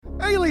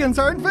aliens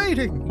are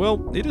invading!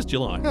 Well, it is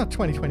July. Oh,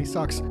 2020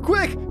 sucks.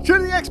 Quick, to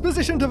the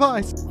exposition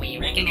device! We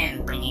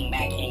recommend bringing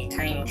back a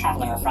time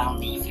traveler from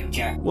the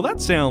future. Well, that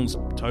sounds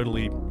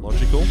totally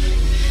logical.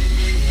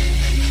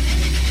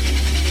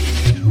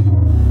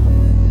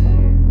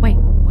 Wait,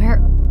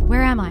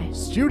 where am I?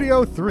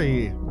 Studio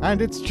 3,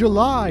 and it's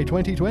July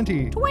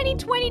 2020.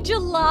 2020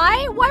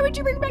 July? Why would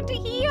you bring me back to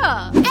here?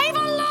 Ava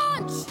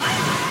launch!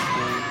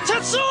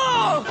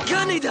 Tetsuo!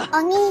 Kaneda!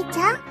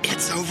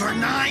 It's over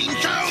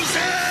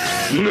 9,000!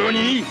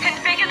 Nani?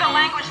 Configure the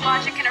language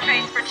logic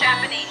interface for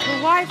Japanese.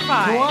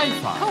 Wi-Fi.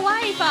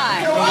 Wi-Fi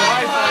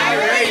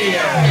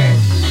radio!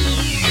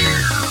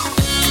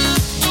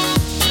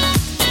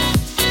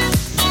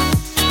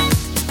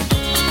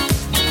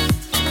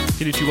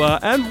 Konnichiwa,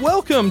 and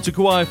welcome to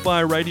Kawaii Fi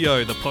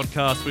Radio, the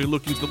podcast where we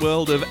look into the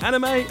world of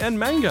anime and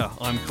manga.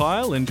 I'm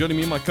Kyle, and joining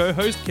me my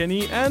co-host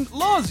Kenny and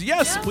Loz.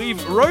 Yes,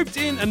 we've roped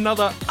in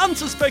another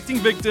unsuspecting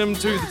victim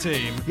to the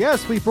team.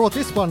 Yes, we brought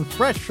this one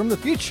fresh from the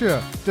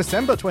future,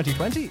 December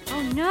 2020.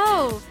 Oh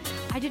no!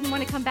 I didn't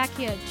want to come back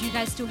here. Do you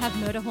guys still have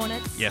murder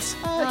hornets? Yes.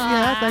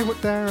 Yeah,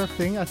 they're a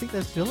thing. I think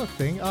they're still a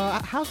thing.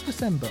 How's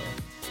December?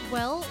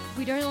 Well,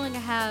 we don't longer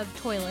have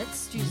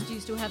toilets. Do you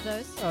still have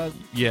those?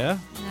 Yeah.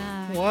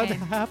 Ah, What okay.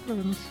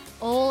 happened?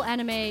 All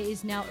anime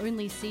is now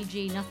only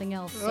CG, nothing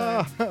else.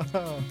 So.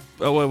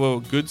 Oh, well,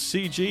 good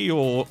CG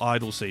or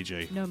idle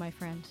CG? No, my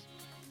friend.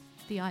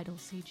 The idol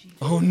CG.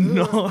 Oh,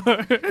 no.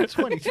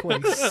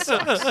 2020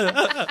 sucks.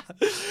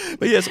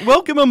 But yes,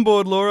 welcome on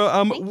board, Laura.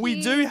 Thank we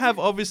you. do have,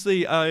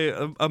 obviously,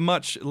 a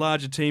much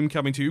larger team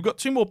coming to you. We've got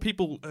two more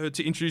people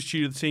to introduce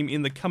you to the team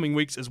in the coming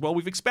weeks as well.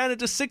 We've expanded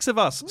to 6 of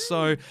us,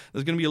 so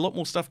there's going to be a lot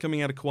more stuff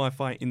coming out of Kawaii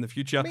Fi in the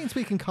future. It means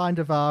we can kind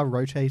of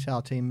rotate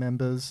our team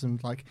members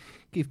and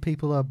give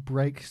people a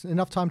break,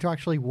 enough time to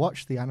actually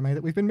watch the anime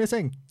that we've been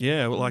missing.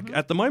 Yeah, well,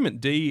 at the moment,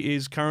 Dee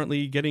is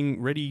currently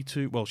getting ready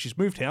to, well, she's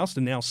moved house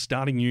and now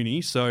starting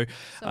uni, so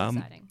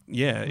Exciting.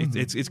 yeah,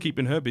 it's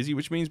keeping her busy,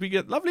 which means we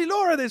get lovely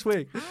Laura this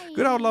week. Hi.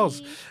 Good old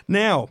Loz.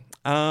 Now,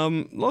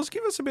 Loz,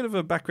 give us a bit of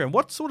a background.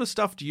 What sort of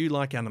stuff do you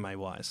like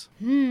anime-wise?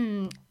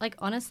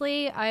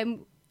 Honestly,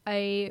 I'm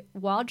a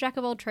wild jack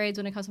of all trades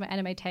when it comes to my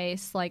anime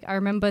tastes. I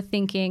remember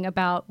thinking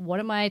about what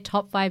are my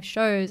top 5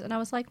 shows, and I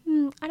was like,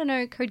 I don't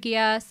know, Code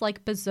Geass,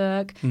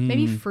 Berserk,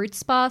 maybe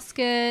Fruits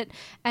Basket,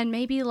 and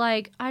maybe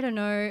I don't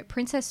know,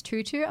 Princess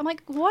Tutu. I'm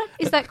like, what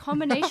is that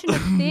combination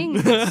of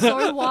things? It's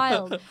so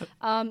wild.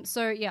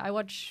 So yeah, I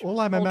watch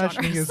All I'm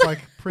imagining genres. is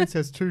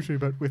Princess Tutu,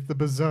 but with the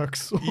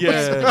berserks.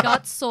 Yeah. The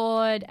gut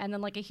sword, and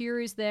then a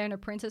hero's there in a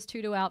Princess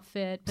Tutu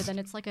outfit, but then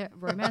it's a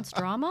romance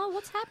drama.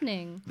 What's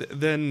happening?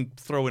 Then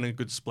throw in a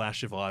good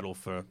splash of Idol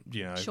for,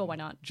 Sure, why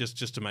not?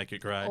 just to make it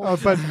great.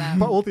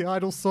 But all the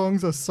idol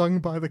songs are sung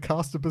by the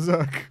cast of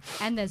Berserk.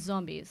 And there's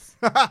zombies.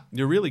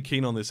 You're really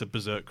keen on this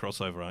Berserk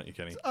crossover, aren't you,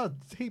 Kenny?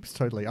 Heaps,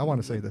 totally. I want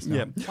to see this now.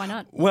 Yeah. Why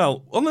not?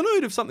 Well, on the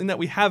note of something that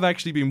we have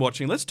actually been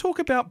watching, let's talk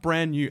about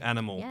Brand New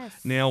Animal.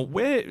 Yes. Now,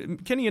 where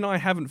Kenny and I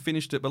haven't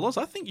finished it, but Loz,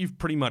 I think you've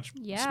pretty much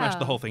smashed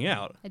the whole thing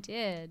out. I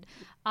did.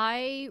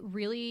 I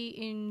really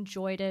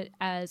enjoyed it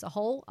as a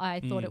whole.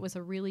 I thought it was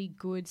a really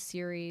good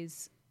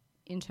series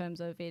in terms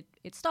of it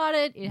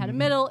started, it had a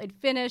middle, it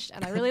finished,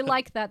 and I really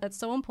liked that. That's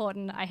so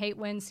important. I hate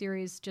when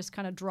series just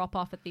kind of drop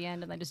off at the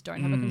end and they just don't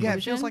have a conclusion. Yeah,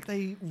 it feels like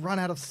they run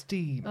out of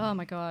steam. Oh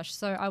my gosh.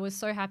 So I was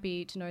so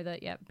happy to know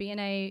that,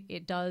 BNA,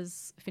 it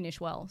does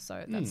finish well.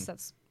 So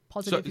that's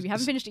positive. So if you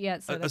haven't finished it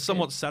yet, so a that's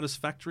somewhat good.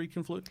 satisfactory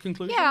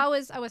conclusion? Yeah, I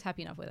was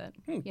happy enough with it.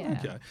 Yeah.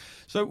 Okay.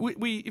 So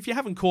we if you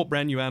haven't caught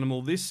Brand New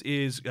Animal, this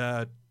is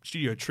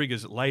Studio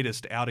Trigger's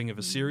latest outing of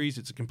a series.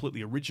 It's a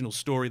completely original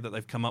story that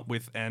they've come up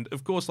with, and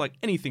of course, like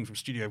anything from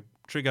Studio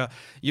Trigger,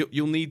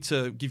 you'll need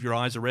to give your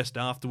eyes a rest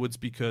afterwards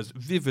because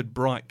vivid,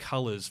 bright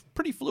colours,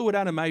 pretty fluid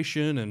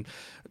animation, and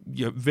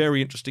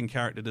very interesting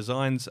character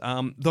designs.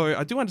 Though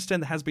I do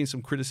understand there has been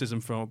some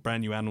criticism from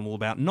Brand New Animal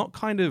about not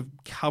kind of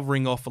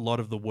covering off a lot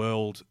of the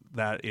world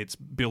that it's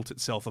built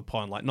itself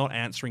upon, like not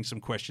answering some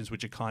questions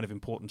which are kind of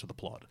important to the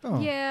plot.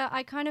 Yeah,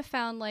 I kind of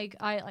found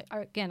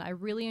I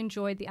really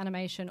enjoyed the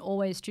animation.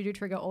 Always Studio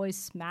Trigger always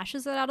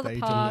smashes it out of the They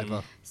park.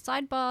 deliver.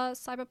 Sidebar,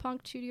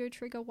 Cyberpunk, Studio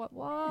Trigger, what?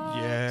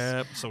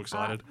 Yeah, so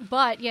excited.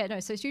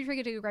 So Studio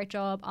Trigger did a great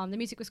job. The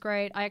music was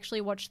great. I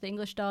actually watched the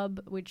English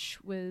dub, which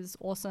was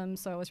awesome,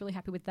 so I was really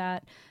happy with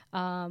that.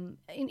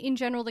 In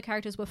general, the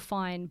characters were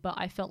fine, but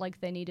I felt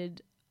like they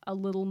needed a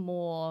little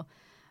more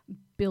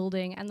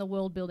building, and the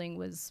world building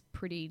was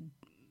pretty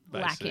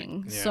Basic,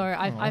 lacking. yeah. So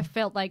I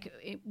felt like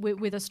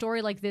with a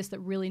story like this that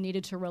really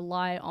needed to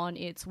rely on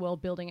its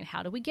world building and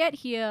how do we get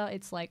here,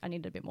 it's like I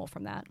needed a bit more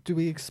from that. Do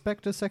we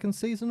expect a second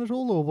season at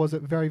all, or was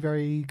it very,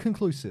 very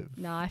conclusive?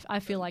 No, I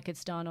feel like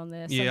it's done on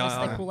this. Yeah,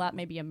 Unless they pull out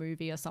maybe a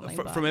movie or something.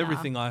 From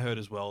everything I heard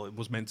as well, it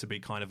was meant to be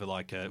kind of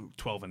like a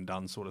 12 and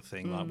done sort of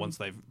thing. Like once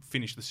they've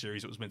finished the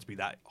series, it was meant to be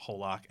that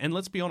whole arc. And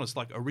let's be honest,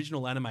 like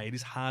original anime, it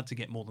is hard to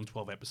get more than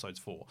 12 episodes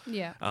for.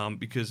 Yeah.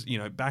 Because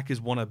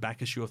backers want to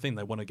back a sure thing.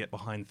 They want to get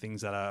behind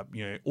things that are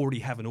already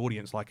have an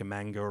audience like a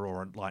manga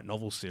or a light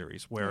novel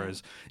series.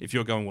 Whereas if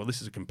you're going, well,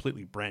 this is a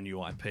completely brand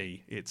new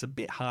IP, it's a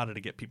bit harder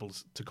to get people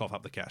to cough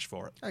up the cash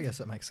for it. I guess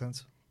that makes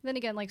sense. Then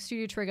again, like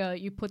Studio Trigger,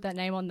 you put that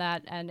name on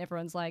that, and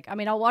everyone's like, I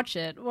mean, I'll watch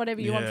it. Whatever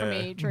you want from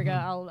me, Trigger,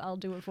 I'll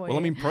do it for you. Well,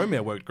 I mean,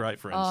 Promare worked great,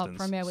 for instance.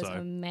 Oh, Promare was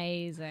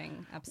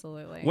amazing.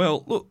 Absolutely.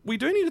 Well, look, we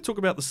do need to talk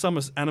about the summer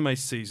anime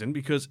season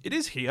because it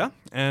is here,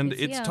 and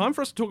it's time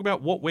for us to talk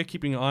about what we're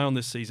keeping an eye on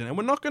this season. And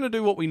we're not going to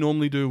do what we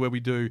normally do, where we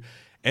do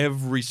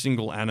every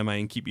single anime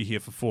and keep you here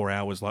for 4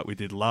 hours like we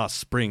did last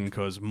spring,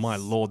 because my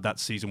lord, that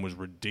season was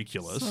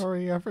ridiculous.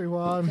 Sorry,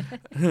 everyone.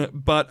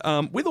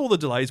 But with all the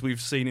delays we've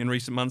seen in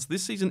recent months,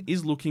 this season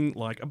is looking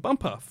like a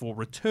bumper for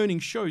returning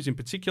shows in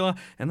particular,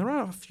 and there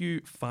are a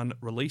few fun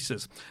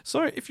releases.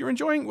 So if you're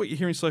enjoying what you're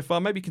hearing so far,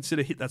 maybe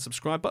consider hit that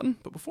subscribe button.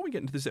 But before we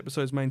get into this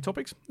episode's main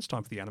topics, it's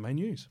time for the anime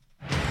news.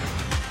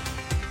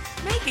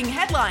 Making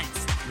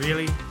headlines.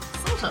 Really?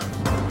 Sort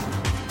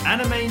of.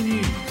 Anime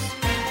news.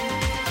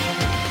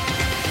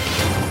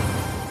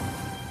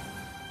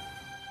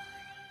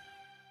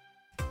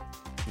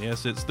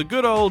 Yes, it's the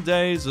good old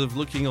days of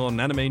looking on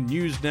Anime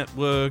News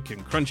Network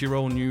and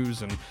Crunchyroll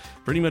News and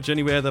pretty much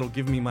anywhere that'll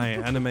give me my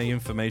anime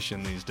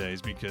information these days,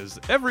 because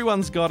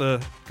everyone's got a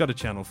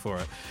channel for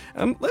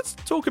it. Let's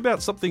talk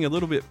about something a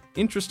little bit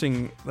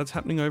interesting that's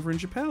happening over in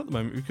Japan at the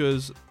moment,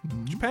 because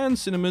Japan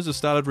cinemas have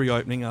started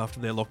reopening after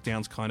their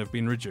lockdowns kind of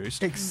been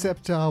reduced.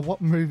 Except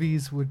what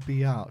movies would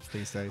be out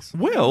these days?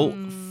 Well,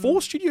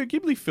 4 Studio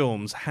Ghibli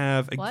films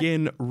have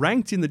again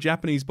ranked in the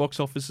Japanese box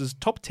office's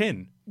top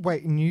 10.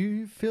 Wait,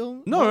 new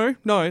film? No,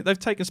 they've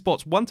taken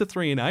spots 1 to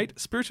 3 and 8.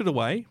 Spirited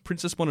Away,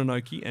 Princess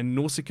Mononoke, and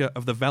Nausicaa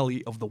of the Valley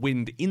of the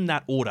Wind in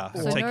that order.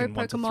 So Have no taken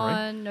 1 to 3.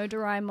 Pokemon, no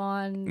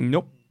Doraemon.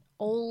 Nope.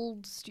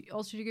 Old Studio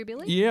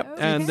Ghibli? Yep,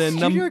 Okay. and then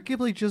Studio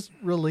Ghibli just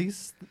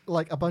released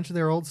like a bunch of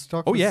their old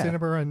stock for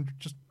cinema and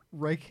just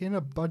rake in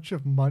a bunch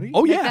of money?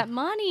 Oh, Make yeah. that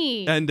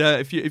money. And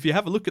if you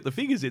have a look at the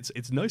figures,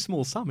 it's no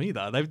small sum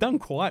either. They've done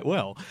quite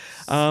well.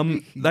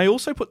 They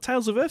also put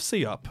Tales of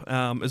Earthsea up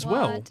as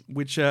well,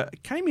 which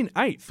came in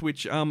 8th,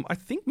 which I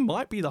think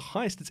might be the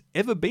highest it's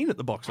ever been at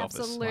the box office.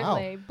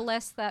 Absolutely. Wow.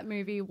 Bless that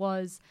movie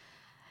was.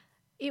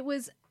 It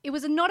was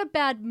not a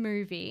bad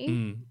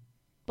movie.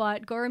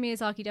 But Goro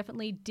Miyazaki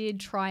definitely did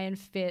try and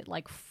fit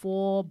like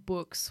 4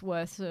 books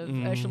worth of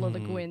Ursula Le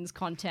Guin's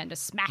content,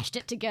 just smashed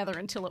it together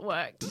until it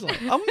worked.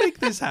 I'll make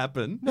this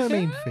happen. No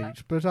mean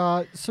feat. But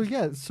so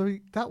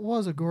that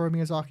was a Goro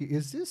Miyazaki.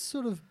 Is this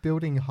sort of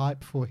building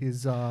hype for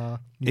his new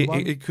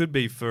one? It could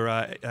be for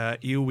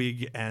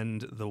Earwig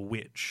and the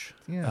Witch.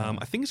 Yeah.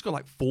 I think it's got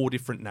like 4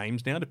 different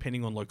names now,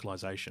 depending on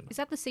localization. Is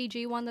that the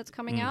CG one that's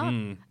coming out?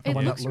 The It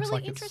one looks that looks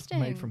really like interesting.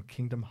 it's made from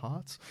Kingdom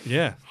Hearts.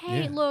 Yeah.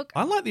 Hey, yeah. look.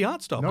 I like the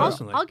art style, No.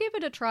 personally. I'll give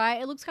it a try.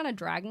 It looks kind of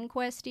Dragon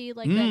Quest-y,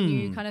 like that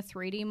new kind of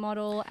 3D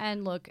model.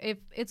 And look, if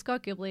it's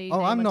got Ghibli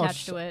name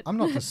attached to it, I'm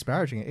not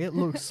disparaging it. It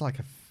looks like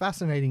a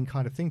fascinating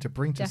kind of thing to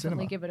bring to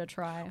definitely cinema. give it a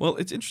try. Well,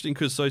 it's interesting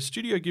because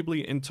Studio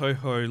Ghibli and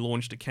Toho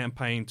launched a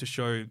campaign to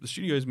show the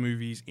studio's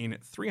movies in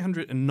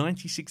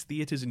 396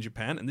 theaters in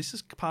Japan, and this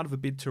is part of a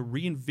bid to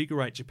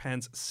reinvigorate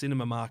Japan's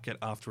cinema market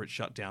after it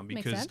shut down,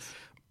 Makes because sense.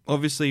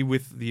 obviously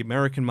with the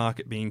American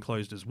market being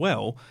closed as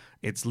well,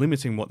 it's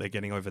limiting what they're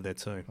getting over there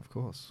too. Of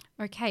course.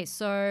 Okay,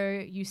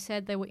 so you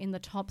said they were in the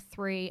top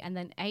 3, and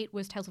then 8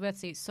 was Tales of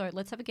Earthsea. So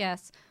let's have a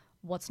guess.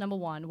 What's number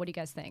 1? What do you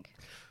guys think?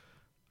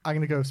 I'm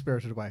going to go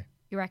Spirited Away.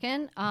 You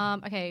reckon?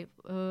 Okay,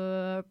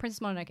 Princess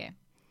Mononoke.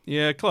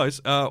 Yeah,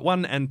 close.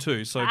 1 and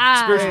 2. So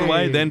Ah. Spirited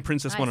Away, Hey. then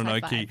Princess Nice, high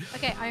Mononoke. five.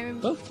 Okay,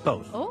 I'm. Both.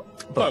 Oh,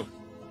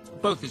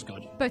 Both is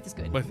good. both is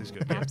good. Both is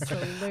good.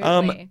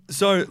 Absolutely.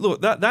 So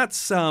look,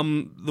 that's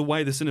the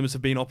way the cinemas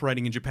have been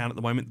operating in Japan at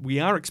the moment. We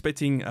are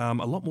expecting a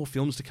lot more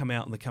films to come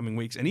out in the coming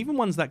weeks, and even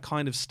ones that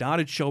kind of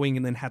started showing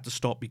and then had to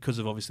stop because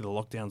of obviously the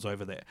lockdowns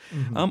over there.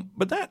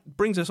 But that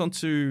brings us on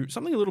to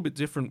something a little bit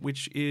different,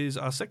 which is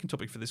our second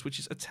topic for this, which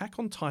is Attack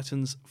on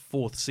Titan's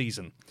 4th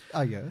season.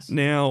 Yes.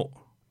 Now,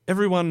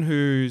 everyone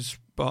who's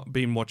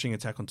been watching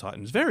Attack on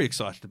Titan is very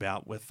excited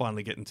about we're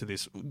finally getting to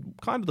this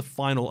kind of the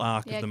final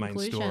arc of the main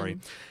story.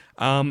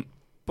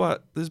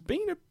 But there's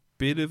been a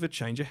bit of a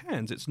change of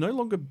hands. It's no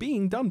longer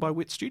being done by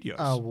Wit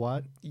Studios.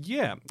 What?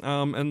 Yeah,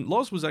 and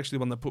Loz was actually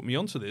the one that put me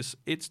onto this.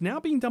 It's now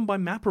being done by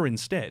Mappa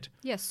instead.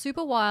 Yeah,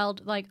 super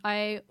wild. Like,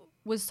 I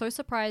was so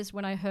surprised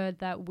when I heard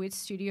that Wit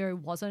Studio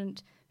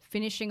wasn't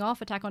finishing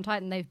off Attack on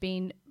Titan. They've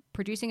been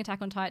producing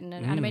Attack on Titan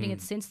and animating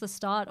it since the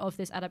start of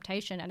this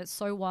adaptation, and it's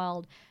so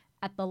wild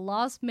at the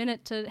last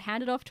minute to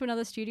hand it off to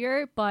another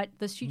studio, but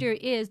the studio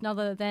is none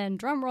other than,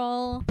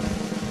 drumroll,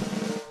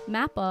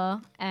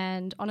 Mappa.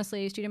 And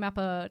honestly, Studio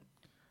Mappa,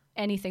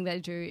 anything they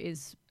do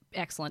is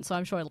excellent. So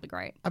I'm sure it'll be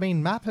great. I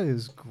mean, Mappa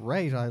is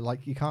great.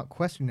 You can't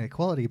question their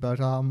quality, but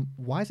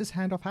why is this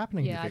handoff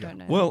happening? Yeah, I don't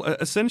know. Well,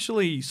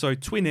 essentially, so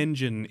Twin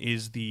Engine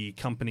is the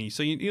company.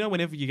 So you know,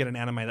 whenever you get an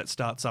anime that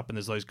starts up and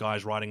there's those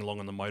guys riding along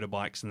on the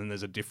motorbikes, and then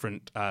there's a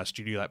different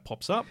studio that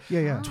pops up.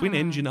 Yeah. Twin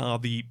Engine are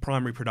the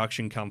primary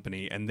production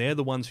company, and they're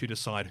the ones who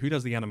decide who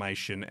does the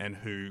animation and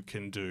who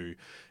can do,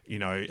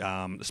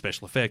 the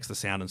special effects, the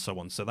sound, and so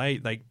on. So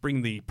they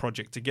bring the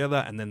project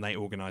together, and then they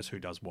organize who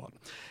does what.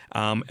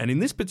 And in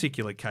this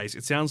particular case,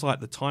 it sounds like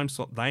the time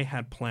slot they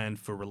had planned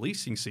for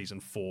releasing season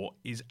 4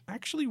 is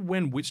actually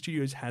when Wit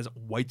Studios has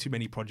way too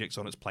many projects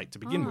on its plate to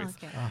begin with.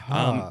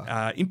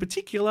 Okay. In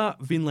particular,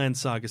 Vinland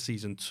Saga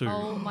season 2.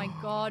 Oh my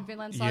god,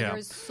 Vinland Saga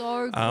is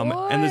so good.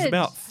 And there's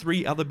about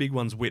 3 other big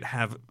ones Wit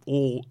have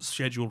all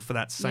scheduled for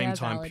that same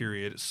time valid.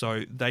 period.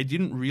 So they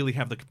didn't really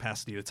have the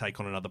capacity to take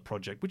on another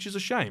project, which is a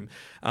shame.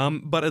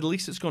 But at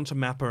least it's gone to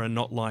Mappa and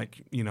not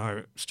like,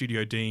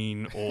 Studio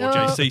Dean or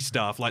JC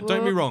stuff. Like,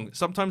 don't be wrong.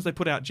 Sometimes they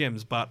put out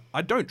gems, but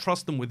I don't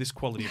trust them with this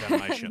quality of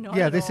animation. Not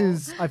Yeah, at all.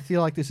 I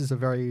feel like this is a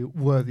very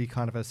worthy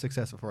kind of a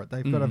successor for it.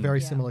 They've got a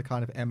very similar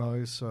kind of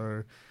MO,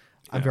 so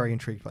I'm very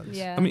intrigued by this.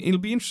 Yeah. I mean, it'll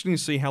be interesting to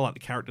see how the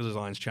character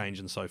designs change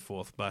and so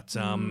forth. But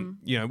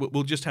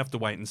we'll just have to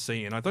wait and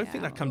see. And I don't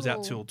think that comes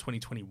out till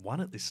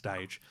 2021 at this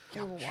stage.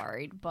 I'm a little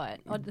worried, but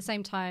at the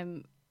same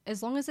time,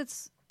 as long as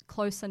it's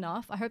close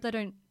enough, I hope they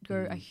don't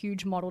go a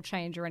huge model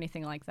change or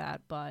anything like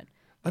that. But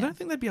I don't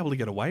think they'd be able to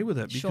get away with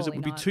it because Surely it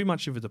would be not. too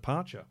much of a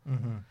departure.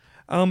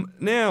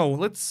 Now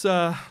let's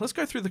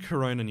go through the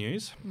Corona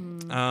news.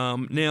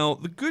 Now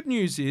the good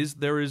news is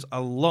there is a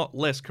lot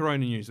less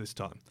Corona news this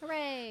time.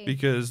 hooray!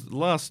 Because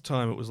last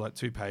time it was like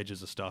 2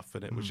 pages of stuff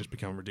and it was just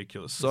becoming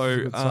ridiculous. is a So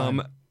good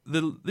sign.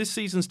 this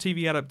season's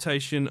TV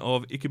adaptation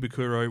of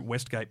Ikebukuro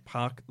Westgate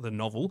Park, the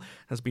novel,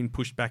 has been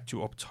pushed back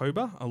to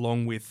October,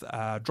 along with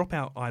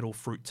Dropout Idol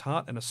Fruit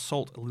Tart and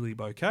Assault Lily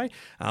Bouquet.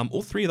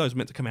 All 3 of those are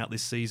meant to come out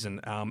this season.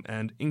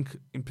 And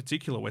in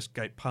particular,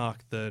 Westgate Park,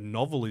 the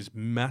novel is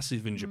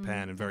massive in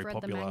Japan and very I've read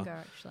popular. the manga,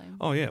 actually.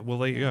 Oh, yeah. Well,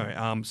 there you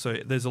go. So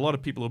there's a lot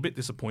of people who are a bit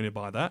disappointed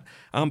by that.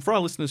 For our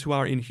listeners who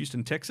are in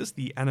Houston, Texas,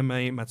 the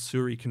Anime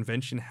Matsuri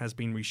convention has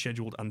been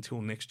rescheduled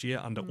until next year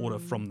under order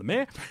from the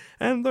mayor.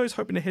 And those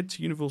hoping to head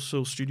to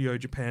Universal Studio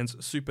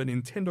Japan's Super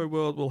Nintendo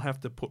World will have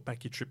to put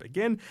back your trip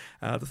again.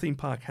 The theme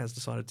park has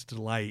decided to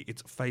delay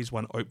its Phase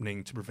 1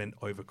 opening to prevent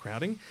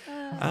overcrowding.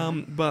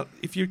 But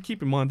if you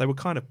keep in mind, they were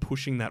kind of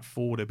pushing that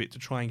forward a bit to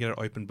try and get it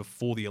open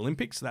before the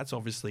Olympics. That's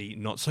obviously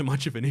not so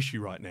much of an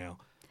issue right now.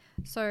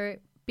 So,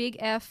 Big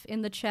F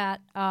in the chat.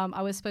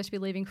 I was supposed to be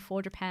leaving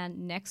for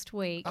Japan next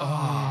week.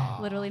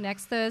 Literally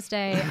next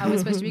Thursday. I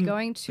was supposed to be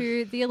going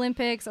to the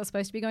Olympics. I was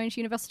supposed to be going to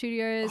Universal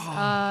Studios,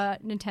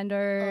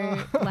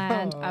 Nintendo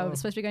Land. I was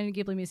supposed to be going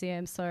to Ghibli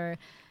Museum. So,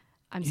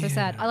 I'm so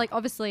sad.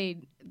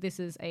 Obviously, this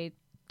is a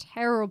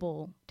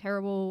terrible,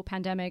 terrible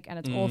pandemic and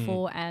it's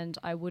awful, and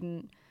I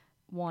wouldn't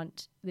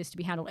want this to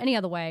be handled any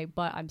other way,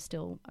 but I'm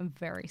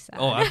very sad.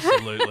 Oh,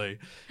 absolutely.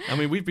 I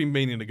mean, we've been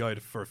meaning to go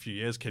for a few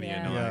years, Kenny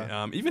and I.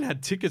 Yeah. Even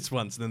had tickets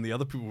once, and then the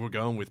other people were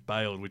going with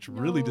bailed, which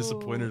really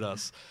disappointed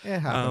us. It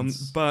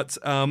happens.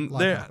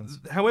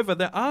 However,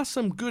 there are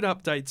some good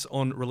updates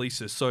on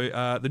releases. So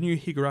the new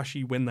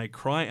Higurashi When They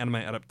Cry anime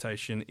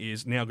adaptation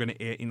is now going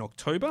to air in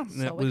October.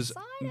 And that was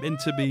meant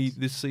to be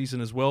this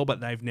season as well, but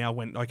they've now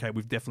went, okay,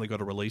 we've definitely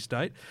got a release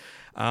date.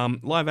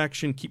 Live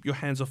action Keep Your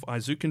Hands Off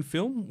Aizuken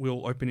film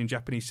will open in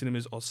Japanese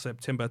cinemas on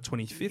September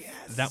 25th.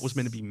 Yes. That was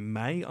meant to be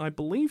May, I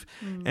believe.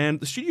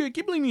 And the Studio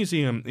Ghibli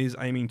Museum is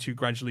aiming to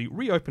gradually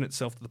reopen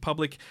itself to the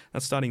public.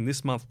 That's starting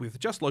this month with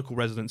just local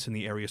residents in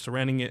the area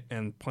surrounding it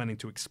and planning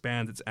to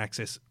expand its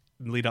access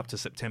lead up to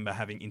September,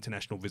 having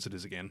international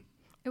visitors again.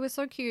 It was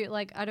so cute.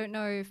 I don't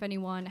know if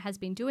anyone has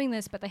been doing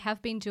this, but they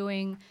have been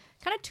doing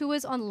kind of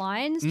tours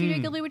online, Studio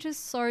Ghibli, which is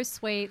so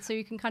sweet. So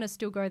you can kind of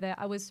still go there.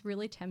 I was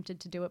really tempted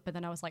to do it, but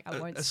then I was like, I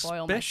won't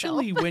spoil myself.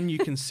 Especially when you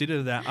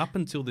consider that up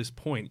until this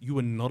point, you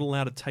were not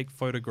allowed to take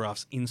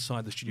photographs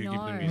inside the Studio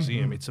Ghibli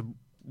Museum. It's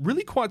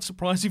really quite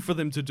surprising for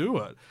them to do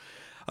it.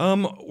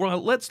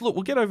 Well, let's look.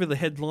 We'll get over the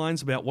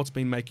headlines about what's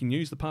been making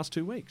news the past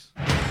 2 weeks.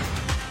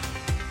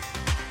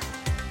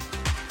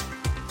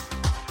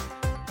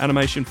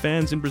 Animation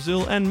fans in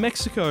Brazil and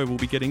Mexico will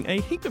be getting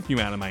a heap of new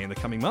anime in the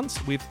coming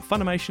months, with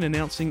Funimation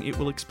announcing it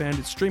will expand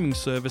its streaming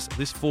service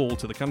this fall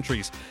to the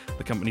countries.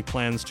 The company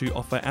plans to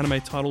offer anime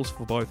titles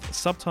for both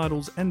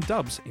subtitles and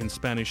dubs in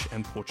Spanish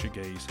and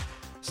Portuguese.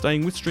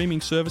 Staying with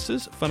streaming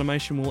services,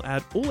 Funimation will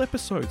add all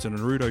episodes of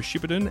Naruto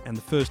Shippuden and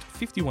the first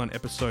 51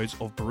 episodes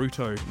of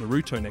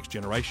Naruto Next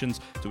Generations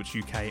to its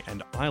UK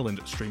and Ireland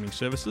streaming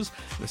services.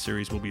 The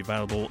series will be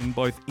available in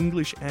both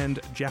English and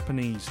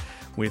Japanese,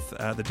 with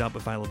the dub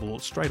available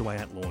straight away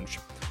at launch.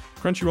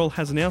 Crunchyroll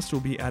has announced it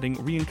will be adding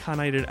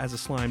Reincarnated as a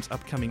Slime's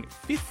upcoming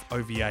 5th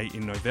OVA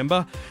in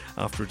November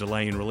after a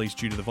delay in release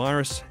due to the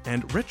virus,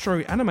 and retro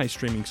anime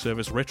streaming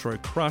service Retro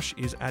Crush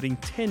is adding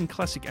 10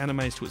 classic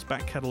animes to its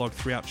back catalogue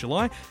throughout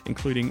July,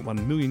 including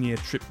 1 Million Year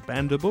Trip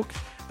Banda Book,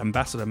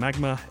 Ambassador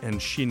Magma, and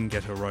Shin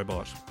Getter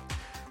Robot.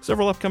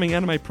 Several upcoming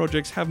anime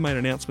projects have made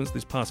announcements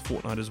this past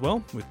fortnight as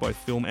well, with both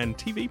film and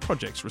TV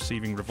projects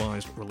receiving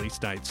revised release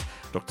dates.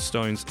 Dr.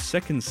 Stone's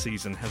second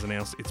season has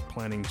announced it's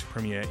planning to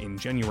premiere in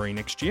January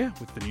next year,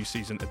 with the new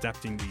season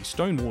adapting the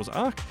Stone Wars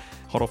arc.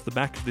 Hot off the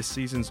back of this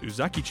season's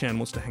Uzaki-chan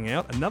Wants to Hang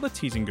Out, another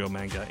Teasing Girl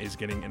manga is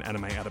getting an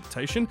anime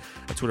adaptation.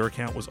 A Twitter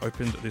account was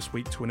opened this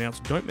week to announce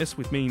Don't Mess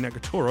With Me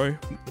Nagatoro.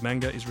 The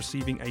manga is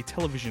receiving a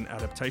television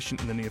adaptation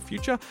in the near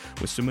future,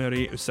 with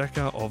Sumeri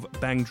Usaka of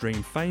Bang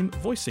Dream fame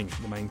voicing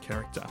the main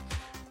character.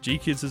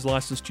 G-Kids has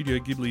licensed Studio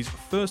Ghibli's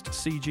first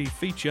CG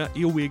feature,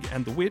 Earwig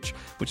and the Witch,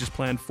 which is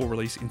planned for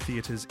release in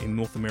theatres in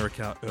North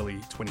America early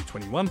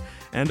 2021.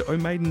 And O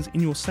Maiden's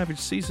In Your Savage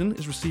Season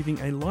is receiving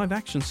a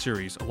live-action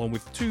series, along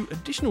with 2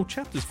 additional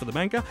chapters for the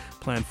manga,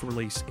 planned for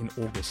release in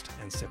August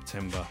and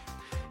September.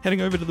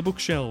 Heading over to the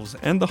bookshelves,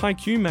 and the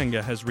Haikyuu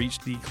manga has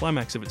reached the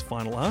climax of its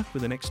final arc,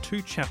 with the next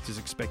 2 chapters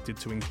expected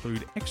to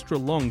include extra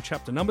long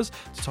chapter numbers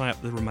to tie up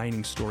the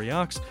remaining story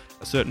arcs.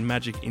 A certain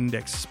Magic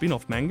Index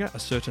spin-off manga, A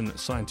Certain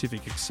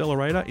Scientific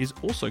Accelerator, is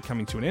also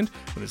coming to an end,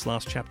 with its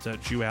last chapter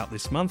due out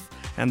this month,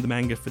 and the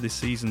manga for this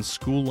season's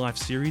School Life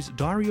series,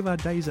 Diary of Our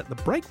Days at the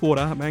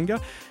Breakwater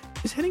manga,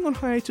 is heading on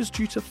hiatus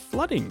due to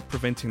flooding,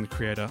 preventing the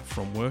creator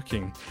from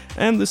working.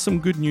 And there's some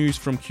good news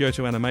from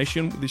Kyoto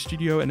Animation, with the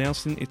studio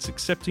announcing it's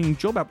accepting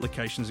job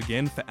applications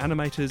again for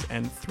animators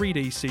and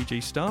 3D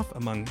CG staff,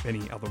 among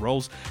many other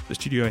roles. The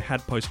studio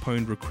had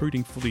postponed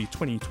recruiting for the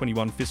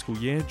 2021 fiscal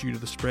year due to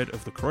the spread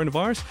of the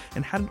coronavirus,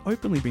 and hadn't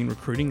openly been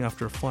recruiting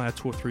after a fire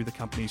tore through the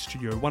company's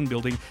Studio One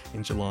building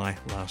in July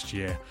last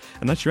year.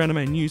 And that's your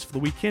anime news for the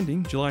week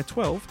ending July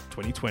 12,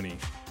 2020.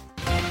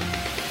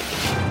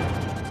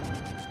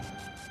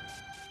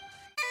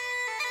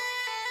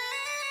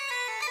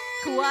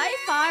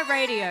 Kawaii-Fi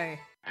Radio.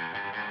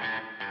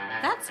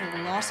 That's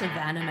a lot of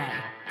anime.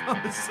 Oh,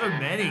 there's so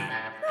many. No,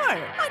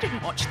 I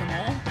didn't watch them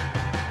all.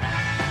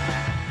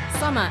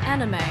 Summer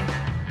anime.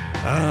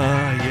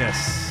 Ah,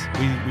 yes.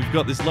 We've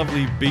got this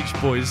lovely Beach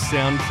Boys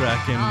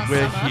soundtrack, and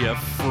we're summer. here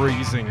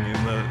freezing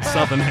in the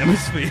southern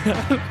hemisphere.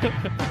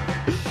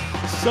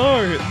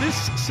 So, this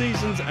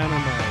season's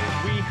anime,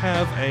 we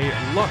have a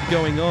lot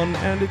going on,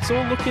 and it's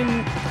all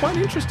looking quite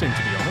interesting,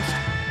 to be honest.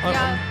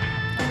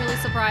 I'm really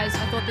surprised.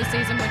 I thought this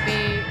season would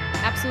be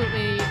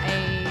absolutely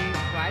a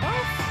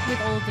write-off with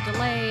all of the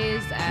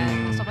delays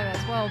and stuff like that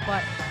as well,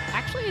 but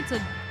actually it's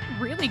a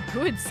really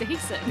good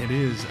season. It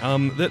is.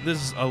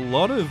 There's a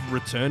lot of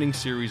returning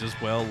series as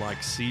well,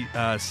 like season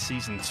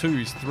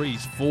 2s,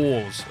 3s,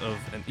 4s,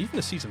 and even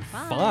a season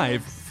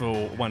 5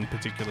 for one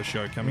particular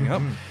show coming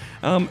up.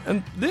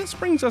 And this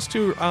brings us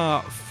to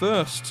our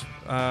first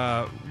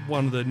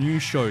one of the new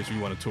shows we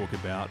want to talk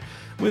about,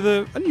 with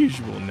an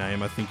unusual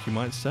name, I think you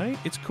might say.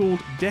 It's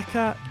called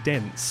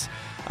Decadence.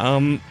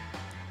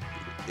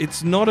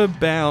 It's not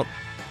about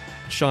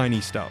shiny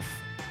stuff.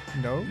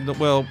 No?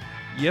 Well,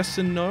 yes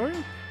and no.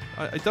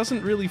 It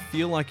doesn't really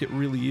feel like it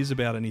really is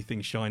about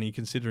anything shiny,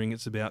 considering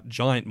it's about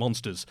giant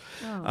monsters.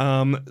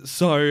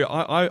 So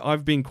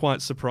I've been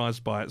quite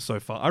surprised by it so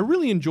far. I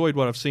really enjoyed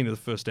what I've seen of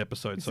the first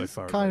episode Is so this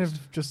far. kind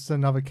of just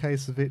another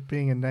case of it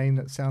being a name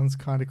that sounds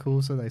kind of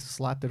cool, so they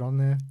slapped it on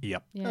there?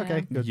 Yep. Yeah.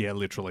 Okay, good. Yeah,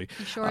 literally.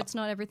 You sure it's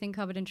not everything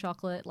covered in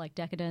chocolate, like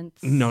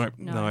Decadence? No,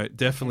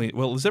 definitely.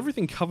 Well, is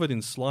everything covered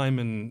in slime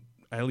and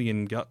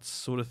alien guts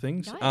sort of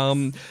things?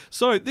 Yikes.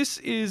 So this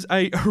is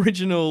a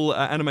original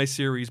anime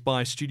series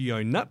by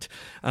Studio Nut,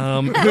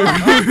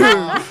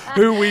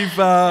 who we've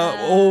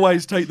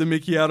always take the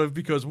mickey out of,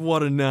 because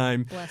what a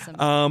name. Bless him.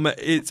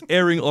 It's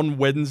airing on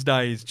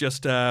Wednesdays,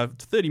 just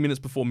 30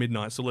 minutes before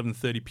midnight, so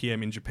 11:30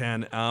 p.m. in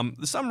Japan.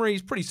 The summary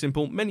is pretty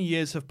simple. Many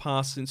years have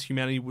passed since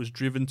humanity was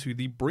driven to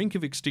the brink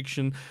of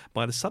extinction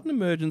by the sudden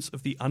emergence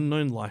of the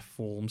unknown life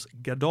forms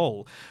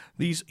Gadol.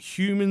 These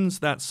humans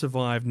that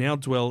survive now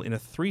dwell in a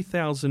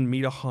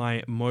 3,000-meter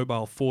high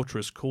mobile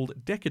fortress called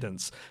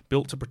Decadence,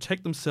 built to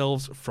protect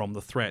themselves from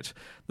the threat.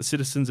 The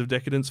citizens of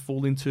Decadence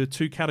fall into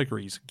 2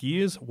 categories: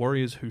 gears,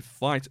 warriors who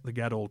fight the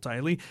Gadol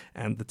daily,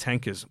 and the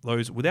tankers,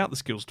 those without the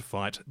skills to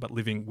fight but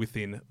living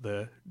within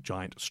the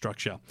giant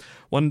structure.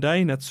 One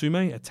day, Natsume,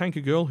 a tanker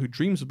girl who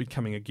dreams of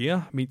becoming a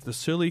gear, meets the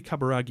surly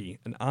Kaburagi,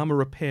 an armor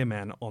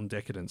repairman on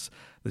Decadence.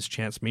 This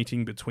chance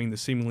meeting between the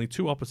seemingly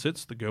 2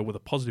 opposites, the girl with a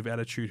positive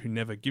attitude who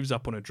never gives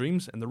up on her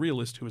dreams, and the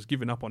realist who has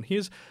given up on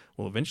his,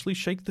 will eventually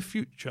shake the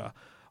future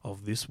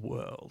of this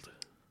world.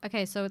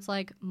 Okay, so it's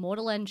like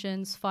Mortal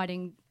Engines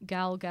fighting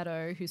Gal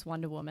Gadot, who's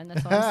Wonder Woman.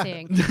 That's what I'm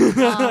seeing.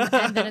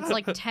 And then it's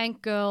like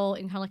Tank Girl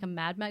in kind of like a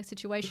Mad Max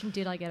situation.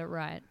 Did I get it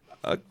right?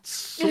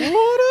 Sort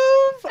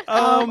of.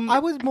 I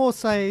would more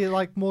say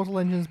like Mortal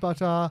Engines,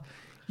 but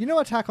you know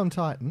Attack on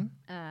Titan?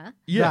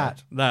 Yeah,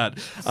 that.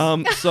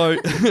 So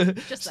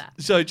Just that.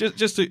 So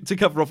just to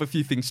cover off a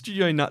few things,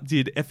 Studio Nut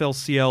did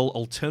FLCL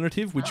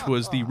Alternative, which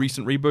was the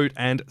recent reboot,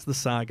 and the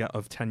saga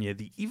of Tanya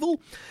the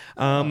Evil,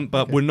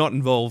 but we're not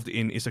involved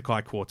in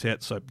Isekai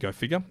Quartet, so go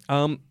figure.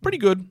 Pretty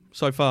good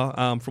so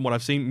far from what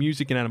I've seen,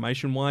 music and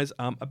animation wise.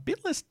 A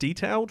bit less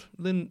detailed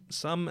than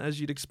some, as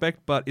you'd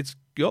expect, but it's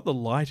got the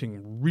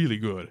lighting really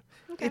good.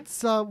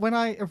 It's when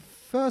I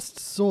first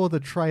saw the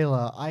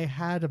trailer, I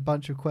had a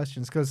bunch of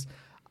questions because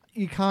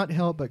you can't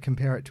help but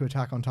compare it to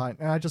Attack on Titan.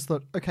 And I just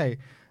thought, okay,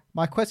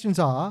 my questions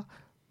are,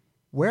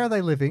 where are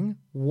they living?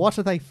 What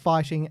are they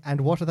fighting?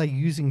 And what are they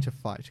using to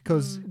fight?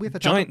 Because with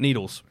Attack Giant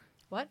needles.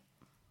 What?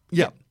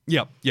 Yeah.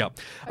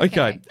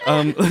 Okay.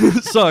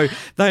 So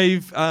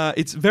they've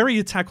it's very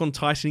Attack on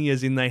Titan,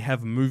 as in they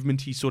have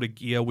movementy sort of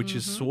gear, which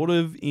is sort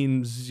of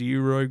in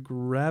zero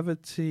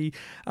gravity.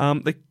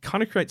 They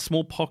kind of create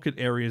small pocket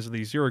areas of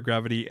these zero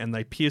gravity, and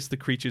they pierce the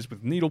creatures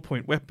with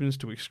needlepoint weapons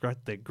to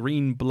extract their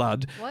green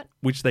blood,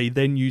 which they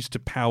then use to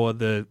power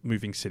the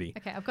moving city.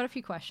 Okay, I've got a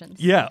few questions.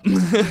 Yeah.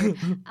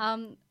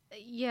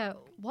 Yeah,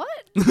 what?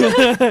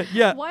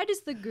 Yeah. Why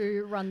does the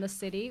goo run the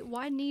city?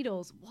 Why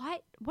needles? Why?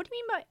 What do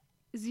you mean by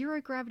zero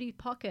gravity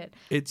pocket?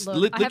 It's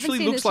Look, I haven't literally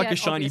seen looks this like yet, a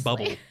shiny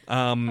obviously.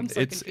 bubble. so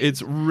it's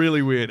confused.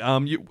 really weird.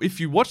 If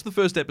you watch the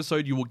first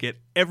episode, you will get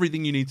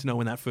everything you need to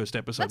know in that first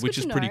episode, That's which good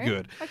is to pretty know.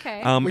 good. Okay.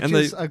 which and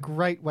is a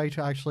great way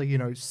to actually,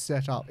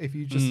 set up. If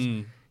you just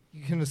Mm.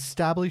 you can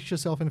establish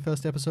yourself in the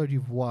first episode,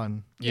 you've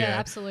won. yeah,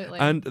 absolutely.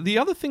 And the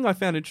other thing I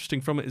found interesting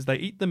from it is they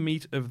eat the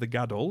meat of the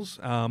Gadols.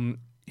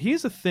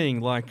 Here's the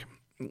thing, like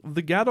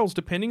the Gadols,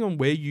 depending on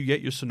where you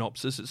get your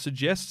synopsis, it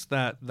suggests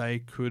that they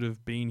could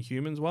have been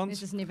humans once.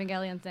 This is an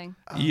Evangelion thing.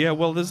 Yeah,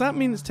 well, does that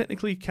mean it's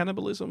technically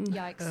cannibalism?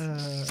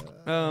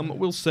 Yikes.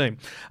 We'll see.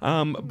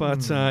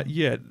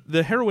 Yeah,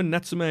 the heroine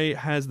Natsume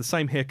has the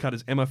same haircut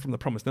as Emma from The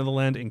Promised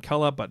Neverland in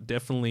color, but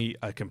definitely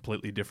a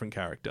completely different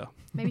character.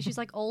 Maybe she's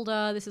like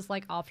older. This is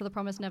like after the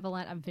Promised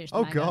Neverland. I've finished the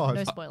Oh, manga. God.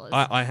 No spoilers.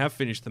 I have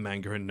finished the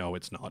manga, and no,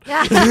 it's not.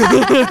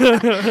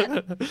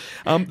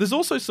 There's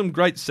also some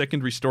great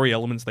secondary story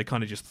elements they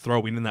kind of just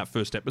throw in that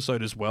first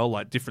episode as well,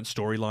 like different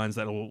storylines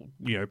that'll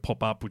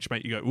pop up, which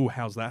make you go, "Ooh,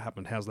 how's that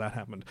happened? How's that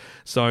happened?"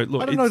 So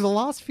look, I don't know. The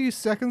last few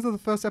seconds of the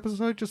first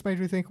episode just made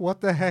me think,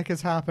 what the heck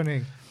is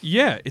happening?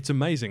 yeah, it's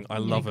amazing. I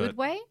love in a it. good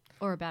way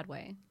or a bad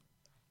way?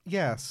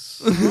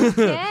 Yes.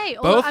 Okay.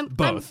 Both? I'm,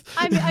 Both.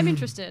 I'm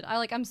interested.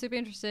 I'm super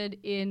interested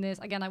in this.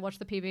 Again, I watched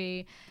the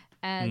PB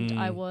and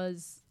I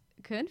was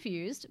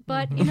confused,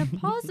 but in a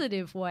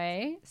positive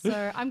way.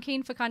 So I'm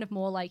keen for kind of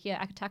more like,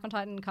 Attack on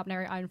Titan,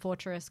 Cabaneri Iron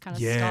Fortress kind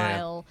of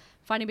style,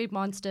 finding big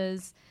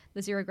monsters.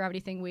 The zero gravity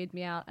thing weirded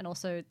me out, and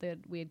also the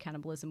weird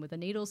cannibalism with the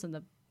needles and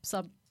the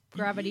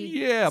sub-gravity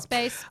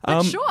space.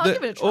 But sure, I'll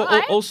give it a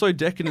try. Also,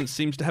 Decadence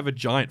seems to have a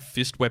giant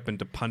fist weapon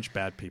to punch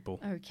bad people.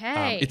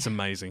 Okay. It's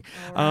amazing.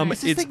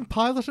 Is this thing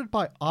piloted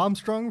by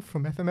Armstrong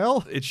from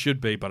FML? It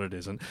should be, but it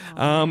isn't.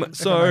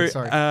 sorry.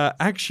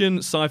 Action,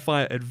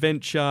 sci-fi,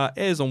 adventure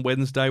airs on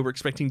Wednesday. We're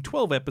expecting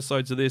 12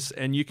 episodes of this,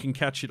 and you can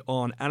catch it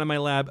on Anime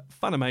Lab,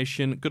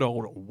 Funimation, good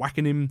old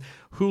Wakanim,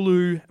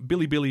 Hulu,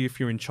 Bilibili if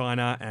you're in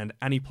China, and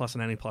Annie Plus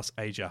and Annie Plus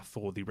Asia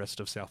for the rest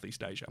of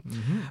Southeast Asia.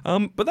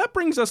 But that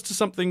brings us to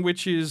something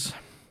which is...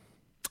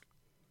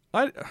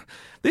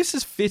 this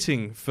is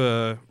fitting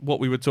for what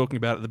we were talking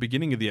about at the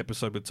beginning of the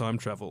episode with time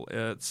travel.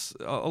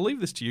 I'll leave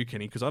this to you,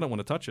 Kenny, because I don't want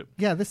to touch it.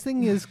 Yeah, this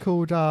thing is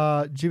called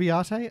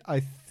Gibiate, I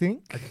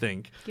think.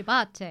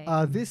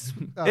 Gibate. This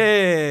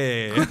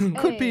Hey!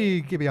 could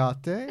be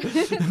Gibiate.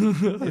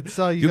 It's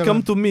You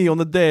come to me on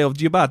the day of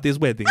Gibate's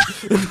wedding.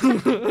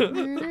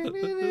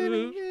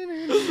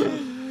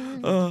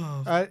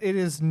 It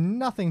is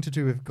nothing to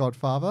do with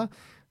Godfather,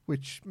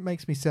 which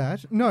makes me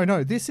sad.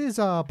 No, this is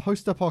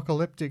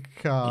post-apocalyptic.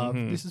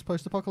 This is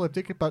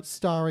post-apocalyptic, but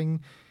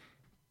starring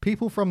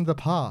people from the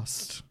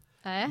past.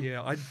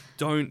 Yeah, I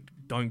don't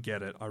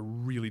get it. I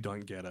really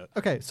don't get it.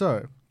 Okay,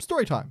 so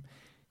story time.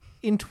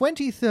 In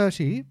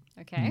 2030,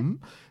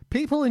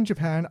 people in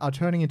Japan are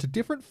turning into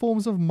different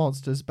forms of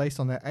monsters based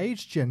on their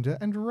age, gender,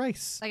 and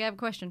race. I have a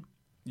question.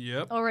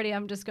 Yep. Already,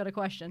 I'm just got a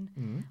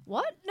question.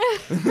 What?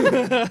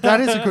 That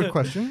is a good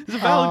question. It's a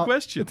valid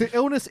question. The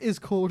illness is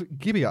called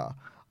Gibbia,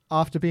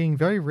 after being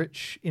very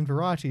rich in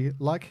variety,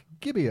 like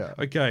Gibbia.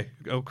 Okay,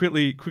 I'll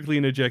quickly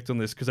interject on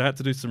this because I had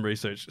to do some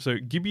research. So,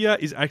 Gibbia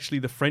is actually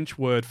the French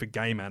word for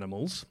game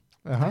animals.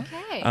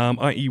 Okay.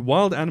 I.e.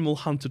 wild animal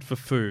hunted for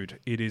food.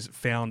 It is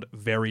found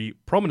very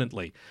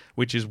prominently,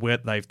 which is where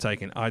they've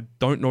taken. I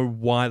don't know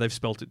why they've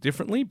spelt it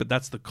differently, but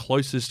that's the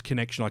closest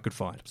connection I could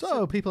find.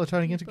 So people are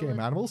turning into game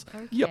animals.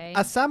 Okay.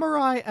 A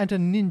samurai and a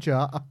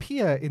ninja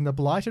appear in the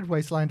blighted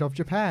wasteland of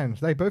Japan.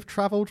 They both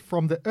travelled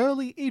from the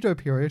early Edo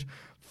period,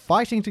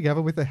 fighting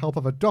together with the help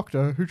of a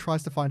doctor who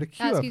tries to find a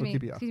cure for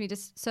Gibbia. Excuse me,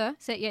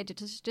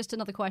 just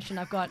another question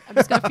I've got. I've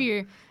just got a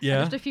few.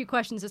 Just a few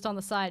questions just on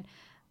the side.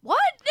 What?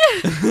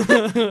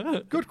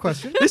 Good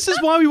question. This is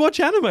why we watch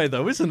anime,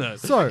 though, isn't it?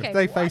 So, Okay,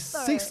 they what face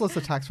though? ceaseless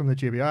attacks from the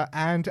Gibbia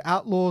and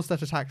outlaws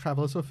that attack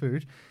travelers for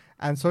food,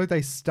 and so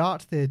they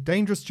start their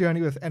dangerous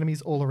journey with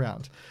enemies all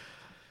around.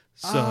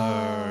 So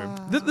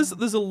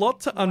there's a lot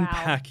to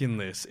unpack in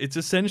this. It's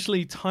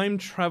essentially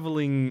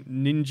time-traveling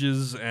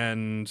ninjas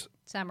and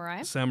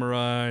Samurai.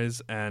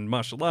 samurais and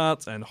martial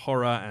arts and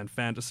horror and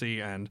fantasy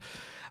and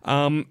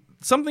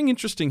Something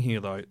interesting here,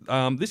 though.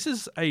 This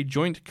is a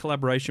joint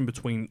collaboration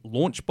between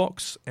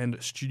Launchbox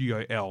and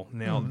Studio L.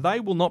 Now, they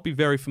will not be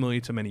very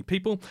familiar to many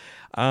people.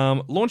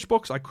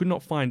 Launchbox, I could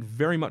not find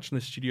very much in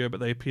the studio, but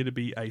they appear to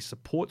be a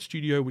support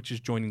studio which is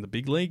joining the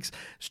big leagues.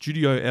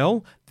 Studio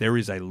L, there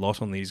is a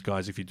lot on these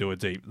guys if you do a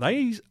deep.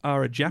 They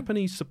are a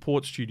Japanese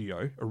support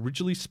studio,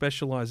 originally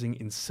specializing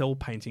in cell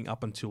painting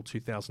up until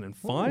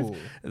 2005. Ooh.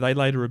 They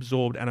later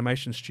absorbed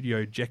animation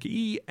studio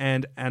Jeki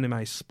and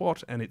Anime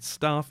Spot and its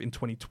staff in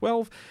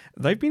 2012.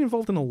 They've been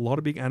involved in a lot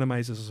of big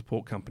animes as a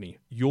support company.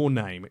 Your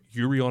Name,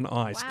 Yuri on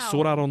Ice, Wow.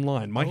 Sword Art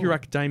Online, My Hero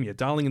Academia,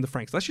 Darling in the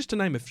Franxx. That's just to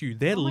name a few.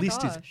 Their Oh my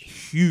list is gosh.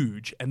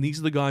 huge, and these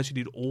are the guys who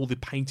did all the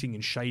painting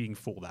and shading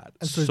for that.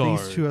 And so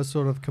these two are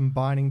sort of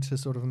combining to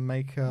sort of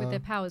make. With their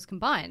powers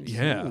combined.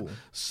 Yeah. Ooh.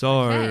 So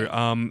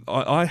Okay.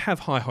 I have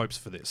high hopes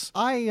for this.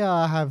 I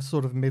have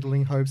sort of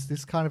middling hopes.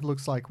 This kind of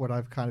looks like what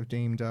I've kind of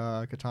deemed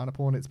katana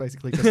porn. It's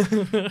basically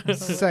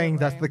just saying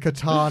that the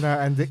katana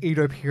and the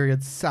Edo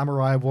period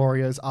samurai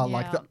warriors are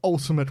like Yeah. the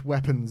ultimate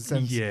weapons.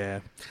 And Yeah.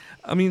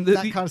 I mean,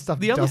 That kind of stuff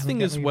The other doesn't thing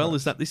get as me well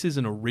rise. is that this is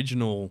an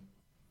original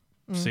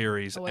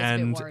series, Always a bit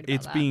and worried about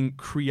it's that. being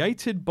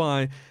created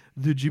by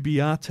the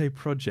Jubiate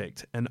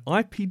Project, an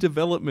IP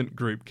development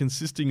group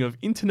consisting of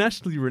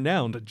internationally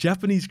renowned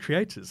Japanese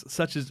creators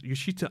such as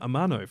Yoshita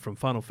Amano from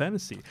Final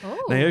Fantasy, Oh.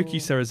 Naoki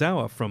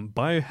Sarazawa from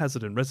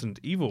Biohazard and Resident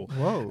Evil,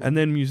 Whoa. and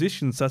then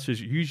musicians such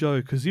as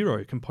Yuzo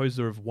Kozuro,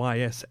 composer of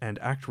YS and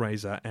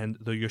ActRaiser, and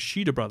the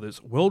Yoshida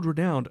brothers,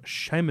 world-renowned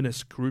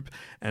shamanist group,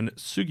 and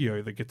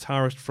Sugio, the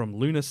guitarist from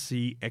Luna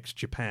Sea X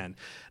Japan.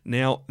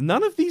 Now,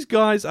 none of these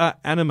guys are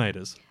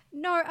animators.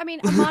 No, I mean,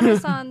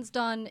 Amano-san's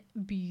done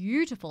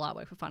beautiful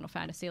artwork for Final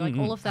Fantasy. Like,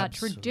 all of that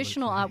Absolutely.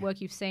 traditional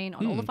artwork you've seen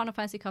on all the Final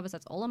Fantasy covers,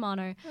 that's all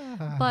Amano.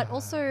 But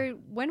also,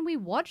 when we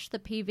watch the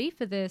PV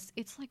for this,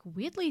 it's like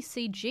weirdly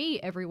CG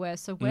everywhere.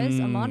 So where's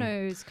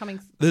Amano's coming?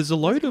 There's a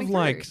where's it load of coming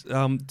like,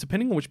 through?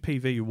 depending on which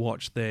PV you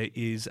watch, there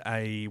is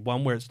a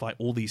one where it's like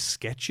all these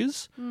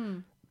sketches.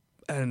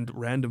 And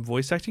random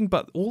voice acting,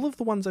 but all of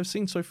the ones I've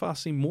seen so far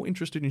seem more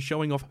interested in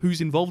showing off who's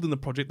involved in the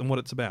project than what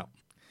it's about.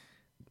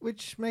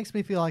 which makes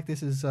me feel like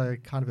this is a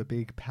kind of a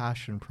big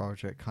passion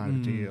project kind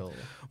of deal.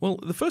 Well,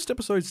 the first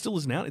episode still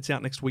isn't out. It's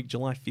out next week,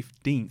 July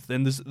 15th.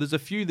 And there's a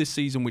few this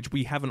season which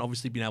we haven't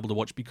obviously been able to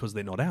watch because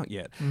they're not out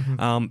yet.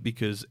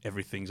 Because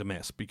everything's a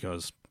mess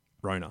because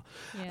Rona.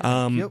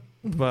 Yeah. Yep.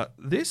 But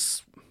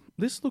this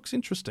looks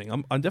interesting.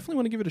 I definitely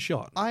want to give it a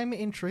shot. I'm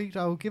intrigued.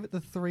 I will give it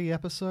the 3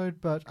 episode,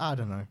 but I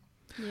don't know.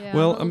 Yeah,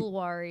 Well, I'm a little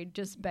worried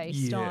just based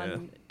yeah.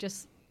 on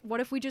just what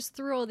if we just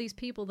threw all these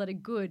people that are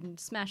good and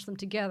smash them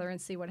together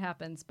and see what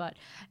happens. But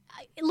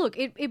look,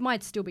 it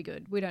might still be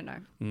good. We don't know.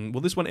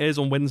 Well, this one airs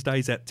on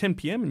Wednesdays at 10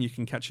 p.m. and you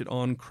can catch it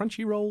on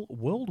Crunchyroll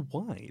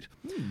worldwide,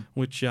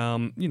 which,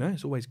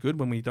 is always good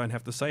when we don't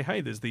have to say,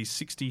 hey, there's these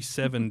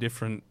 67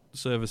 different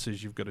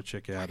services you've got to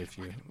check out if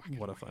you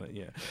want to find it.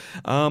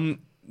 Yeah.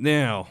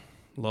 Now,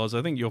 Loz,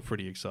 I think you're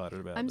pretty excited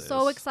about I'm this.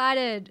 so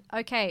excited.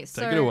 Okay,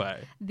 so Take it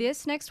away.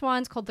 This next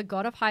one's called The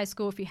God of High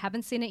School. If you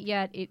haven't seen it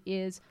yet, it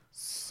is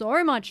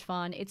so much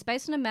fun. It's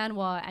based on a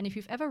manhwa, and if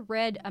you've ever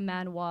read a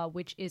manhwa,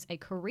 which is a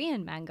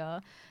Korean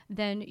manga,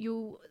 then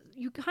you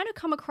kind of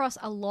come across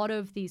a lot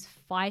of these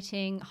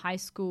fighting high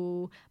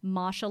school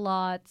martial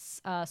arts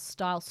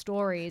style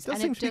stories. It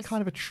does seem to be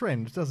kind of a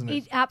trend, doesn't it?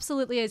 It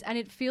absolutely is, and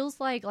it feels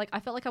like I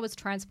felt like I was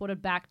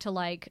transported back to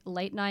like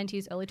late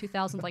 90s, early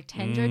 2000s, like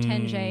Tenjo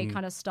Tenge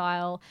kind of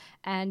style,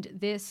 and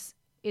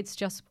it's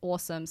just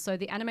awesome. So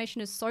the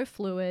animation is so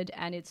fluid,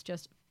 and it's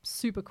just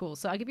super cool.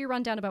 So I'll give you a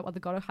rundown about what the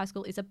God of High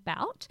School is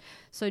about.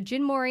 So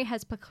Jin Mori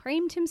has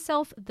proclaimed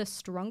himself the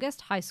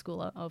strongest high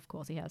schooler. Of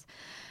course he has.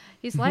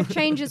 His life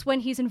changes when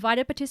he's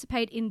invited to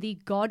participate in the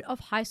God of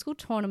High School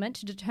tournament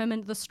to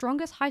determine the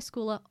strongest high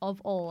schooler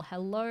of all.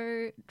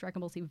 Hello, Dragon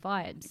Ball Z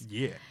vibes.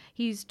 Yeah.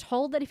 He's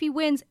told that if he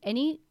wins,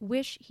 any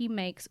wish he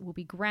makes will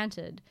be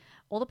granted.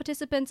 All the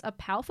participants are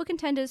powerful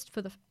contenders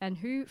and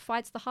who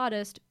fights the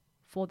hardest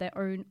for their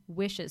own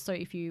wishes. So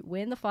if you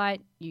win the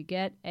fight, you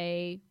get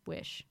a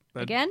wish.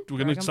 Again, we're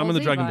going to Dragon summon Ball the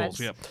Z Dragon vibes, Balls,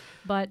 yeah.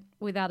 but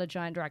without a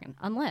giant dragon.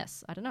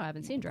 Unless, I don't know, I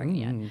haven't seen Dragon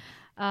yet.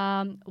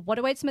 What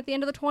awaits him at the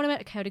end of the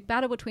tournament? A chaotic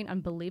battle between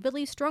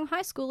unbelievably strong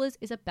high schoolers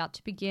is about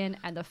to begin,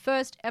 and the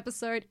first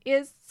episode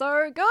is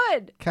so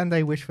good. Can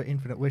they wish for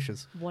infinite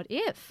wishes? What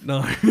if?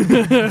 No.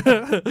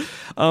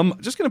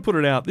 Just going to put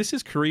it out. This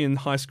is Korean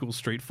high school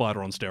Street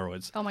Fighter on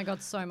steroids. Oh my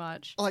god, so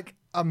much. Like,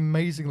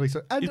 amazingly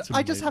so. And It's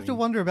I just have to amazing.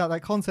 wonder about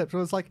that concept. It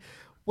was like,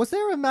 was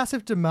there a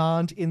massive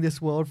demand in this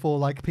world for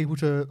like people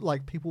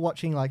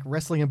watching like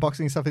wrestling and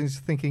boxing and stuff and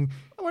just thinking,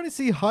 I want to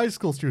see high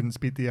school students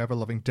beat the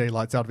ever-loving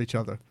daylights out of each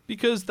other?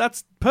 Because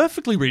that's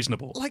perfectly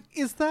reasonable. Like,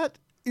 is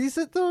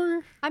it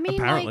though? I mean,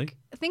 Apparently. like,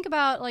 think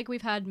about like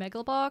we've had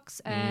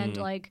Megalobox and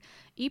like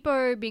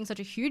Ippo being such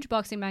a huge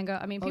boxing manga.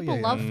 I mean, people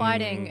love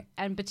fighting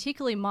and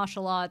particularly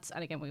martial arts.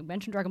 And again, we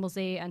mentioned Dragon Ball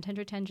Z and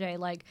Tenjo Tensei.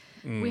 Like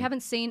we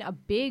haven't seen a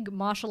big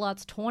martial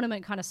arts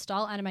tournament kind of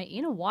style anime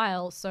in a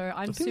while. So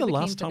I'm I think the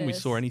last time we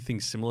saw anything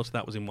similar to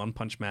that was in One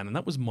Punch Man, and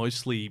that was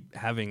mostly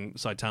having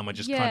Saitama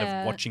just kind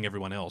of watching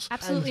everyone else.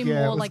 Absolutely it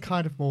more was like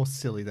kind of more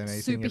silly than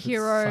anything.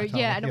 superhero.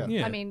 Yeah, and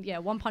Yeah. I mean,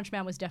 One Punch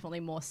Man was definitely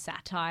more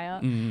satire.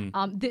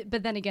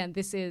 But then again,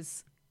 this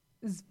is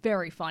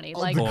very funny.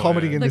 Like the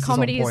comedy in the this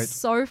comedy is on point. is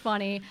so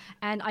funny.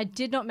 And I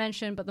did not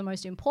mention, but the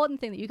most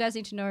important thing that you guys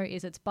need to know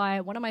is it's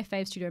by one of my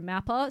fave studio,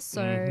 Mappa.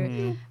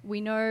 So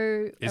we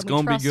know It's and gonna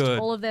we be trust good.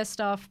 all of their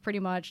stuff pretty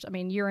much. I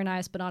mean,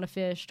 Uranus, Banana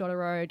Fish,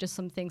 Dotaro, just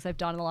some things they've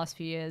done in the last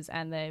few years,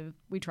 and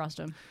we trust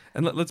them.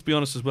 And let's be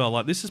honest as well.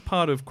 Like this is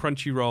part of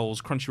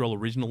Crunchyroll's Crunchyroll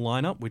original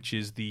lineup, which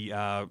is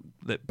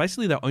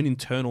basically their own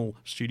internal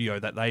studio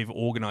that they've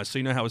organized. So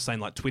you know how I was saying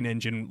like Twin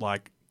Engine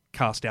like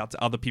cast out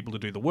to other people to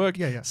do the work.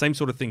 Yeah. Same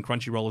sort of thing.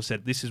 Crunchyroll have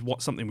said this is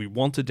something we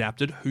want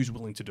adapted. Who's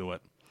willing to do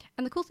it?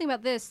 And the cool thing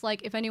about this,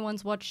 like if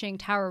anyone's watching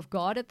Tower of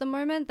God at the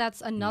moment,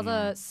 that's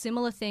another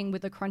similar thing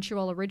with the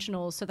Crunchyroll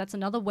originals. So that's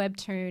another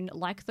webtoon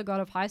like The God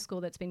of High School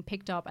that's been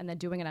picked up and they're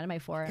doing an anime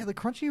for it. Yeah, the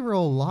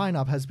Crunchyroll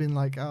lineup has been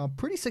like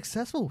pretty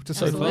successful to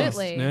say the least.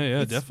 Absolutely.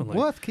 Yeah, It's definitely.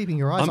 worth keeping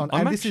your eyes on.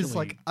 I'm And this is actually-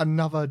 like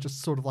another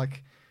just sort of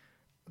like,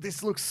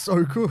 this looks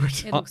so good.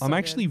 It looks I'm so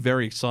actually good.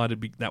 very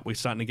excited that we're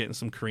starting to get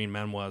some Korean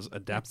manhwas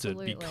adapted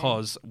Absolutely.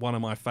 because one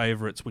of my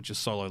favorites, which is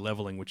Solo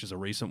Leveling, which is a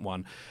recent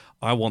one,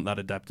 I want that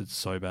adapted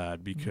so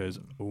bad because,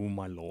 oh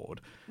my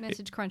lord.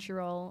 Message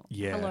Crunchyroll.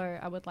 Yeah. Hello,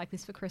 I would like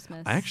this for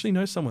Christmas. I actually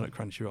know someone at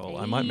Crunchyroll.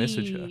 I might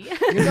message her.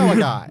 You know a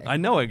guy. I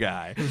know a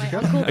guy. My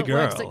uncle that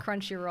works girl. at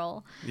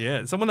Crunchyroll.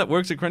 Yeah, someone that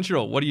works at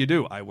Crunchyroll. What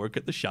do? I work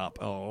at the shop.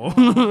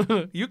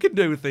 Oh, you can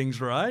do things,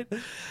 right?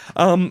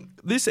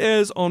 This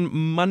airs on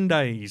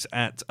Mondays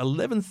at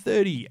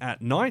 11:30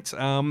 at night.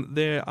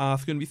 There are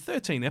going to be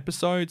 13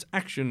 episodes: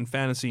 action,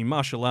 fantasy,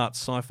 martial arts,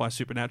 sci-fi,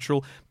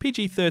 supernatural,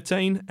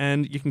 PG-13,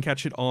 and you can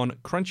catch it on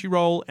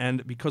Crunchyroll.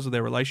 And because of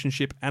their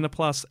relationship,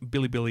 Anaplus,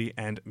 Bilibili,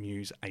 and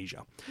Muse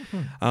Asia.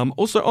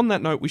 Also, on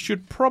that note, we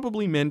should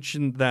probably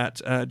mention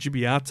that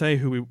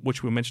Jibiate,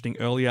 which we were mentioning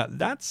earlier,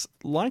 that's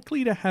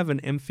likely to have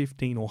an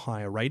M15 or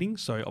higher rating.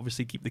 So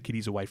obviously, keep the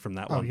kiddies away from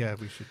that Oh, one. yeah,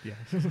 we should,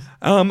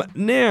 yeah.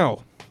 Now,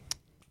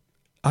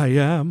 I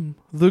am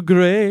the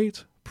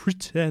Great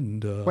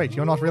Pretender. Wait,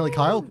 you're not really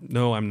Kyle?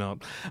 No, I'm not.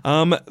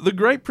 The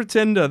Great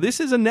Pretender. This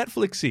is a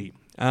Netflixy.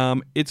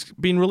 It's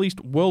been released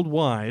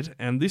worldwide,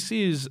 and this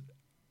is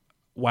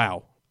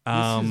wow.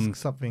 This is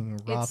something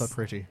rather It's-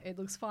 pretty. It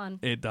looks fun.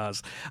 It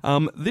does.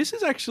 This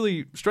is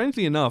actually,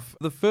 strangely enough,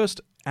 the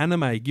first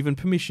anime given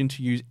permission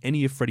to use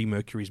any of Freddie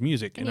Mercury's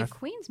music. Any And of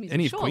Queen's music,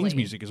 Any of surely. Queen's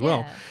music as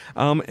well.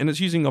 Yeah. And it's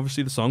using,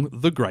 obviously, the song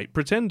The Great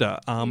Pretender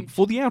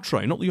for the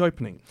outro, not the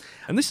opening.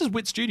 And this is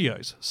Wit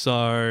Studios,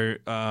 so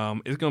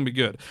it's going to be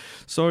good.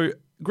 So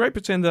Great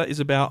Pretender is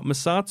about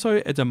Masato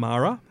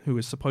Edamara, who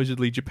is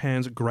supposedly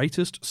Japan's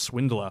greatest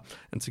swindler.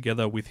 And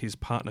together with his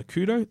partner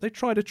Kudo, they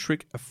try to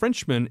trick a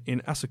Frenchman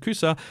in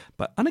Asakusa,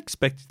 but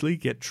unexpectedly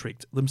get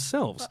tricked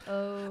themselves.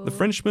 The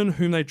Frenchman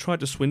whom they tried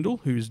to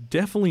swindle, who is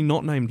definitely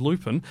not named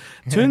Lupin,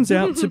 turns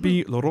out to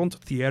be Laurent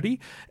Thierry,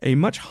 a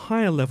much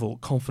higher level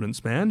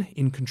confidence man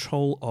in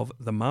control of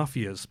the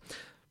mafias.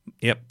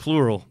 Yep,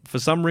 plural. For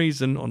some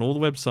reason, on all the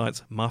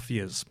websites,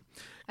 mafias.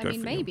 I Go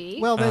mean, for you. maybe.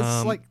 Well,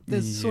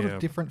 there's sort yeah. of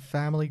different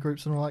family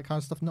groups and all that kind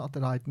of stuff. Not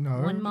that I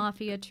know. One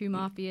mafia, two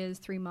mafias,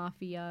 three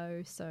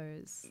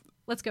mafiosos.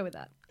 Let's go with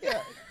that.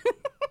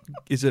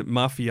 Is it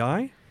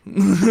Mafiai?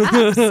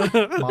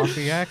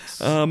 Mafia X.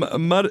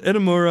 Mud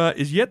Edamura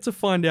is yet to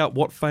find out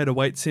what fate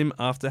awaits him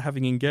after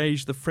having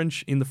engaged the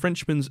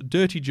Frenchman's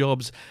dirty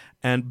jobs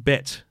and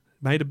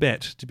made a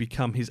bet to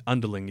become his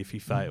underling if he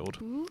failed.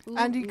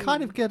 And you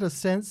kind of get a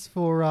sense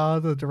for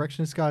the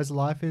direction this guy's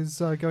life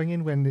is going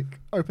in when it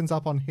opens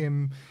up on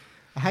him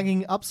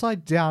hanging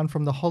upside down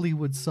from the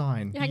Hollywood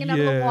sign. You're hanging out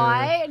on the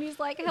Y, and he's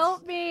like,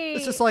 help me.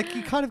 It's just like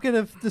you kind of get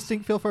a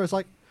distinct feel for it. It's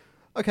like,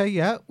 okay,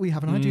 yeah, we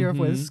have an idea of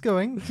where this is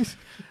going.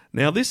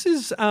 Now, this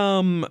is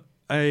one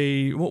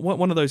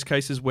of those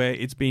cases where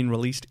it's been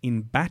released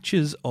in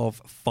batches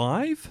of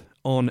 5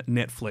 on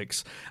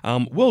Netflix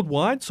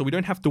worldwide, so we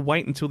don't have to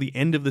wait until the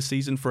end of the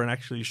season for it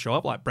actually to show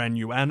up, like Brand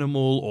New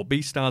Animal or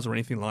Beastars or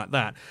anything like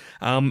that.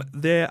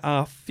 There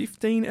are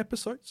 15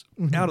 episodes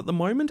out at the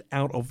moment,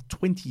 out of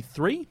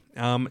 23.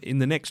 In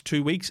the next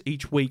 2 weeks,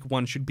 each week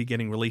one should be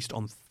getting released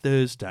on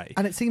Thursday.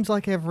 And it seems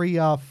like every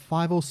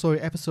 5 or so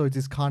episodes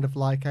is kind of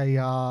like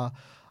a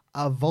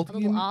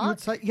volume, you would arc?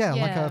 say? Yeah,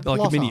 Yeah. like a Like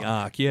a plot mini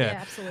arc. arc, yeah.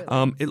 Yeah,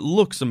 absolutely. It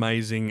looks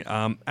amazing.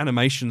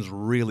 Animation's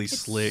really It's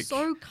slick.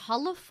 so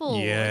colourful.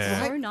 Yeah.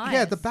 It's so nice.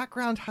 Yeah, the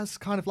background has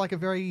kind of like a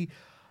very,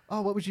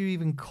 what would you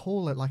even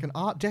call it? Like an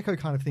Art Deco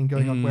kind of thing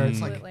going on where it's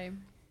like Absolutely.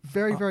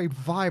 very, very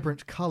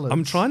vibrant colours.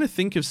 I'm trying to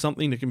think of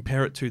something to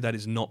compare it to that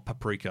is not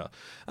paprika.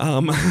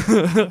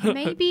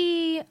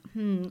 Maybe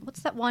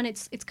what's that one?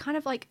 It's kind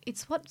of like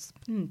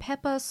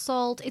pepper,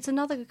 salt. It's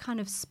another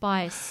kind of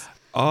spice.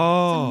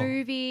 Oh. It's a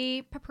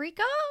movie.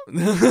 Paprika?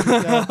 No.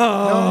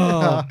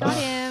 Got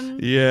him.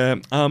 Yeah.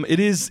 It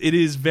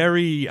is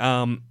very.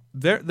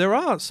 There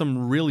are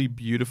some really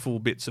beautiful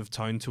bits of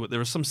tone to it.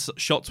 There are some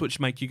shots which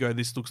make you go,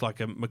 "This looks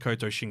like a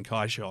Makoto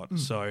Shinkai shot."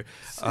 So,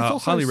 It's also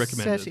highly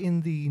recommended. set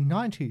in the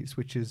 90s,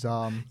 which is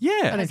Yeah. an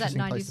Has that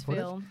interesting place 90s to put it.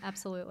 feel.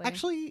 Absolutely.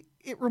 Actually,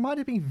 it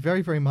reminded me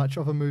very, very much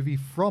of a movie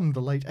from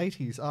the late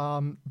 80s,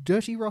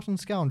 Dirty Rotten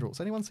Scoundrels.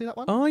 Anyone see that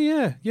one? Oh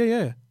yeah.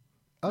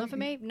 Not for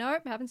me.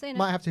 Nope, haven't seen it.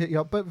 Might have to hit you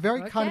up, but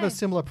very kind of a Okay.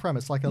 similar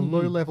premise, like a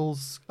low-level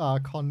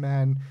con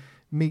man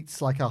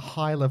meets like a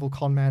high-level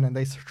con man, and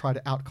they try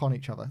to out-con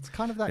each other. It's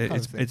kind of that kind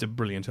of thing. It's a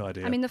brilliant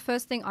idea. I mean, the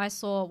first thing I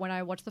saw when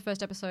I watched the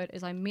first episode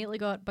is I immediately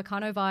got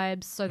Bacano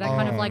vibes. So that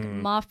kind of like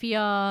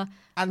mafia,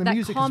 And the that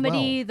music as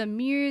comedy, well. the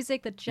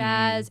music, the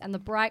jazz, and the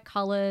bright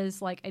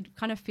colors. Like it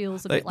kind of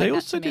feels a They bit like that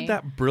also to me. did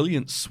that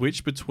brilliant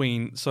switch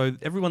between, so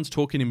everyone's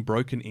talking in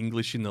broken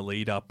English in the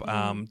lead up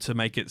to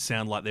make it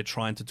sound like they're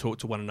trying to talk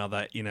to one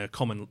another in a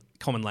common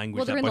language.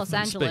 Well, they're that in both Los of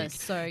them Angeles,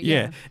 speak. so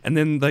yeah. And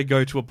then they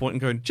go to a point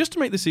and go, just to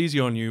make this easy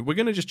on you, we're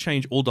going to just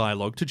change all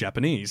dialogue to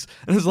Japanese.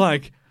 And it's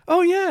like,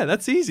 oh yeah,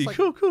 that's easy.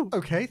 Cool.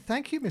 Okay,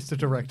 thank you, Mr.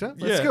 Director.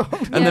 Let's Yeah. go.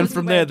 And Yeah, then it's a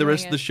from way there, of the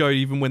rest doing of the it. show,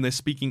 even when they're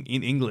speaking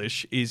in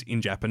English, is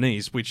in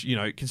Japanese, which,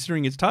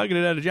 considering it's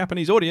targeted at a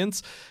Japanese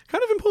audience,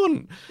 kind of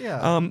important.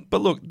 Yeah.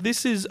 But look,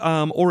 this is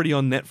already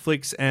on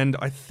Netflix, and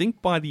I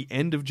think by the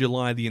end of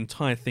July, the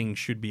entire thing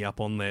should be up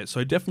on there.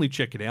 So definitely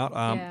check it out.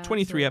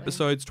 23 absolutely.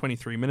 episodes,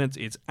 23 minutes.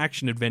 It's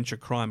action, adventure,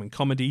 crime, and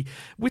comedy.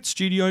 With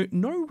Studio,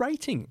 no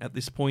rating at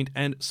this point,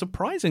 and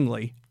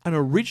surprisingly, an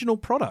original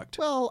product.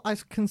 Well, I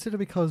consider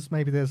because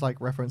maybe there's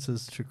like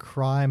references to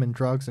crime and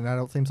drugs and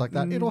adult themes like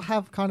that, it'll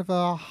have kind of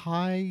a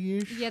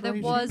high-ish Yeah, there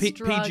rating. was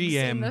drugs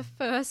PGM. in the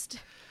first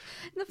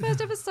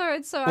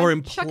episode, so or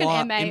I'd chuck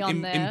an MA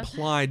on there.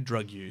 implied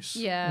drug use.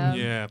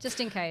 Yeah, just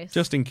in case.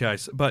 Just in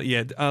case. But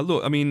yeah,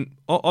 look, I mean,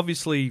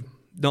 obviously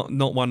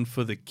not one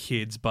for the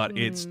kids, but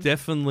it's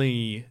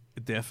definitely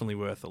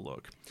worth a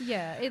look.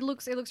 Yeah, it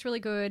looks really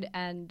good,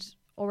 and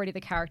already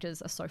the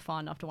characters are so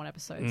fun after one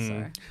episode.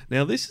 So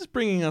Now, this is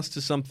bringing us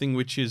to something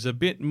which is a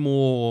bit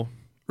more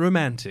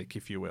romantic,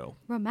 if you will.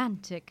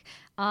 romantic.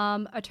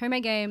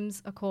 Otome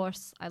games, of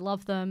course, I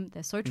love them.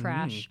 They're so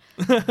trash.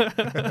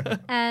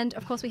 And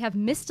of course, we have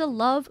Mr.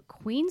 Love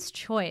Queen's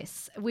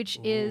Choice, which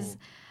is.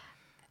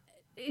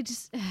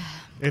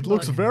 It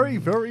looks very,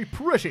 very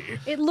pretty.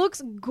 It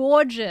looks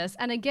gorgeous.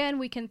 And again,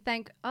 we can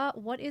thank,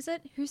 what is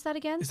it? Who's that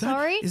again?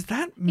 Sorry? Is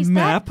that Is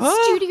Mappa?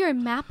 that Studio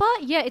Mappa?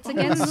 Yeah, it's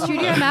again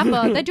Studio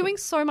Mappa. They're doing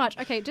so much.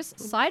 Okay, just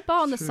sidebar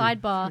on the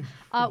sidebar.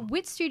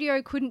 Wit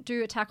Studio couldn't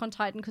do Attack on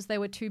Titan because they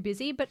were too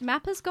busy, but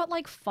Mappa's got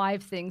like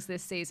 5 things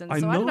this season.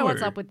 So I don't know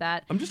what's up with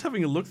that. I'm just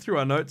having a look through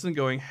our notes and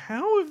going,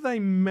 how have they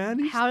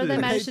managed How did they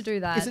this? manage to do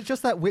that? Is it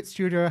just that Wit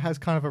Studio has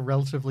kind of a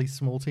relatively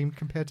small team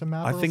compared to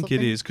Mappa? I or think it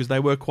something? is because they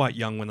were quite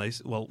young when they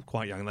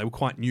were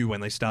quite new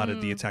when they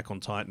started the Attack on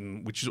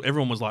Titan, which is,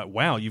 everyone was like,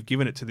 wow, you've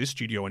given it to this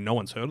studio and no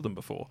one's heard of them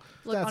before.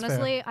 Look, That's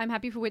honestly, I'm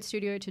happy for Wit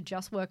Studio to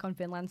just work on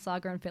Finland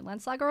Saga and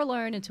Finland Saga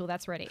alone until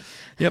that's ready.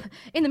 Yep.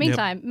 In the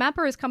meantime,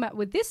 Mappa has come out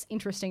with this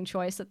interesting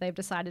choice that they've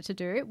decided to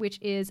do, which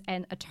is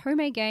an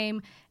Otome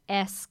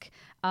game-esque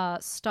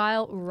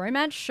style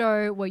romance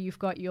show where you've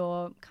got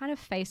your kind of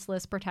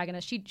faceless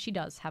protagonist. She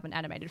does have an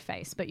animated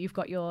face, but you've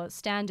got your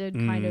standard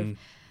kind of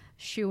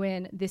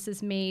shoe-in, this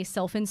is me,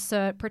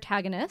 self-insert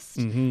protagonist,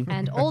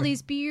 and all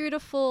these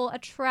beautiful,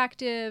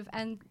 attractive,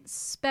 and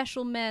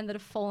special men that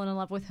have fallen in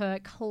love with her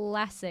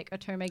classic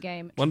Otome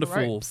game Wonderful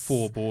tropes.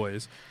 4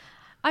 boys.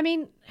 I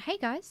mean, hey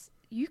guys,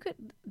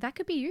 that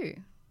could be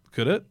you.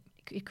 Could it?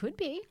 It could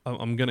be.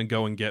 I'm going to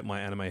go and get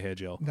my anime hair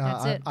gel. No,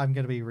 That's it. I'm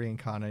going to be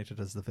reincarnated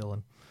as the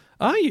villain.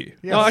 Are you?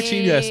 Yes. Oh,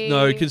 actually, yes.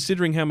 No, Yay.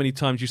 considering how many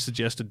times you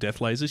suggested death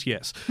lasers,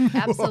 yes.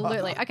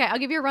 Absolutely. Okay, I'll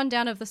give you a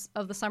rundown of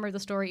the summary of the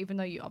story, even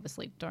though you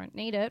obviously don't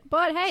need it.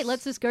 But hey,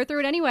 let's just go through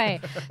it anyway.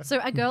 So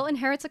a girl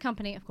inherits a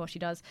company, of course she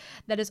does,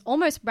 that is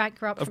almost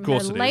bankrupt Of from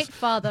course her it late is.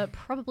 father,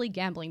 probably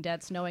gambling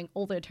debts, knowing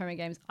all the Otome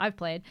games I've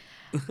played.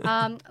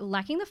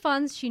 Lacking the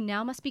funds, she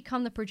now must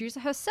become the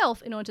producer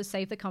herself in order to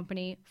save the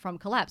company from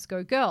collapse.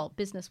 Go girl,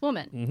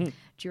 businesswoman.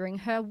 During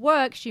her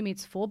work, she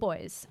meets 4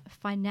 boys.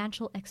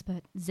 Financial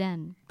expert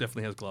Zen.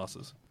 Definitely has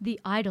glasses.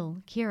 The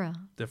idol Kira.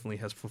 Definitely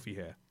has fluffy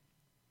hair.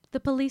 The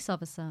police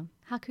officer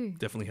Haku.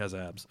 Definitely has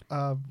abs.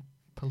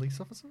 Police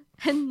officer?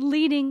 And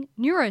leading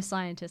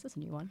neuroscientist, that's a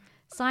new one,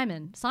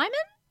 Simon. Simon?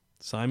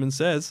 Simon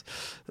says.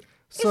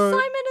 Is Simon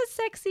a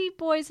sexy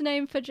boy's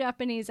name for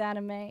Japanese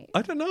anime?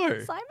 I don't know.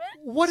 Simon?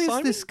 What is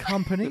Simon? this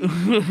company?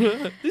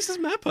 This is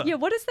Mappa. Yeah,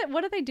 what is that?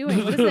 What are they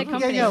doing? What is their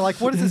company? Yeah, like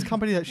what is this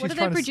company that she's what are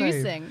they trying to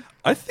save? producing?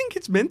 I think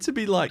it's meant to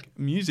be like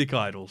music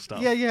idol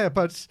stuff. Yeah,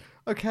 but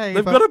okay.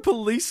 They've but got a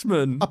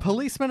policeman. a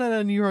policeman and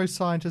a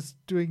neuroscientist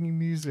doing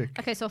music.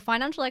 Okay, so a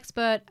financial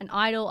expert, an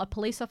idol, a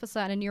police officer,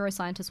 and a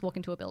neuroscientist walk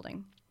into a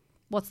building.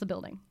 What's the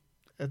building?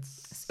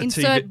 It's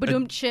Insert TV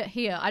badum shit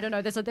here. I don't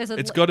know. There's a.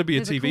 It's got to be a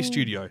there's TV cool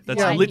studio. That's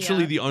Yeah. line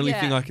literally here. the only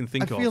thing Yeah. I can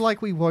think I of. feel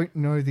like we won't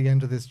know the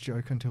end of this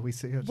joke until we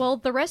see it. Well,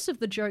 the rest of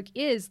the joke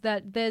is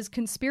that there's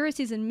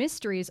conspiracies and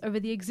mysteries over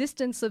the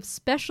existence of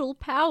special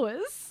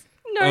powers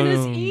known as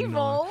Oh, no.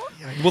 evil.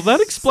 Well,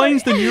 that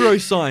explains the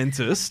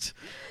neuroscientist,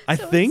 I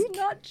So think. it's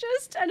not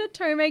just an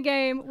Otome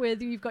game where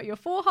you've got your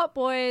 4 hot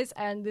boys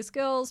and this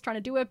girl's trying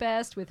to do her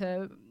best with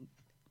her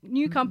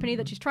new company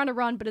that she's trying to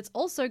run, but it's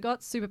also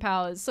got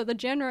superpowers. So the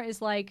genre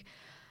is like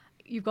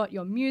you've got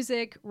your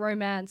music,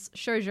 romance,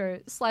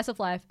 shoujo, slice of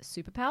life,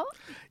 superpower.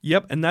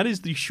 Yep, and that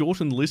is the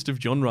shortened list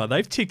of genre.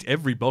 They've ticked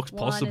every box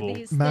possible. One of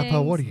these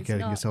Mappa, what are things you is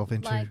getting not yourself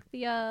into? Like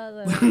the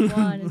other.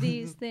 One of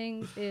these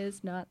things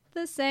is not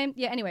the same.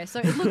 Yeah, anyway, so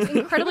it looks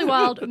incredibly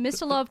wild.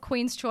 Mr. Love,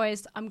 Queen's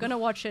Choice. I'm going to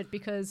watch it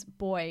because,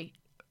 boy,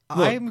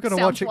 I'm going to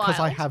sounds watch it because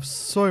I wild. have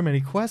so many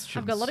questions.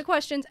 I've got a lot of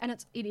questions, and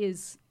it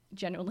is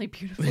genuinely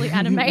beautifully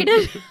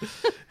animated.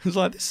 It's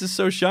like, this is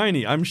so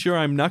shiny. I'm sure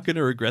I'm not going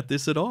to regret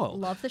this at all.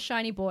 Love the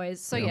shiny boys.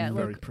 So They are yeah,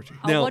 very look, pretty.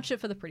 I'll Now, watch it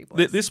for the pretty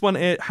boys. This one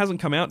hasn't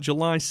come out.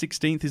 July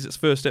 16th is its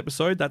first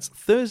episode. That's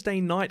Thursday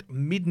night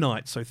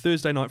midnight, so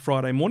Thursday night,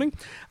 Friday morning.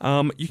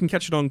 You can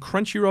catch it on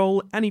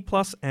Crunchyroll, Annie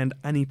Plus, and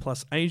Annie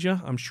Plus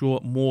Asia. I'm sure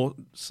more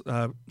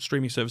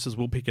streaming services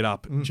will pick it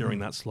up during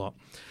that slot.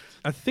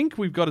 I think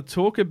we've got to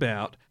talk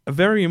about a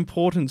very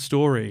important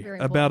story Very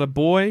about a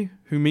boy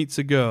who meets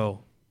a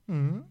girl.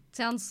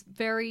 Sounds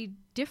very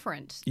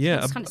different. Yeah,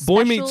 Sounds a kind of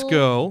boy meets special,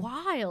 girl.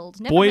 Wild.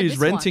 Never Boy heard is this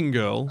renting one.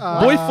 girl.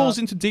 Boy falls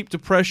into deep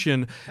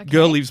depression.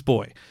 Girl leaves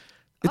boy.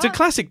 It's a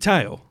classic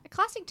tale. A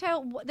classic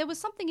tale. There was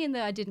something in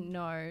there I didn't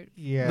know.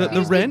 Yeah.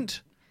 The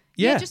rent.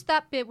 Yeah. just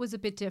that bit was a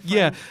bit different.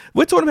 Yeah,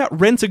 we're talking about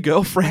Rent a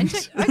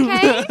Girlfriend.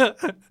 Okay.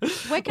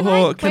 Where can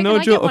I get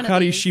Kanojo one of Okari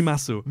these?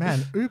 Shimasu.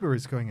 Man, Uber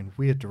is going in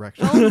weird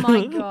directions. Oh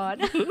my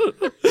god.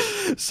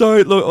 So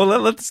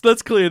look,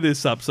 let's clear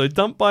this up. So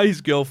dumped by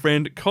his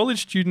girlfriend,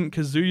 college student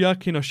Kazuya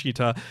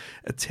Kinoshita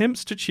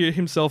attempts to cheer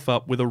himself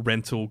up with a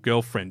rental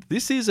girlfriend.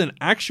 This is an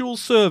actual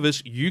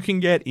service you can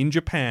get in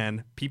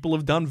Japan. People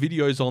have done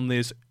videos on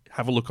this.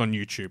 Have a look on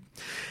YouTube.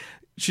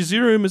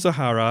 Shizuru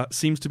Mizuhara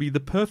seems to be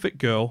the perfect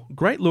girl,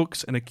 great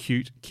looks and a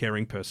cute,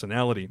 caring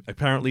personality.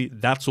 Apparently,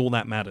 that's all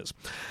that matters.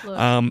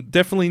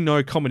 Definitely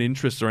no common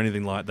interests or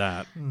anything like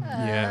that.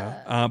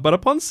 Yeah. But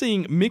upon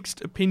seeing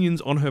mixed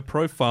opinions on her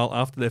profile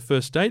after their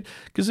first date,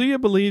 Kazuya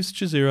believes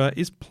Chizuru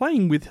is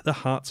playing with the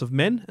hearts of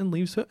men and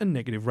leaves her a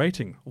negative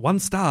rating. 1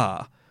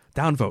 star.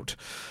 Downvote.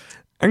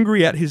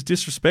 Angry at his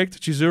disrespect,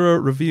 Chizuru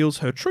reveals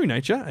her true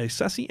nature, a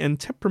sassy and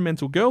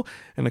temperamental girl,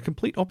 and a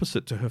complete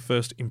opposite to her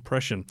first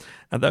impression.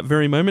 At that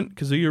very moment,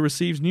 Kazuya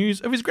receives news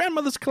of his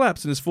grandmother's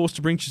collapse and is forced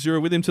to bring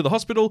Chizuru with him to the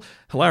hospital.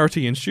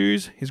 Hilarity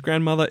ensues. His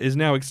grandmother is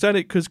now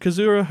ecstatic because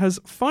Kazuya has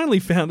finally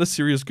found a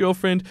serious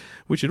girlfriend,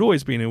 which had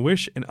always been a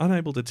wish, and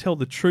unable to tell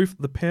the truth,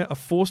 the pair are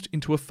forced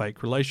into a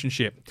fake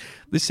relationship.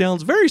 This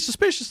sounds very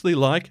suspiciously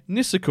like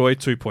Nisekoi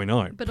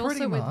 2.0. But also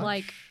Pretty with much.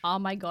 like, oh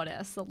my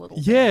goddess, a little.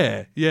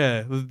 Yeah.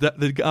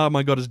 The oh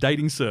my god is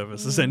dating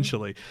service,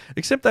 essentially.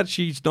 Except that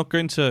she's not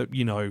going to,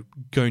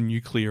 go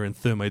nuclear and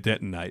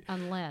thermodetonate.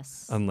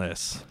 Unless.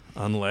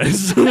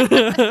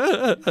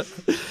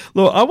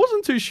 Look, I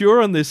wasn't too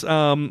sure on this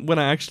when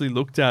I actually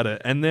looked at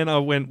it. And then I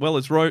went, well,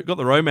 it's got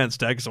the romance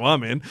tag, so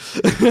I'm in.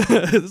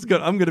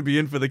 I'm going to be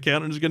in for the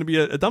count, and it's going to be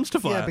a dumpster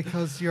fire. Yeah,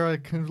 because you're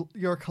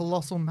a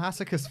colossal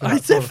masochist for I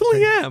that sort of definitely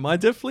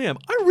thing. am.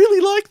 I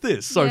really like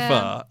this so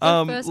far.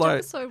 The first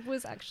episode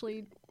was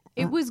actually,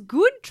 it was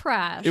good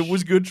trash. It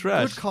was good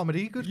trash. Good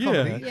comedy, good Yeah.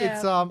 comedy. Yeah.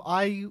 It's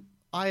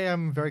I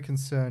am very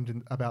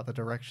concerned about the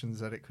directions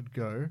that it could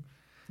go.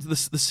 The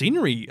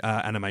scenery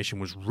animation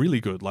was really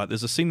good. Like,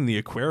 there's a scene in the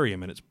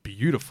aquarium, and it's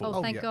beautiful.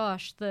 Oh, thank yeah.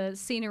 gosh. The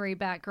scenery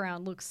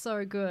background looks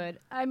so good.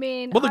 I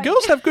mean... Well, the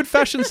girls have good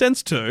fashion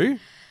sense too.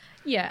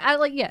 Yeah,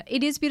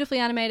 it is beautifully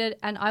animated,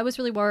 and I was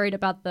really worried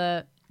about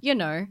the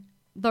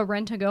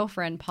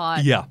rent-a-girlfriend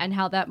part Yeah. and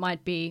how that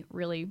might be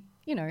really,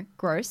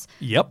 gross.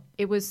 Yep.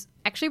 It was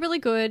actually really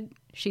good.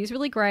 She's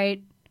really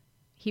great.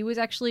 He was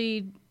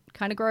actually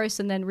kind of gross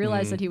and then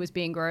realized that he was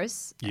being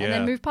gross and Yeah.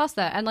 then moved past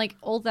that. And like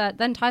all that,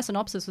 the entire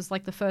synopsis was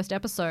like the first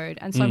episode.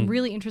 And so I'm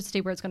really interested to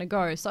see where it's going to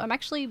go. So I'm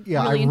actually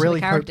Yeah, really I into really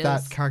the hope characters.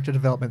 that character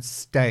development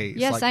stays.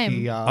 Yeah, same.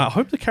 The, I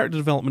hope the character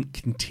development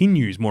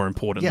continues, more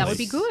importantly. That would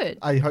be good.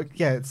 I hope.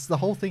 Yeah, it's the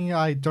whole thing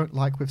I don't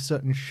like with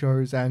certain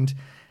shows and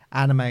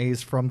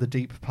animes from the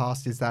deep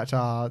past is that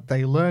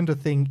they learned a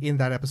thing in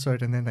that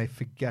episode and then they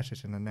forget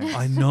it in the next.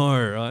 I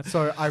know, right?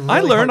 So I I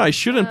really learned hope- I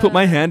shouldn't put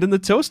my hand in the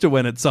toaster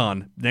when it's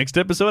on. Next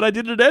episode, I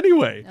did it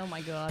anyway. Oh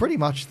my God. pretty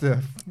much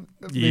the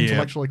Yeah.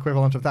 intellectual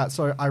equivalent of that.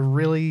 So I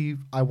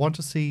want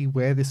to see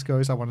where this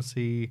goes. I want to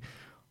see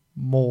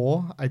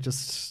more.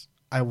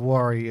 I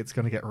worry it's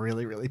going to get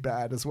really, really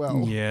bad as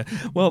well. Yeah.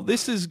 Well,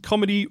 this is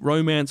comedy,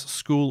 romance,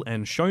 school,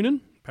 and shonen.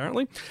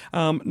 Apparently,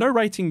 no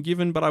rating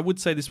given, but I would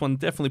say this one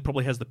definitely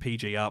probably has the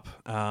PG up,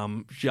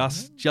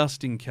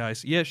 just in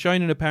case. Yeah,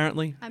 shonen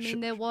apparently. I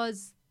mean, there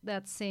was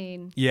that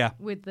scene. Yeah.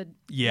 With the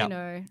Yeah. you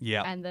know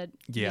Yeah. and the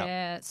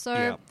Yeah. So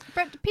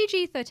Yeah.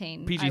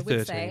 PG-13. I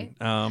would say.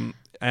 PG-13.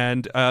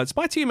 And it's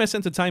by TMS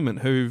Entertainment,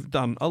 who've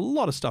done a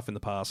lot of stuff in the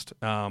past.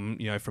 From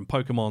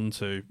Pokemon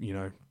to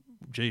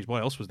geez,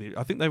 what else was there?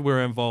 I think they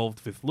were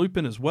involved with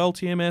Lupin as well,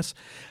 TMS.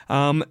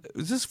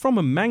 This is from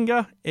a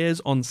manga,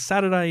 airs on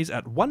Saturdays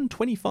at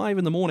 1:25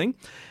 in the morning.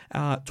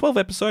 12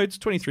 episodes,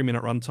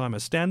 23-minute runtime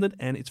as standard,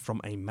 and it's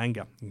from a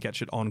manga. You can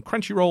catch it on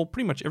Crunchyroll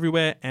pretty much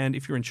everywhere, and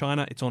if you're in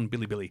China, it's on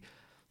Bilibili.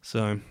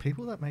 So,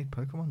 People that made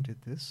Pokemon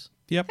did this.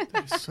 yep.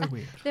 It's so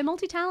weird. They're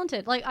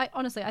multi-talented. Like,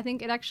 I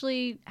think it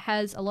actually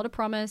has a lot of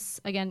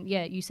promise. Again,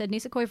 yeah, you said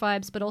Nisekoi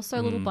vibes, but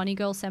also little bunny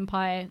girl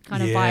senpai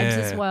kind of vibes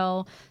as Yeah.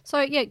 well. So,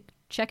 yeah,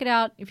 check it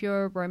out if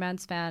you're a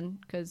romance fan,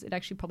 because it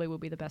actually probably will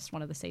be the best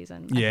one of the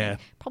season. I Yeah.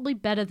 think. Probably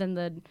better than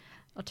the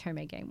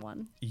Otome game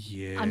one.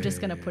 Yeah. I'm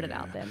just gonna put it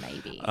out there,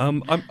 maybe.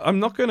 I'm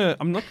not gonna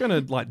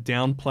like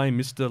downplay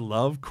Mr.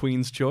 Love,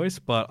 Queen's Choice,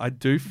 but I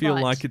do feel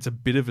But- like it's a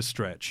bit of a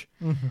stretch.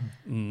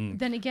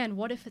 Then again,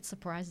 what if it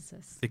surprises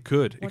us? It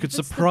could. What It could if it's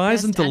the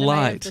surprise and best anime of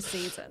delight. the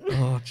season?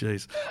 Oh,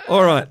 jeez.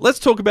 All right, let's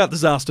talk about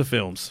disaster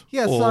films.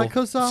 Yes, or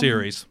 'cause,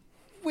 series.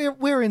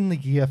 We're in the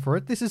year for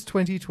it. This is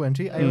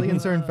 2020.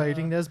 Aliens are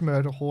invading. There's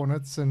murder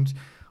hornets and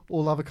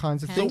all other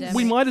kinds of things. Pandemic.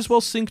 We might as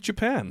well sync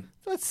Japan.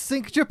 Let's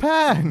sink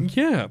Japan.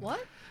 Yeah.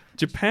 What?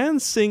 Japan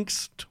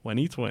syncs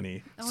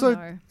 2020. Oh, so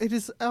no. it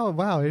is. Oh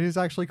wow! It is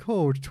actually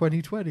called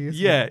 2020. Isn't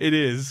Yeah, it? it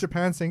is.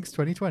 Japan sinks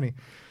 2020.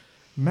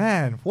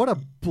 Man, what a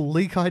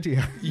bleak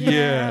idea.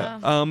 Yeah.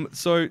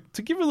 So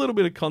to give a little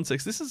bit of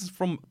context, this is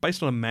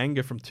based on a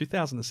manga from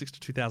 2006 to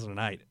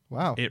 2008.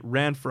 Wow. It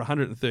ran for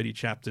 130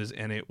 chapters,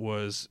 and it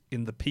was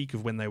in the peak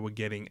of when they were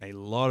getting a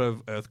lot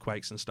of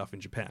earthquakes and stuff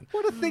in Japan.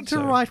 What a thing to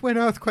So- write when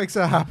earthquakes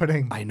are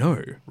happening. I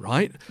know,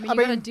 right? I mean, I you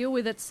gotta mean, deal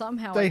with it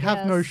somehow. They I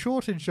have no guess.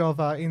 shortage of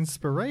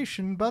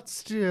inspiration, but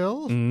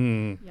still.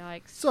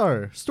 Yikes.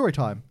 So, story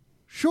time.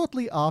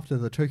 Shortly after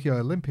the Tokyo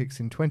Olympics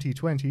in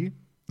 2020,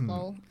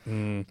 Lol.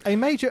 a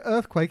major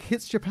earthquake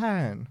hits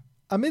Japan.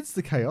 Amidst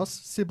the chaos,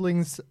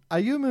 siblings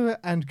Ayumu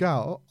and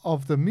Gao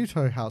of the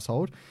Muto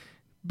household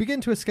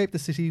begin to escape the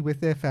city with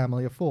their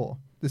family of 4.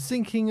 The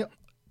sinking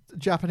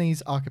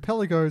Japanese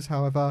archipelagos,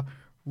 however,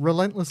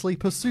 relentlessly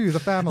pursue the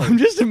family. I'm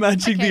just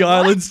imagining Okay, the what?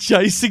 islands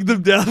chasing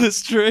them down the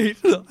street.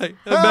 Like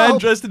a man Help!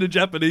 dressed in a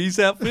Japanese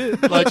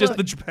outfit, like just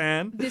the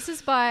Japan. This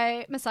is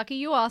by Masaki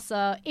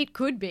Yuasa. It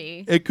could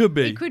be. It could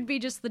be. It could be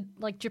just the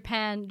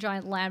Japan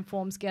giant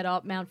landforms get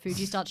up, Mount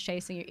Fuji starts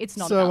chasing you. It's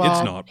not. So, enough.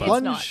 It's not, but-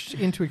 plunged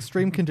into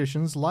extreme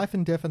conditions, life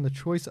and death and the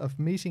choice of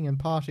meeting and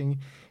parting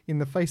in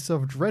the face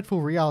of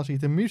dreadful reality,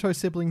 the Muto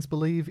siblings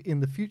believe in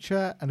the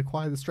future and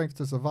acquire the strength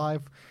to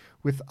survive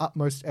with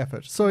utmost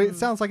effort. So it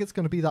sounds like it's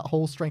going to be that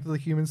whole strength of the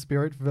human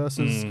spirit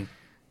versus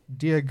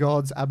dear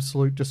God's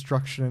absolute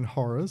destruction and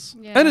horrors.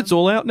 Yeah. And it's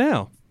all out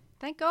now.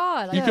 Thank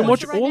God. You I can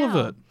watch it right all now.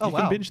 of it. Oh, You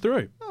can wow. binge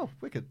through. Oh,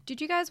 wicked. Did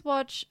you guys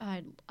watch?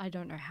 I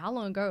don't know how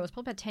long ago. It was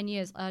probably about 10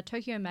 years.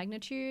 Tokyo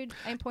Magnitude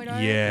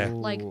 8.0. Yeah.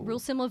 Like real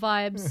similar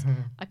vibes.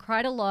 I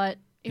cried a lot.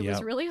 It was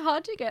Yep. really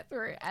hard to get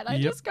through, and I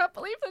Yep. just can't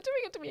believe they're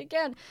doing it to me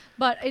again.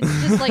 But it's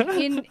just like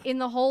in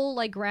the whole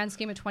like grand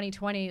scheme of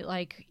 2020,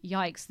 like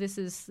yikes, this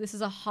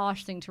is a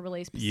harsh thing to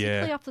release,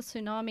 particularly Yeah. after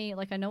tsunami.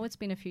 Like I know it's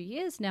been a few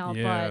years now,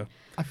 Yeah. but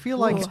I feel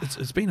like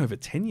It's been over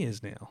 10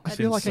 years now. I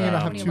feel like since, I'm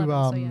going to have to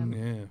 2011, so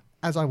yeah. Yeah.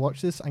 as I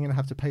watch this, I'm going to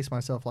have to pace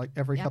myself like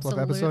every couple of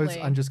episodes.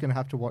 Absolutely. I'm just going to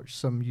have to watch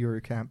some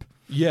Eurocamp.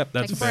 Yep,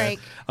 that's Take a fair.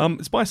 break.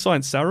 It's by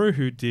Science Saru,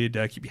 who did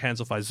Keep Your Hands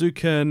Off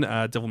Aizuken,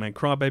 Devilman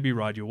Crybaby,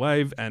 Ride Your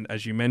Wave, and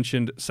as you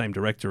mentioned, same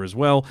director as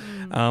well.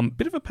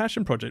 Bit of a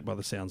passion project by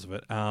the sounds of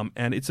it.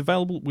 And it's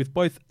available with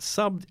both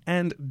subbed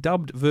and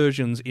dubbed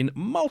versions in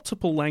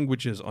multiple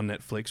languages on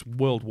Netflix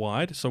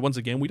worldwide. So once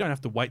again, we don't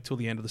have to wait till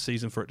the end of the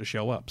season for it to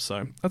show up.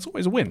 So that's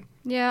always a win.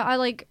 yeah, I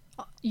like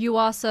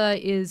Yuasa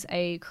is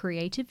a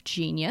creative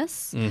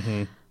genius,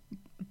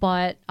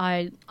 but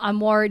I'm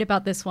worried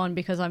about this one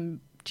because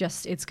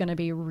it's going to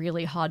be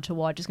really hard to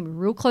watch. It's going to be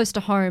real close to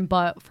home.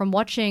 But from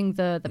watching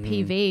the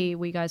PV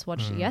we guys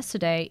watched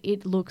yesterday,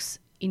 it looks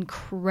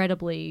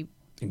incredibly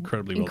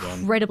Incredibly well done.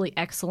 incredibly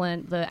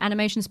excellent. The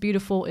animation's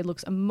beautiful. It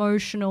looks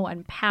emotional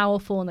and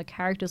powerful, and the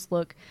characters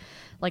look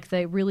like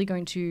they're really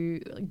going to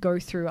go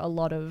through a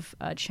lot of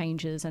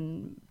changes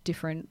and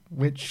different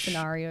Which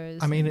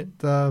scenarios. I mean,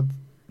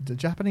 the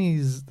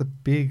Japanese, the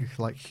big,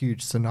 like,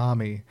 huge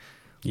tsunami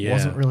Yeah.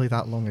 wasn't really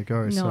that long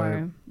ago. No,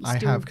 so I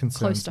still have concerns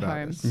close to about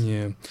home. this.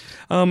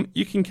 Yeah.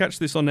 You can catch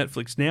this on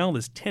Netflix now.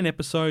 There's 10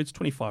 episodes,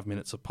 25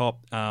 minutes a pop.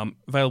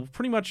 Available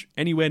pretty much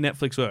anywhere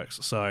Netflix works,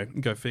 so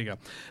go figure.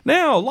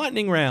 Now,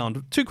 lightning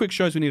round. 2 quick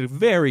shows we need to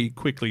very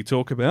quickly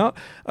talk about.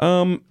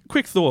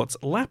 Quick thoughts.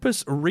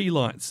 Lapis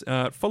Relights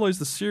follows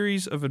the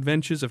series of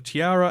adventures of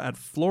Tiara at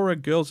Flora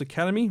Girls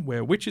Academy,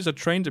 where witches are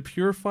trained to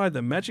purify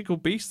the magical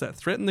beasts that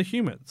threaten the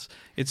humans.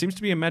 It seems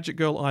to be a Magic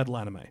Girl idol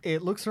anime.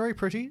 It looks very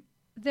pretty.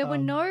 There were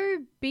no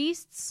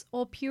beasts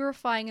or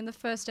purifying in the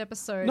first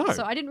episode, No.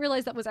 so I didn't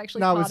realize that was actually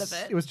No, part of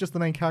it. it was just the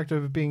main character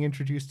being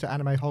introduced to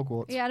anime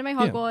Hogwarts. Yeah, Anime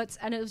Hogwarts,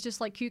 and it was just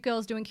like cute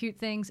girls doing cute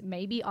things,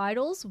 maybe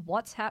idols.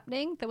 What's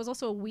happening? There was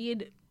also a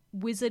weird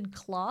wizard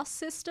class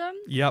system.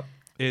 Yep.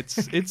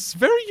 It's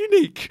very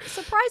unique.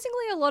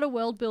 Surprisingly, a lot of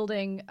world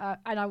building,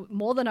 and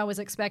more than I was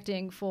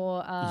expecting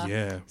for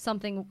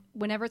something.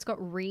 Whenever it's got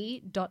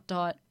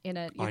in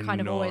it, you're I kind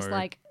of always know.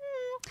 like.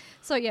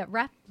 So yeah,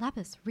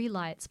 lapis,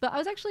 relights. But I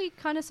was actually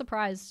kind of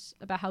surprised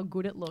about how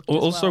good it looked.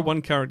 Also, as well.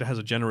 one character has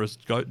a generous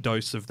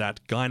dose of that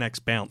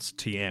Gynax bounce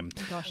TM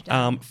Gosh,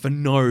 damn. for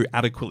no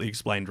adequately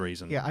explained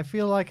reason. Yeah, I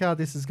feel like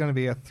this is going to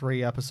be a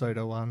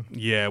 3-episoder one.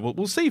 Yeah,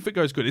 we'll see if it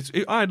goes good.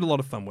 I had a lot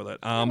of fun with it.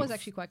 It was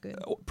actually quite good.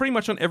 Pretty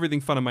much on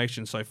everything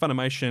Funimation. So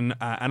Funimation,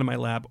 Anime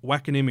Lab,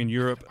 Wakanim in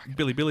Europe,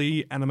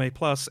 Bilibili, Anime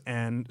Plus,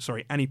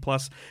 Annie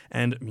Plus,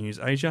 and Muse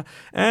Asia.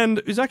 And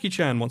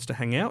Uzaki-chan wants to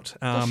hang out.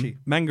 Does she?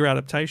 Manga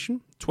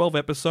adaptation, 12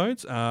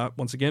 episodes.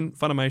 Once again,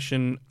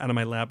 Funimation,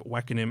 Anime Lab,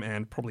 Wakanim,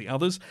 and probably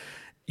others.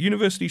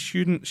 University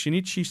student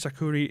Shinichi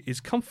Sakuri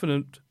is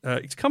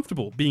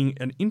comfortable being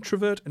an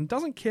introvert and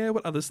doesn't care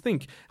what others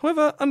think.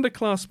 However,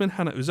 underclassman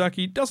Hana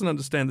Uzaki doesn't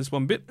understand this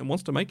one bit and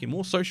wants to make him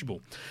more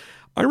sociable.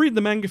 I read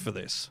the manga for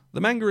this.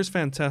 The manga is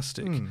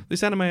fantastic.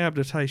 This anime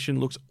adaptation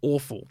looks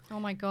awful. Oh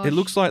my gosh. It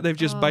looks like they've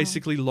just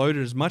basically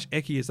loaded as much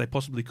eki as they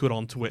possibly could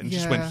onto it and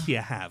just went,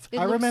 here, have. It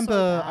I looks so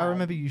remember bad. I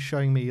remember you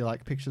showing me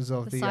like pictures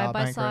of The the side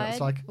by manga. And it's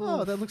side? like,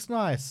 oh, that looks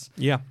nice.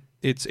 Yeah.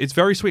 It's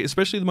very sweet,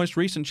 especially the most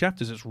recent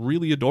chapters. It's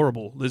really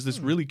adorable. There's this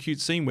really cute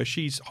scene where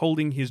she's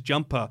holding his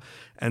jumper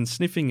and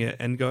sniffing it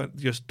and going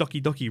just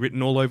doki doki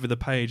written all over the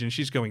page, and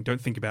she's going,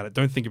 "Don't think about it.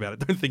 Don't think about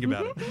it. Don't think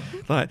about it."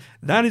 Like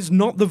that is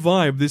not the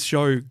vibe this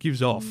show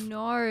gives off.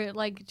 No,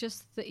 like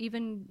just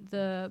even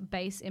the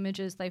base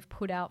images they've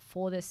put out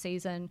for this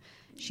season.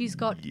 She's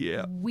got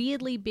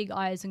weirdly big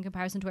eyes in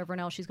comparison to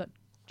everyone else. She's got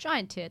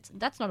giant tits.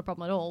 That's not a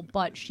problem at all,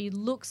 but she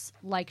looks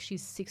like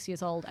she's 6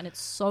 years old, and it's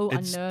so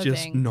unnerving. It's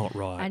just not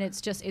right. And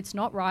it's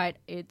not right.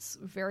 It's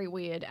very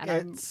weird, and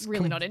I'm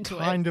really not into it.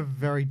 Kind of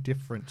very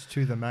different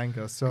to the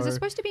manga. So Because it's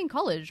supposed to be in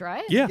college,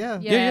 right? Yeah.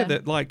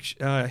 That like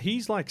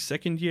he's like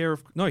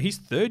he's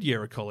third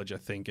year of college, I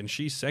think, and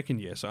she's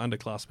second year, so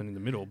underclassmen in the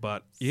middle.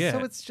 But yeah, So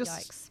it's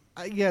just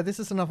Yikes. this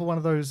is another one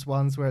of those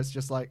ones where it's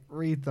just like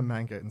read the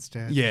manga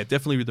instead. yeah,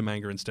 definitely read the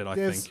manga instead. I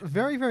There's think.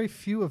 very, very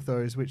few of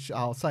those which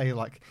I'll say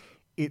like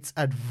it's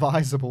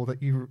advisable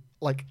that you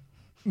like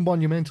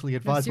monumentally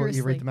advisable that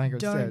you read the manga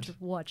don't instead.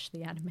 watch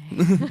the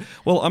anime.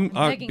 Well,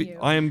 begging you.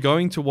 I am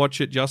going to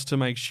watch it just to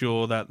make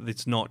sure that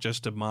it's not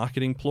just a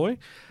marketing ploy.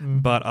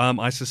 But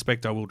I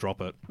suspect I will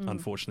drop it,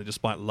 unfortunately,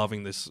 despite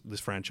loving this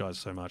franchise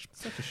so much.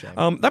 Such a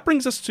shame. That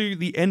brings us to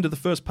the end of the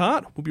first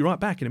part. We'll be right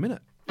back in a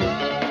minute.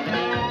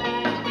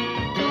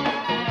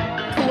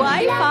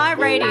 Kawaii Fi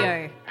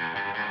Radio.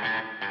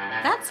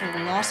 That's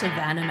a lot of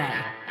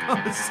anime. Oh,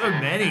 there's so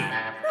many.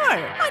 No,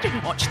 I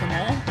didn't watch them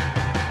all.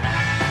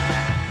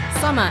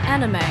 Summer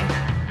anime.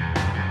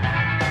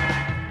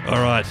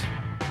 All right,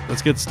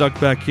 let's get stuck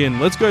back in.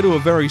 Let's go to a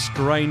very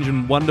strange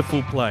and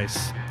wonderful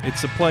place.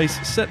 It's a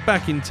place set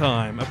back in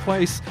time, a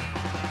place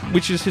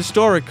which is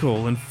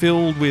historical and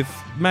filled with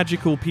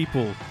magical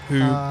people who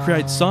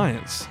create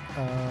science.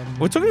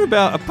 We're talking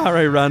about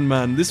Appare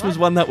Ranman. This was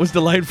one that was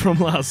delayed from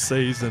last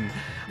season.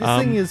 This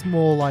thing is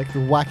more like the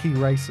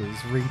Wacky Racers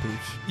reboot.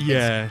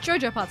 Yeah.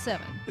 JoJo Part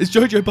 7. It's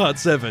JoJo Part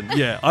 7,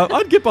 yeah.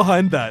 I'd get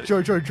behind that.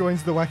 Jojo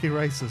joins the Wacky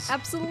Racers.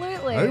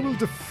 Absolutely. I will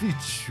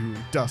defeat you,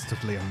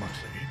 dastardly and Muttley.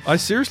 I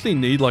seriously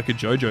need like a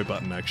JoJo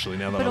button, actually,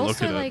 now that But I look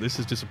also, at it. like, This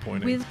is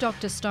disappointing. With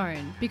Dr.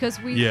 Stone. Because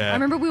Yeah. I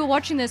remember we were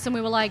watching this and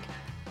we were like,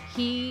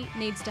 he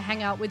needs to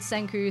hang out with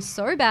Senku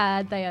so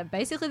bad. They are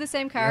basically the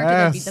same character.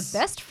 They'd be the Yes.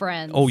 best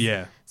friends. Oh,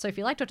 yeah. So if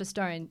you like Dr.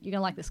 Stone, you're going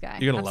to like this guy.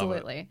 You're gonna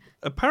Absolutely.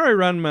 love it. Appare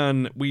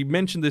Ranman, we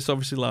mentioned this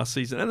obviously last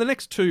season, and the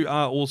next two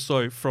are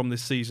also from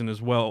this season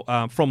as well,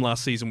 from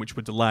last season, which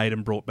were delayed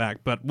and brought back.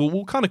 But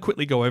we'll kind of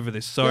quickly go over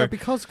this. So Yeah,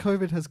 because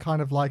COVID has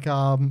kind of like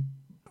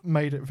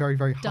made it very,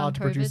 very Done hard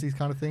to produce COVID. these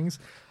kind of things.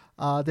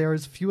 There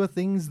is fewer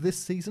things this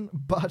season,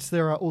 but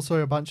there are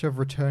also a bunch of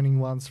returning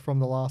ones from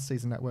the last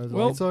season that were delayed.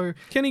 Well, So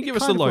can you it give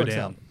us kind the of works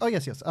lowdown? out. Oh,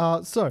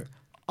 yes. So,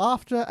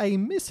 after a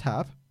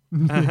mishap,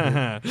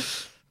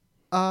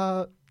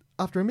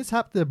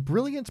 the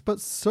brilliant but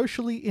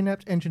socially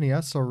inept engineer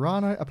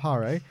Sorano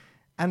Appare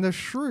and the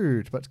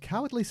shrewd but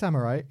cowardly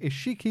samurai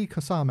Ishiki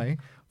Kosame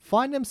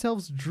find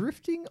themselves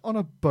drifting on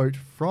a boat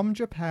from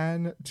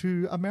Japan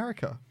to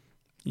America.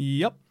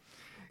 Yep.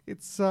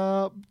 It's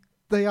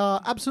they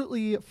are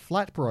absolutely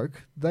flat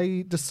broke.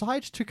 They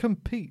decide to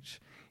compete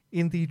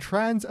in the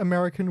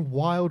Trans-American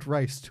Wild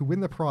Race to win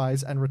the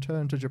prize and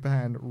return to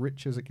Japan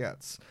rich as it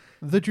gets.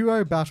 The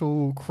duo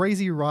battle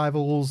crazy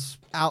rivals,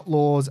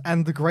 outlaws,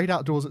 and the great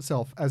outdoors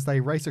itself as they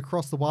race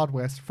across the Wild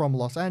West from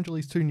Los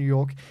Angeles to New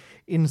York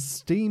in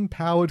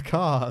steam-powered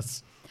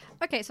cars.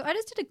 Okay, so I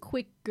just did a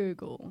quick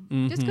Google.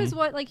 Mm-hmm. Just because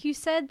like you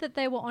said that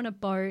they were on a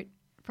boat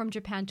from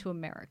Japan to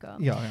America.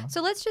 Yeah.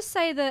 So let's just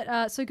say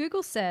that, so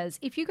Google says,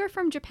 if you go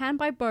from Japan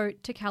by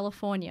boat to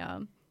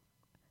California,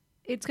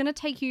 it's going to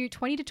take you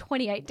 20 to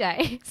 28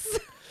 days.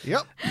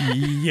 Yep.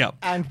 Yep.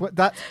 And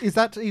is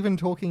that even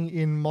talking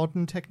in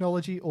modern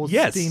technology or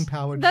Yes. steam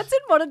powered? That's in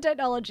modern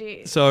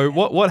technology. So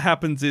what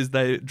happens is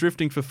they're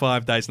drifting for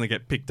 5 days and they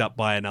get picked up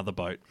by another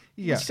boat.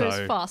 Yeah. Which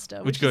goes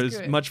faster. Which is goes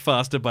good. much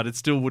faster, but it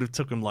still would have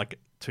took them like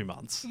 2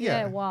 months.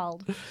 Yeah, Yeah.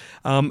 wild.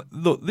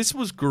 Look, this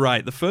was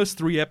great. The first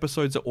 3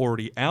 episodes are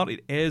already out.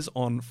 It airs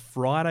on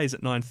Fridays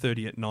at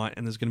 9:30 at night,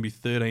 and there's going to be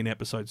 13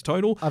 episodes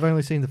total. I've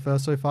only seen the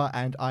first so far,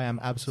 and I am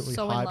absolutely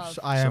So in hyped. love.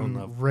 I So am in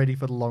love. ready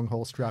for the long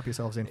haul. Strap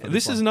yourselves in for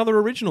This is one. another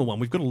original one.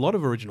 We've got a lot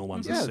of original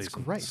ones Yeah, this it's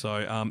season. great.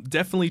 So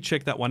definitely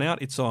check that one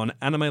out. It's on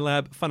Anime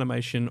Lab,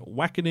 Funimation,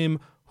 Wakanim,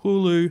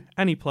 Hulu,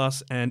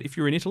 AniPlus, and if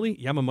you're in Italy,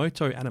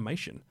 Yamamoto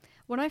Animation.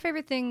 One of my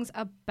favorite things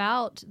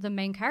about the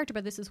main character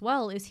about this as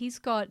well is he's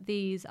got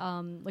these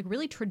like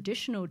really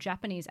traditional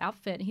Japanese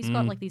outfit. He's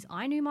got like these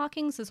Ainu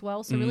markings as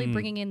well, so really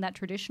bringing in that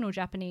traditional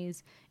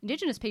Japanese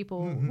indigenous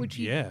people, which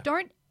you Yeah.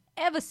 don't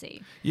ever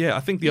see. Yeah,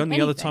 I think the In only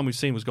other anything. time we've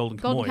seen was Golden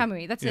Kamuy. Golden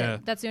Kamuy, that's Yeah.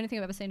 it. That's the only thing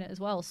I've ever seen it as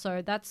well.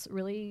 So that's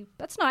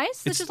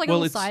nice. It's just like well,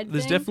 a little side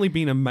there's thing. definitely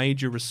been a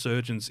major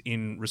resurgence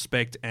in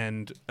respect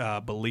and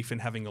belief in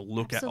having a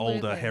look at older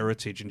Absolutely.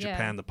 heritage in Yeah.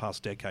 Japan the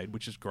past decade,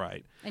 which is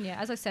great. And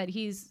yeah, as I said,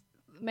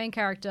 main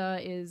character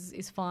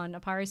is fun.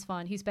 Apari's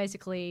fun. He's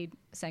basically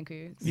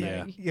Senku. So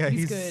Yeah. Yeah,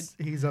 he's good.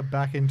 He's a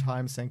back in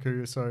time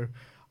Senku, so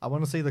I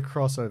want to see the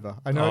crossover.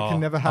 I know it can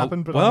never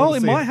happen, but I well, want to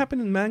it see might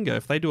happen in manga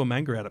if they do a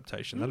manga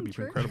adaptation. That'd be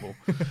true. incredible.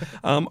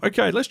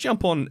 Okay, let's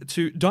jump on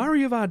to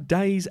Diary of Our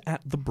Days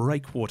at the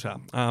Breakwater.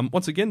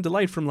 Once again,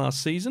 delayed from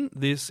last season.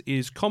 This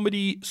is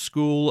comedy,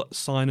 school,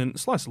 seinen,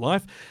 slice of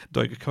life.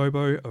 Doga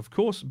Kobo, of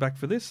course, back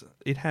for this.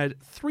 It had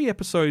 3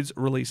 episodes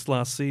released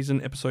last season.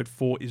 Episode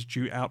 4 is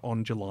due out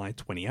on July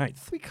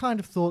 28th. We kind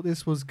of thought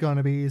this was going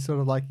to be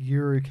sort of like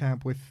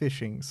Eurocamp with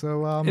fishing.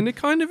 So And it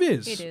kind of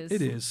is. It is.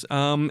 It is.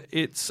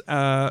 It's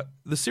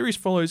the series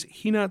follows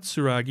Hina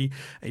Tsuragi,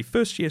 a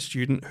first-year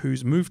student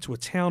who's moved to a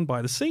town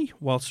by the sea.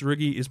 While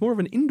Tsuragi is more of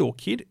an indoor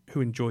kid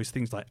who enjoys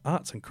things like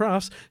arts and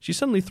crafts, she's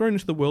suddenly thrown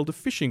into the world of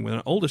fishing when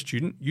an older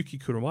student, Yuki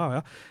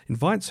Kuromawa,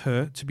 invites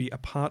her to be a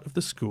part of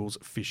the school's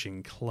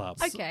fishing club.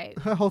 Okay.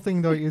 her whole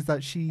thing though is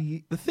that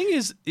The thing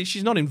is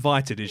she's not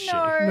invited, is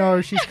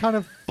no, she's kind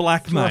of she? thrust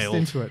Blackmailed.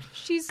 into it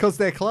She's because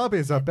their club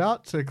is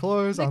about to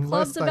close the unless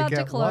club's they about to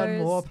get close. one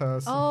more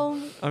person.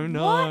 Oh,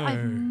 no. What?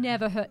 I've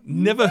never heard.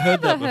 Never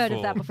heard that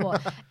of that before.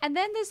 And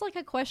then there's like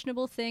a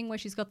questionable thing where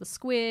she's got the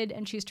squid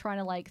and she's trying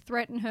to like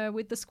threaten her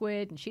with the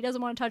squid and she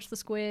doesn't want to touch the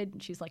squid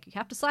and she's like, you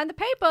have to sign the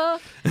paper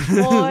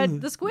or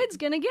the squid's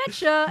gonna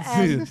get you.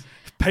 And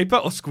Paper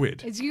or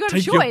squid? you got a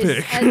Take your choice.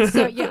 pick. And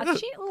so yeah,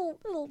 little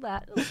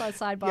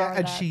sidebar. Yeah, on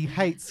and that. she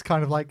hates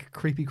kind of like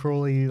creepy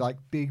crawly, like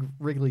big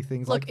wriggly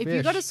things Look, like if fish.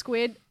 you got a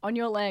squid on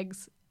your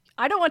legs,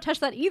 I don't want to touch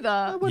that either.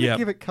 I want Yep. to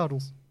give it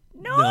cuddles.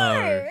 No.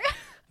 No.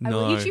 I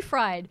will No. eat you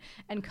fried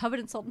and covered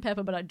in salt and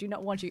pepper, but I do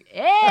not want you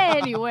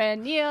anywhere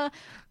near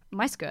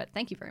my skirt.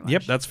 Thank you very much.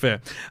 Yep, that's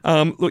fair.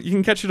 Look, you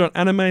can catch it on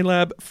Anime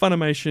Lab,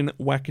 Funimation,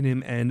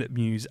 Wakanim, and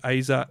Muse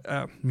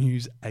Asia.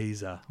 Muse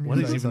Asia. What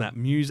is Asia. even that?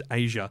 Muse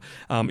Asia.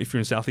 If you're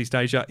in Southeast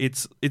Asia,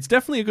 it's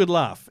definitely a good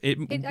laugh. It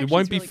actually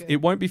won't is be really good.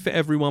 it won't be for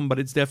everyone, but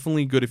it's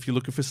definitely good if you're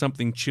looking for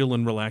something chill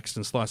and relaxed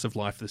and slice of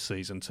life this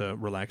season to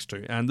relax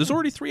to. And there's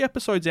already 3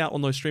 episodes out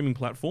on those streaming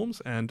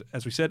platforms. And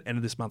as we said, end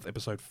of this month,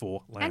 episode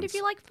 4 lands. And if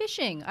you like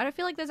fishing, I don't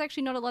feel like there's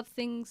actually not a lot of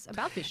things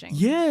about fishing.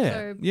 Yeah,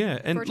 So, yeah,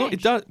 and for a look,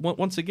 it change. does.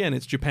 Once again,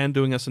 it's Japan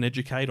doing us an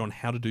educate on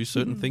how to do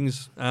certain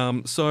things.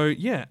 So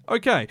yeah,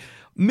 okay.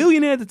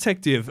 Millionaire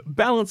Detective,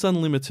 Balance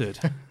Unlimited.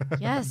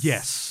 Yes.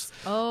 Yes.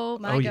 Oh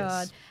my Oh, god.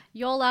 yes.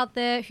 Y'all out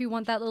there who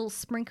want that little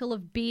sprinkle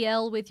of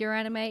BL with your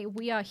anime,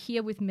 we are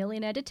here with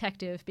Millionaire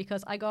Detective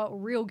because I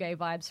got real gay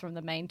vibes from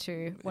the main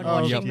 2 when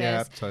Oh, watching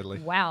yeah, this. totally.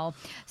 Wow.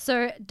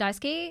 So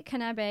Daisuke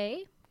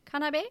Kanabe?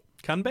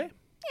 Kanbei?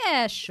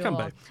 Yeah, sure.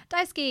 Kanbei.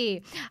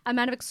 Daisuke, a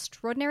man of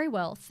extraordinary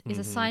wealth, is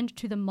assigned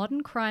to the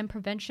Modern Crime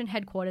Prevention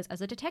Headquarters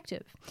as a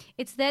detective.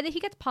 It's there that he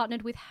gets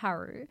partnered with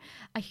Haru,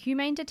 a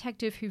humane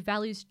detective who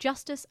values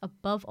justice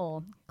above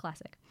all.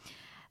 Classic.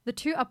 The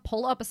two are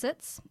polar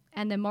opposites,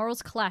 and their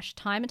morals clash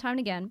time and time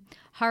again.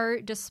 Haru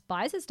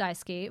despises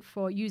Daisuke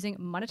for using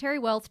monetary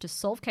wealth to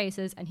solve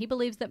cases, and he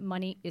believes that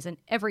money isn't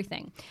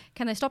everything.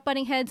 Can they stop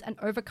butting heads and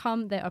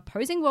overcome their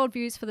opposing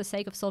worldviews for the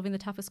sake of solving the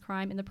toughest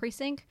crime in the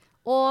precinct?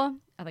 Or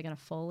are they going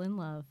to fall in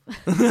love?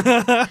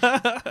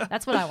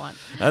 That's what I want.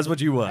 That's what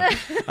you want.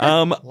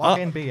 Lock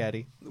in B,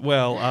 Eddie.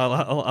 Well,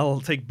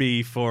 I'll take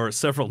B for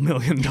several $1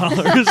 million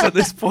at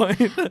this point.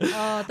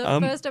 Oh, the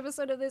first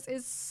episode of this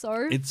is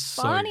so It's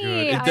funny. so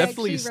good. It I definitely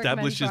actually recommend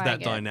establishes trying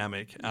that it.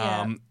 dynamic.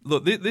 Yeah.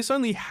 Look, this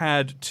only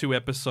had 2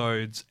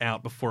 episodes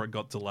out before it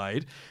got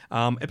delayed.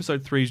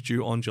 Episode 3 is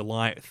due on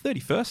July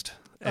 31st.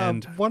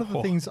 And one of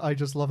the things I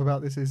just love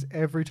about this is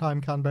every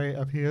time Kanbei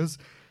appears,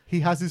 he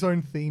has his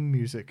own theme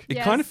music. It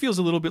Yes. kind of feels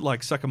a little bit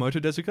like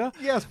Sakamoto Desuka.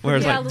 Yes, Where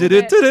it's Yeah, like, a little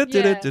bit,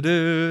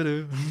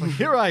 "Du-du-du-du-du-du-du-du." Like,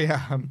 here I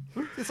am.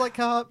 It's like,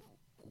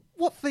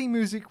 what theme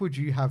music would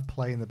you have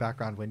play in the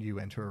background when you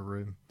enter a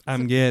room?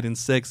 I'm getting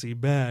sexy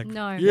back.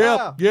 No.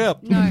 Yep.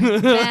 No,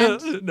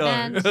 banned, No.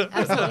 banned,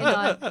 absolutely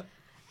not.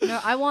 No,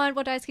 I want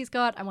what Daisuke's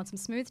got. I want some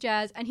smooth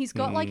jazz. And he's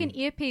got like an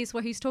earpiece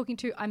where he's talking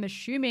to, I'm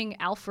assuming,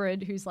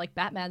 Alfred, who's like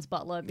Batman's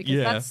butler,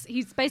 because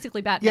he's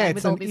basically Batman Yeah, it's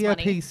with all an of his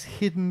money. earpiece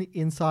hidden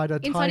inside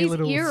a Inside tiny his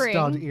little earring.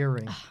 stud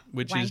earring.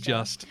 Which is Wanker.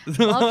 just...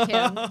 Love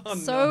him.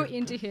 So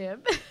into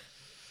him.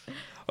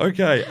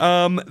 Okay,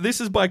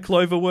 this is by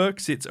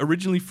Cloverworks. It's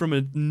originally from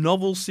a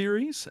novel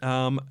series.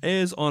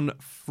 Airs on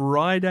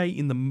Friday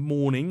in the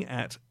morning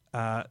at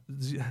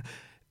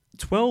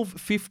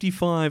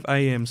 12:55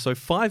 a.m. So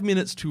 5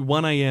 minutes to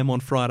 1 a.m. on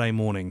Friday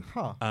morning.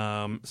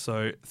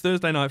 So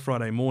Thursday night,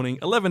 Friday morning.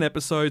 11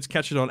 episodes.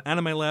 Catch it on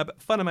Anime Lab,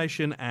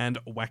 Funimation, and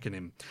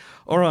Wakanim.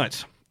 All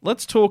right.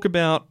 Let's talk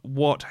about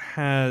what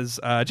has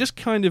just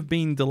kind of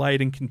been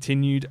delayed and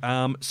continued.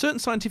 Certain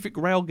Scientific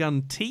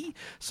Railgun T,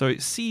 so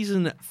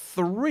Season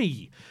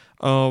 3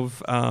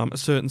 of a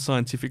Certain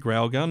Scientific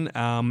Railgun.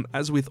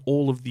 As with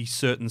all of the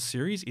Certain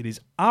series, it is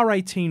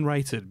R18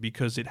 rated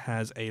because it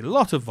has a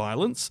lot of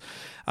violence.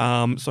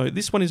 So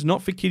this one is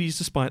not for kiddies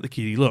despite the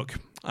kiddie look.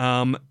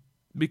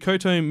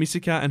 Mikoto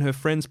Misaka and her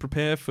friends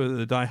prepare for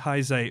the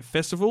Daiheise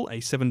Festival, a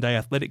 7-day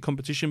athletic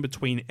competition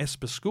between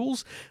Esper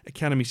schools.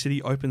 Academy City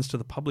opens to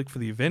the public for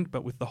the event,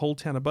 but with the whole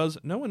town abuzz,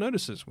 no one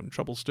notices when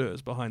trouble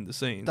stirs behind the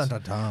scenes. Dun,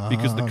 dun, dun.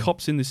 Because the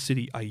cops in this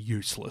city are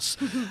useless.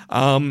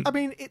 I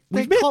mean,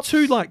 We've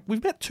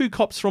met two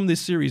cops from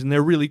this series, and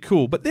they're really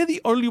cool, but they're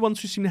the only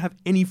ones who seem to have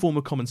any form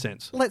of common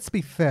sense. Let's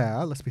be fair.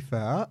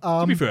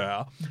 To be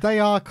fair. They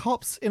are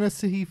cops in a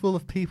city full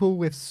of people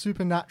with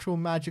supernatural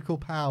magical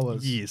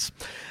powers. Yes.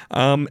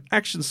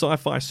 Action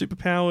sci-fi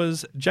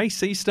superpowers,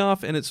 JC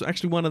stuff, and it's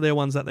actually one of their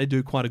ones that they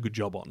do quite a good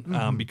job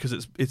on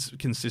because it's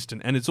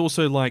consistent. And it's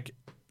also like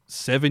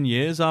 7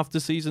 years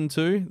after season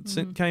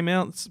 2 came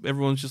out.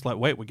 Everyone's just like,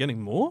 wait, we're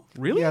getting more?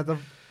 Really? Yeah, the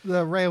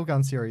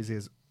Railgun series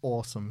is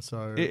awesome.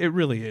 So It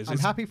really is. I'm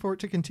happy for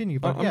it to continue,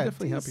 but I'm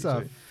definitely it's happy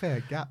a too.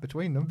 fair gap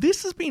between them.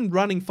 This has been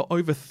running for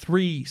over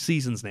 3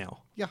 seasons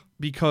now. Yeah.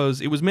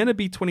 Because it was meant to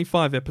be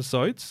 25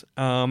 episodes,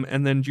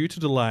 and then due to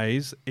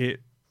delays, it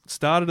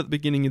started at the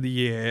beginning of the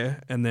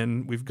year, and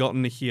then we've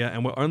gotten to here,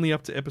 and we're only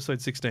up to episode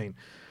 16.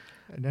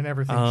 And then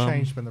everything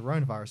changed when the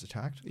coronavirus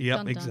attacked. Yep,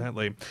 Dun, dun.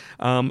 exactly.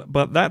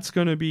 But that's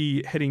going to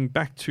be heading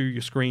back to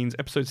your screens.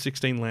 Episode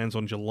 16 lands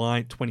on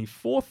July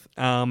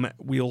 24th.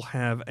 We'll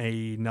have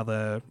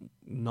another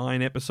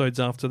 9 episodes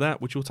after that,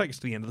 which will take us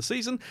to the end of the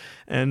season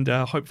and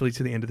hopefully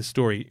to the end of the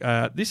story.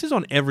 This is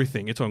on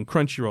everything. It's on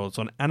Crunchyroll, it's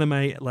on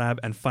Anime Lab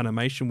and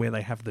Funimation, where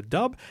they have the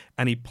dub,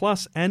 Annie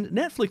Plus, and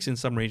Netflix in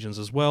some regions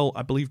as well.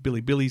 I believe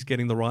Bilibili's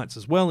getting the rights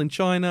as well in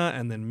China,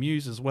 and then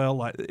Muse as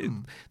well.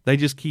 They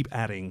just keep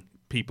adding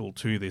people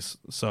to this,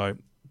 so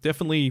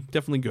definitely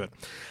good.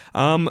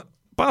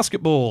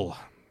 Basketball.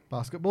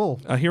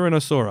 Hiro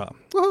Sora.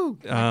 Woohoo!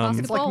 It's like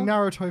basketball.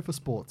 Naruto for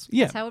sports.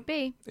 Yeah, That's how it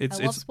be. I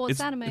love sports it's,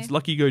 anime. It's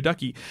Lucky Go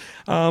Ducky.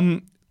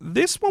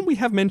 This one we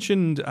have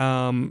mentioned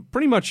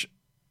pretty much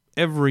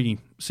every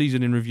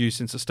season in review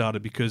since it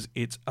started because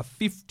it's a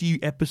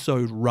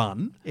 50-episode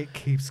run. It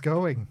keeps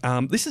going.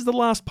 This is the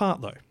last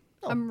part, though.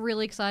 I'm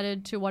really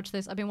excited to watch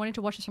this. I've been wanting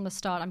to watch this from the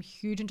start. I'm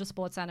huge into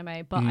sports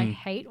anime, but I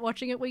hate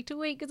watching it week to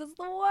week because it's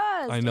the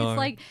worst. I know. It's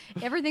like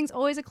everything's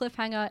always a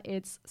cliffhanger.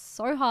 It's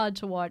so hard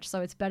to watch, so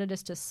it's better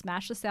just to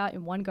smash this out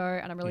in one go,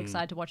 and I'm really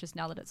excited to watch this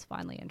now that it's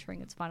finally entering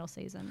its final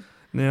season.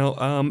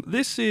 Now,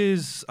 this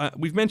is...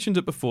 we've mentioned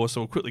it before, so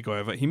we'll quickly go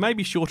over it. He may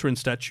be shorter in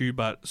stature,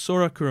 but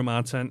Sora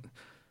Kurumatani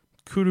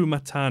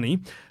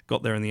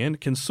got there in the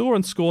end, can soar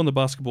and score on the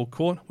basketball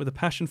court. With a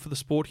passion for the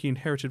sport he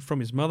inherited from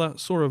his mother,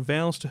 Sora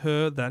vows to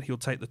her that he'll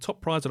take the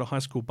top prize at a high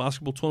school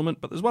basketball tournament,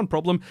 but there's one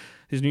problem.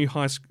 His new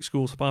high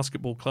school's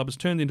basketball club has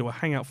turned into a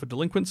hangout for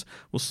delinquents.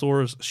 Will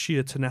Sora's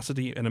sheer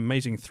tenacity and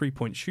amazing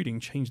three-point shooting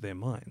change their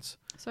minds?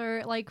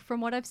 So, like,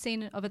 from what I've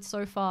seen of it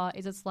so far,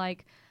 it's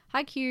like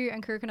Haikyuu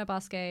and Kuroko no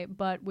Basuke,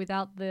 but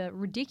without the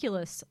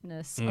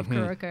ridiculousness of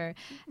Kuroko,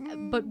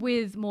 but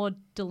with more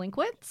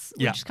delinquents,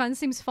 which kind of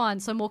seems fun.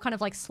 So more kind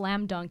of like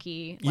slam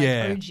dunky,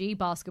 like OG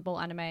basketball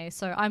anime.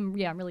 So I'm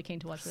really keen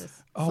to watch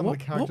this. Oh,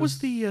 what was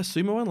the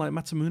sumo one? Like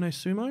Matsumune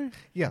Sumo?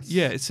 Yes.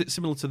 Yeah, it's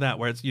similar to that,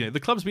 where it's, the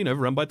club's been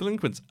overrun by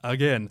delinquents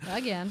again.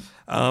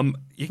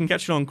 You can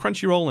catch it on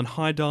Crunchyroll and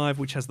High Dive,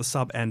 which has the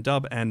sub and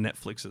dub, and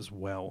Netflix as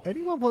well.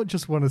 Anyone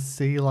just want to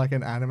see like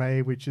an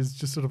anime which is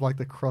just sort of like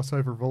the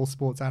crossover of all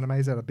sports animes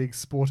at a big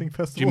sporting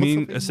festival? Do you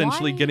mean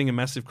essentially getting a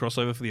massive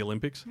crossover for the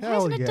Olympics?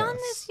 Hasn't it done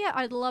this yet?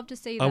 I'd love to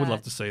see that. I would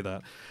love to see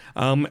that.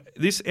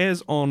 This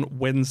airs on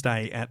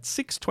Wednesday at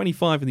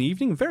 6:25 in the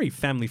evening. Very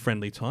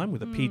family-friendly time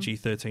with a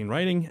PG-13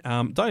 rating.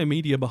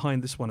 Diomedia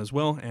behind this one as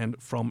well,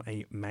 and from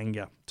a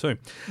manga too.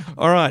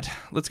 All right,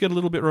 let's get a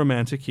little bit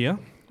romantic here.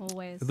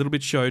 Always. A little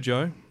bit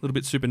shoujo, a little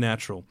bit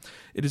supernatural.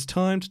 It is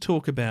time to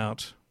talk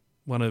about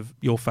one of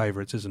your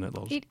favourites, isn't it,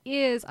 Loz? It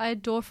is. I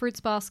adore Fruits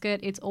Basket.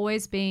 It's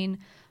always been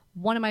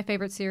one of my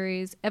favorite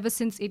series ever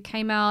since it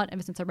came out,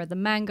 ever since I read the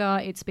manga.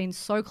 It's been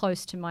so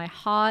close to my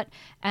heart,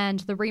 and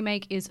the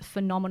remake is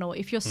phenomenal.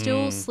 If you're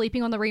still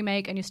sleeping on the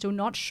remake and you're still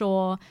not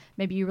sure,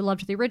 maybe you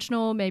loved the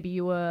original, maybe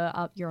you're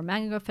a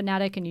manga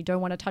fanatic and you don't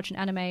want to touch an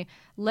anime,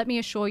 let me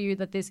assure you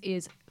that this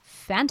is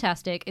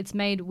fantastic. It's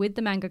made with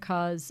the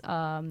mangaka's.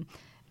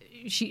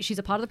 She's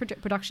a part of the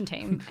production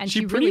team, and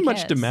she pretty really much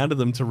cares. demanded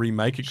them to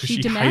remake it because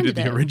she demanded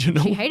hated the it.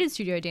 original. She hated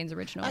Studio Dean's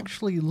original.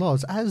 Actually,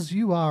 Loz, as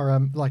you are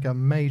like a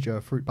major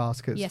Fruit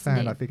Baskets Yes, fan,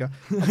 indeed. I figure.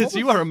 So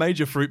you are a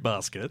major fruit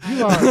basket.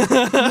 You are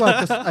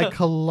just a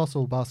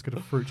colossal basket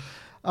of fruit.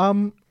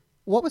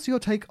 What was your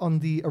take on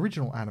the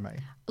original anime?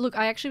 Look,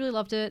 I actually really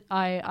loved it.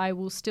 I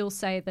will still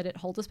say that it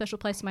holds a special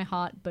place in my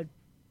heart, but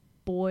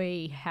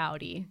boy,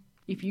 howdy.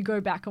 If you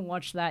go back and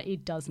watch that,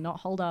 it does not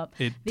hold up.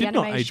 It The did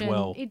not age animation,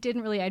 well. It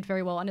didn't really age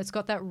very well, and it's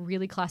got that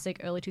really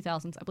classic early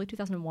 2000s, I believe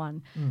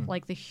 2001,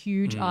 like the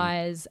huge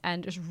eyes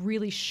and just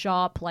really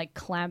sharp, like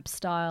clamp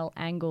style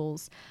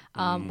angles.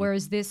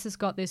 Whereas this has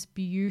got this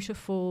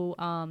beautiful,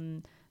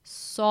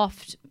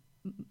 soft,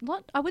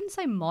 I wouldn't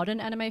say modern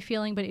anime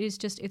feeling, but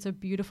it's a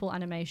beautiful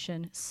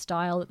animation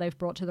style that they've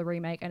brought to the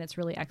remake, and it's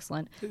really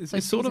excellent. It's So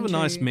sort of a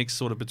season nice 2 mix,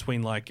 sort of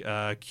between like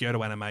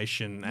Kyoto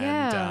Animation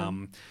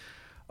and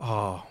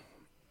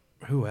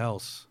who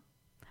else?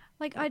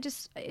 Like I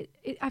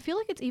feel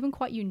like it's even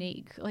quite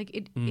unique.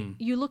 Like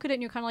you look at it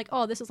and you're kind of like,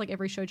 oh, this is like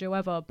every shoujo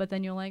ever, but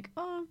then you're like,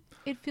 oh,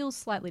 it feels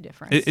slightly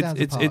different.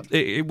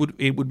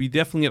 It would be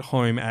definitely at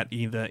home at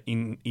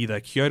either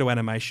Kyoto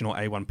Animation or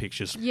A1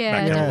 Pictures. Yeah,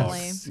 back definitely.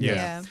 Yes.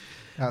 Yeah.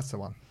 That's the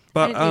one.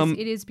 But And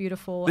it is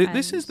beautiful. this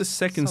and is the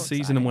second so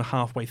season, and exciting. we're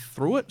halfway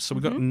through it. So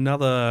we've got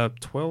another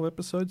 12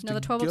 episodes. Another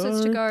to 12 go.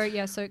 episodes to go.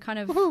 Yeah, so kind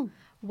of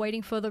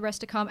waiting for the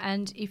rest to come.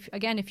 And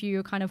if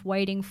you're kind of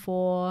waiting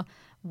for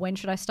when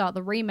should I start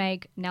the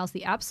remake, now's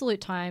the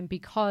absolute time,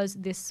 because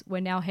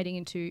we're now heading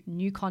into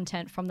new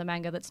content from the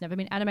manga that's never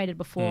been animated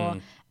before,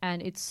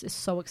 and it's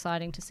so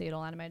exciting to see it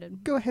all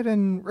animated. Go ahead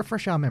and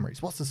refresh our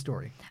memories. What's the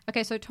story?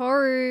 Okay, so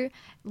Toru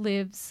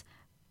lives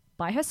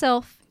by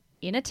herself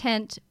in a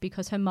tent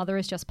because her mother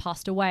has just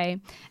passed away.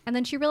 And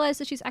then she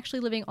realizes she's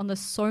actually living on the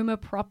Soma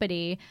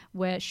property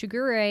where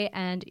Shigure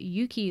and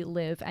Yuki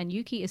live. And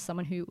Yuki is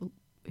someone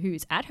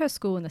who's at her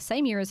school in the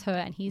same year as her,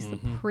 and he's the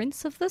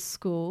prince of the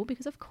school,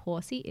 because of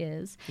course he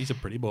is. He's a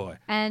pretty boy.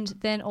 And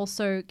then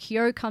also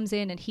Kyo comes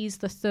in, and he's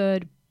the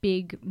third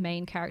big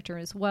main character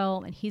as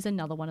well, and he's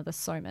another one of the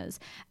Somas.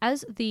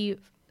 As the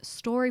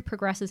story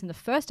progresses in the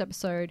first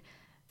episode,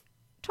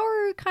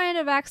 Toru kind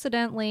of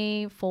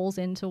accidentally falls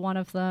into one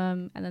of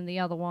them, and then the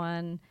other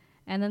one,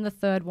 and then the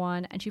third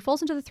one, and she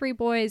falls into the three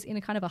boys in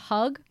a kind of a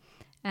hug,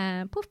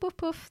 and poof, poof,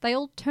 poof, they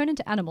all turn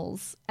into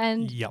animals.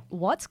 And Yep.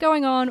 what's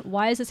going on?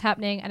 Why is this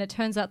happening? And it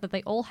turns out that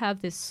they all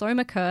have this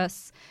Soma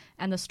curse,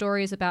 and the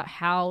story is about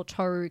how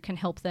Toru can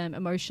help them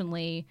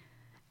emotionally,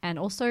 and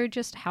also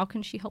just how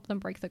can she help them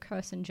break the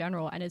curse in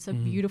general. And it's a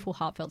beautiful,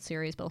 heartfelt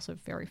series, but also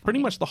very funny. Pretty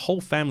much the whole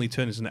family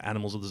turns into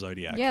animals of the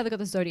Zodiac. Yeah, they got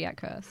the Zodiac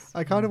curse.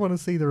 I kind of want to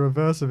see the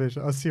reverse of it,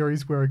 a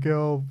series where a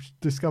girl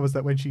discovers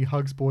that when she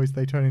hugs boys,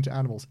 they turn into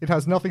animals. It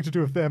has nothing to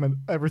do with them and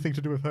everything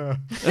to do with her.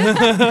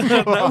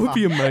 That would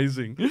be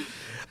amazing.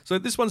 So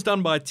this one's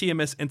done by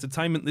TMS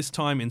Entertainment this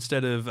time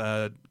instead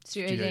of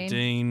Studio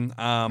Dean,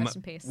 Rest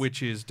in peace.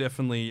 which is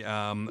definitely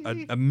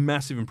a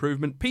massive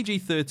improvement.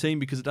 PG-13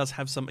 because it does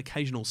have some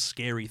occasional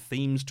scary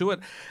themes to it.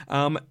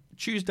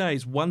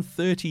 Tuesdays,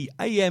 1:30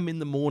 a.m. in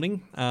the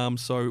morning.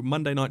 So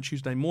Monday night,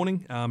 Tuesday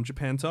morning,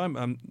 Japan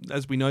time.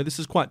 As we know, this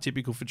is quite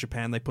typical for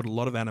Japan. They put a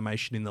lot of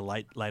animation in the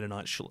later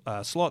night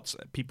slots.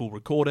 People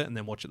record it and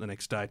then watch it the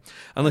next day.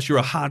 Unless you're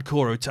a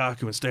hardcore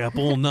otaku and stay up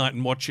all night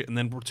and watch it and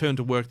then return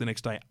to work the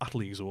next day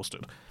utterly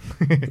exhausted.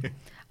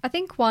 I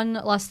think one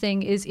last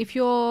thing is if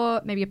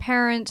you're maybe a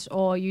parent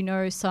or you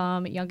know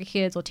some younger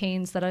kids or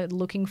teens that are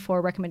looking for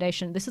a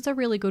recommendation, this is a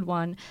really good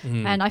one.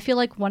 And I feel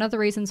like one of the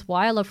reasons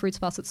why I love Fruits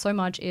Basket so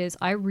much is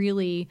I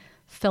really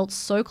felt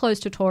so close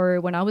to Toru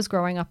when I was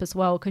growing up as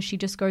well, because she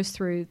just goes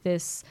through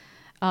this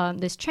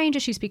change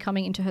as she's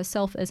becoming into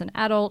herself as an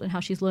adult and how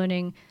she's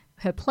learning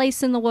her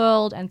place in the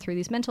world and through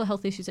these mental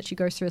health issues that she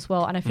goes through as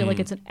well. And I feel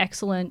like it's an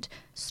excellent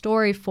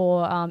story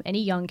for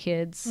any young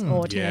kids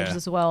or teenagers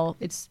as well.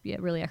 It's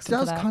really It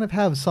excellent does for that. kind of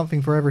have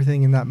something for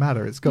everything in that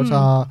matter. It's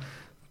got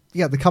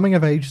the coming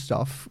of age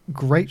stuff,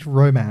 great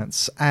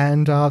romance,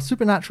 and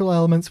supernatural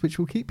elements which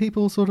will keep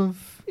people sort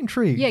of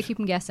intrigued. Yeah, keep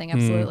them guessing,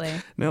 absolutely.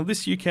 Now,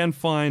 this you can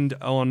find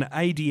on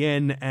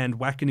ADN and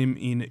Wakanim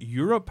in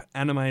Europe.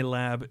 Anime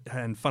Lab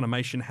and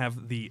Funimation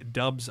have the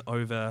dubs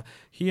over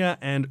here,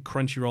 and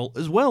Crunchyroll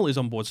as well is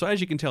on board. So as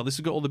you can tell, this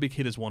has got all the big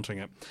hitters wanting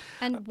it.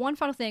 And one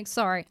final thing,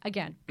 sorry,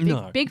 again,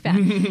 No. big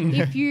fan.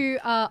 If you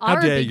are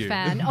a dare big you.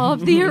 fan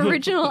of the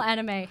original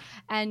anime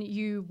and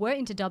you were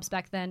into dubs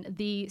back then,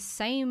 the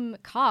same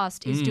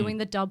cast is doing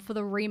the dub for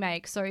the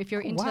remake. So if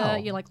you're into, wow.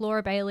 you're like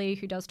Laura Bailey,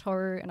 who does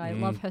Toru, and I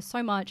love her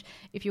so much.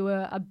 If if you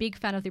were a big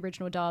fan of the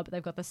original dub,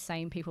 they've got the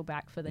same people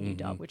back for the new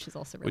dub, which is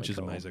also really Which is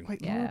cool. amazing.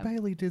 Wait, Yeah. Laura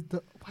Bailey did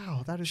the...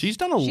 Wow, that is... She's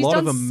done She's lot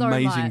done of so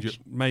amazing, much.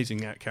 amazing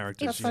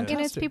characters. It's, yeah. and it's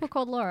fantastic. people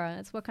called Laura.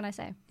 It's what can I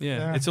say?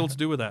 Yeah, it's all to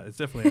do with that. It's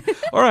definitely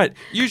all right.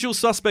 Usual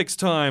suspects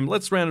time.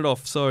 Let's round it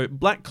off. So,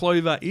 Black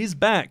Clover is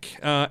back.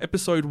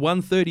 Episode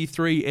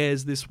 133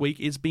 airs this week.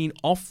 It's been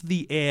off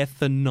the air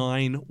for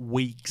 9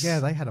 weeks. Yeah,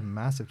 they had a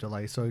massive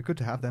delay, so good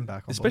to have them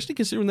back on Especially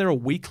considering they're a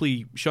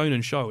weekly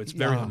shonen show. It's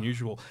very Yeah.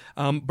 unusual.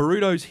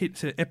 Boruto's hit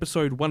to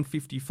episode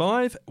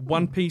 155.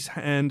 One Piece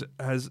and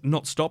has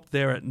not stopped.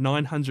 They're at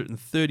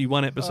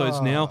 931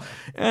 episodes now.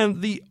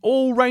 And the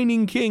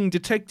all-reigning king,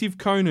 Detective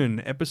Conan,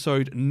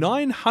 episode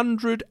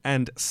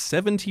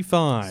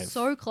 975.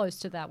 So close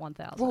to that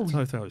 1,000. Whoa,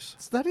 So close.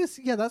 So that is,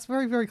 yeah, that's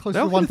very, very close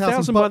They'll to hit 1,000.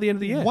 1,000 by the end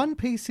of the year. One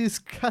Piece is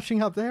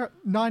catching up there at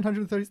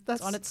 930.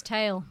 That's On its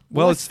tail.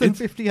 Well, less than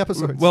 50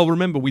 episodes. Well,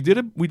 remember, we did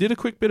a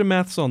quick bit of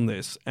maths on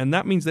this, and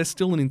that means there's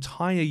still an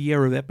entire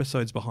year of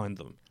episodes behind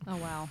them. Oh,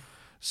 wow.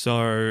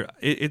 So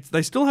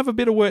they still have a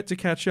bit of work to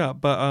catch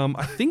up, but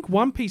I think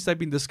One Piece, they've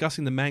been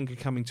discussing the manga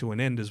coming to an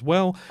end as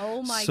well.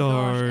 Oh my So-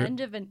 gosh,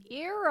 end of an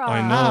era.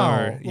 I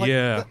know. Wow. Like,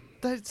 yeah.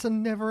 That's a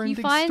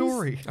never-ending finds-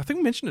 story. I think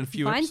we mentioned it a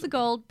few Finds episodes. the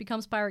gold,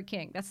 becomes Pirate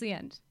King. That's the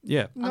end.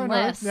 Yeah. No,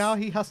 Unless- now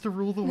he has to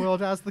rule the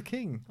world as the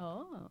king.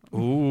 Oh.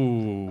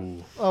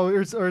 Ooh. Oh,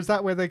 or is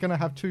that where they're going to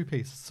have two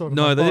pieces? Sort of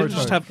No, like they Boruto?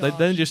 just have gosh.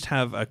 they just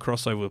have a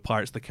crossover with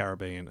Pirates of the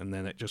Caribbean, and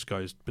then it just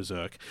goes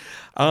berserk.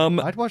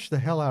 I'd watch the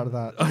hell out of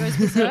that. Goes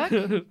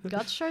berserk.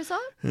 Guts shows up.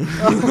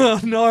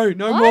 No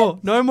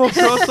more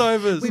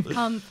crossovers. We've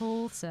come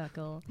full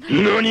circle.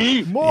 More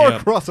Yeah.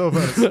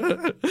 crossovers.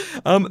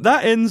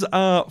 That ends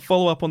our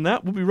follow up on that.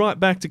 We'll be right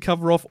back to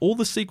cover off all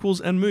the sequels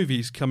and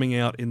movies coming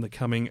out in the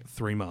coming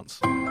 3 months.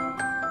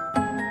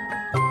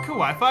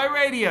 Kawaii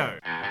Radio.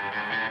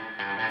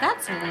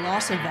 That's a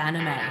lot of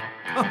anime.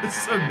 Oh, there's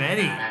so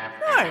many. No,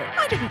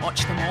 I didn't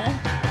watch them all.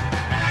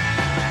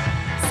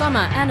 Summer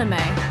anime.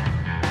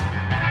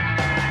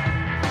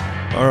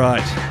 All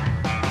right.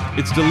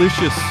 It's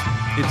delicious.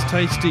 It's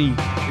tasty.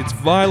 It's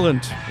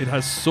violent. It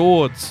has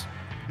swords,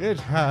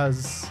 It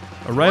has...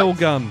 a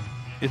railgun.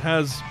 It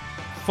has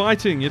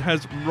fighting. It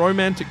has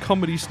romantic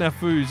comedy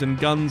snafus and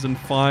guns and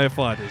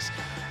firefighters.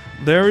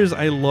 There is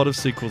a lot of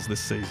sequels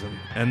this season,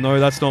 and no,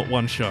 that's not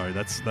one show.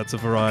 That's a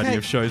variety Okay,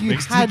 of shows you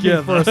mixed had me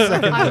for together. a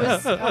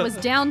second. I was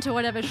down to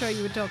whatever show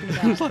you were talking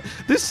about.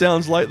 This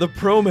sounds like the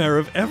premiere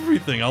of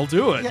everything. I'll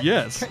do it. Yeah,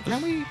 Yes.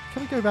 Can we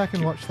go back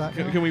and watch that?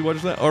 now? Can we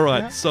watch that? All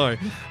right. Yeah. So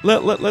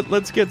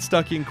let's get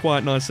stuck in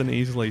quite nice and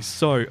easily.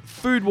 So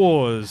Food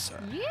Wars.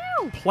 You.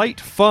 Plate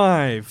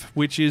 5,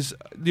 which is,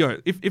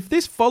 if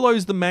this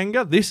follows the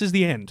manga, this is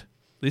the end.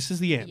 This is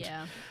the end.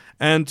 Yeah.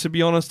 And to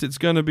be honest, it's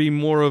going to be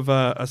more of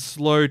a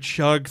slow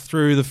chug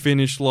through the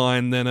finish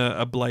line than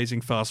a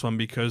blazing fast one,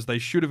 because they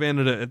should have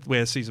ended it at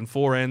where season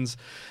 4 ends,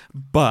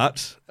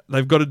 but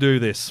they've got to do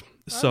this.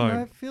 I don't know,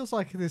 So it feels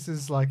like this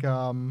is like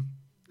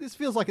this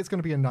feels like it's going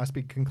to be a nice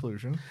big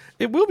conclusion.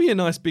 it will be a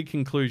nice big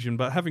conclusion,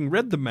 but having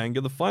read the manga,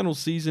 the final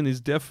season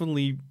is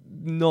definitely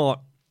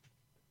not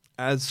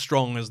as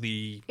strong as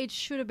the... It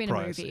should have been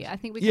prior a movie. season. I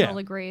think we can Yeah. all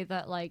agree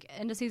that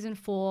end of season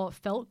 4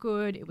 felt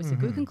good. It was a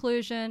good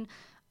conclusion.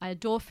 I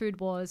adore Food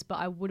Wars, but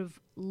I would have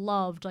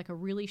loved a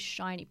really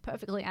shiny,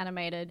 perfectly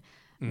animated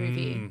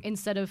movie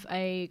instead of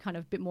a kind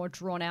of bit more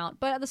drawn out.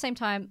 But at the same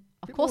time,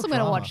 of course more I'm going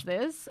to drama. watch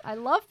this. I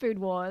love Food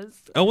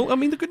Wars. Oh, well, I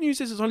mean, the good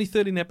news is it's only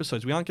 13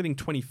 episodes. We aren't getting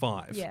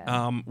 25.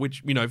 Yeah.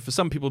 Which, for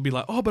some people would be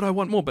like, oh, but I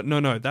want more. But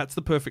no, that's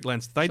the perfect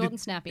length. Short and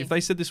snappy. If they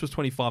said this was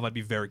 25, I'd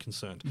be very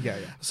concerned. Yeah.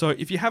 So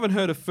if you haven't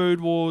heard of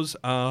Food Wars,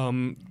 have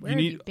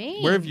you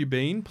been? Where have you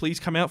been? Please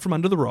come out from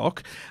under the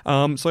rock.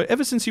 So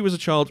ever since he was a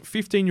child,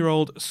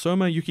 15-year-old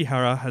Soma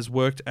Yukihara has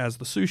worked as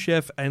the sous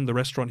chef in the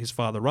restaurant his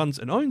father runs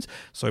and owns.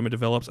 Soma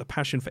develops a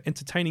passion for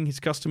entertaining his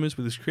customers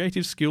with his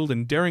creative, skilled,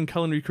 and daring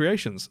culinary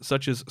creations,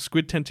 such as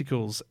squid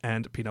tentacles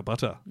and peanut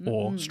butter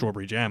or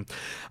strawberry jam.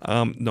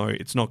 No,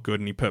 it's not good,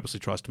 and he purposely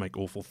tries to make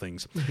awful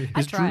things.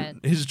 I'd try it.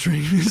 His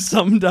dream is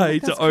someday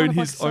to That's own kind of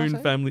his own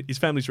exciting. his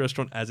family's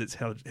restaurant as its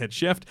head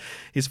chef.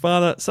 His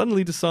father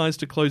suddenly decides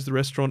to close the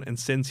restaurant and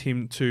sends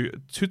him to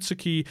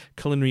Tutsuki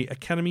Culinary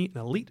Academy,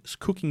 an elite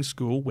cooking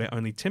school where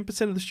only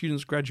 10% of the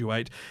students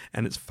graduate,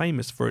 and it's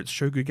famous for its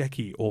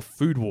shogugeki, or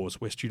food wars,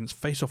 where students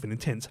face off in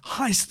intense,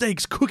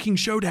 high-stakes cooking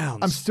showdowns.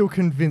 I'm still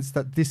convinced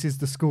that this is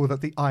the school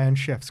that the Iron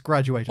Chefs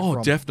graduated Oh,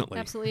 from. definitely.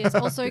 Absolutely is.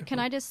 Also, can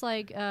I just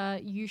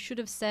you should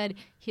have said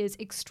his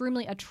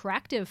extremely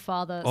attractive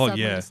father Oh,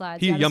 suddenly yeah.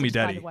 decides Here, he had yummy to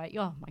find daddy. a way.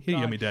 Oh my Here,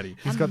 god. yummy daddy.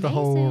 He's got the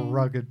whole Amazing.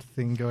 rugged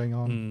thing going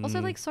on.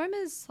 Also,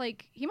 Soma's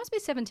he must be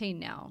 17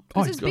 now Oh,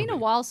 because he's it's gotta been a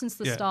be. while since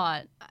the Yeah.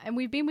 start, and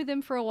we've been with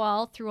him for a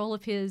while through all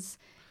of his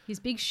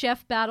big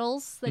chef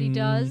battles that he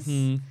does.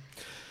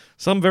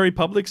 Some very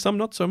public, some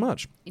not so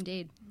much.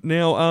 Indeed.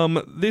 Now,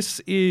 this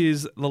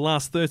is the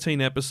last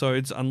 13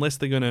 episodes, unless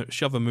they're going to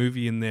shove a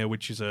movie in there,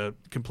 which is a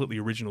completely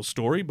original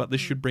story, but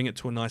this should bring it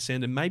to a nice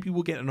end, and maybe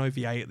we'll get an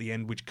OVA at the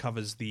end, which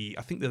covers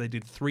I think that they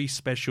did 3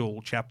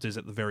 special chapters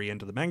at the very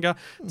end of the manga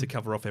to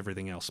cover off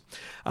everything else.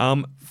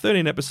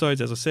 13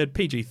 episodes, as I said,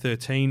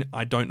 PG-13.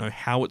 I don't know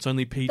how it's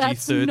only PG-13.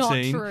 That's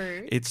not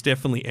true. It's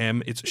definitely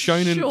M. It's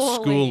shonen, Surely.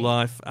 school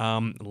life, a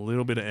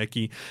little bit of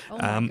eki. Oh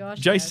my gosh,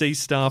 JC yes.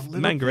 stuff,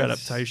 Little manga bit.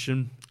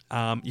 adaptation.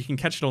 You can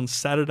catch it on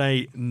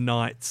Saturday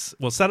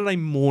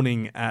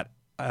morning at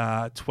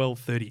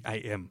 12:30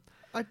 a.m.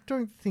 I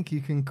don't think you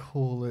can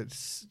call it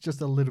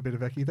just a little bit of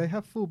Eki. They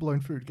have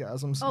full-blown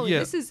foodgasms. Oh, Yeah.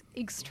 this is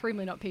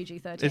extremely not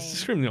PG-13. It's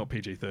extremely not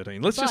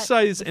PG-13. Let's But just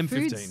say it's the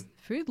M15.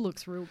 Food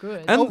looks real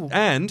good.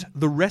 And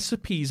the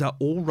recipes are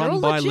all run all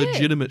by legit.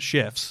 legitimate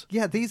chefs.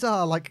 Yeah, these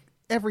are like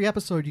every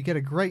episode you get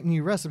a great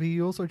new recipe.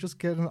 You also just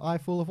get an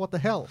eyeful of what the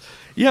hell.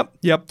 Yep.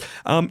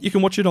 You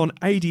can watch it on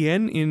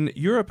ADN in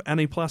Europe,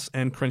 Annie Plus,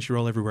 and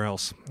Crunchyroll everywhere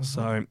else.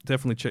 So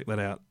definitely check that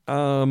out.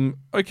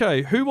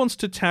 Okay, who wants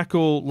to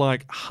tackle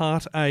like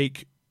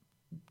heartache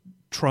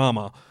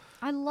trauma?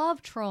 I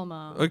love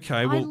trauma. Okay,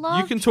 I well, you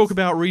love can talk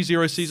about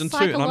ReZero Season 2,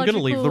 and I'm going to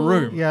leave the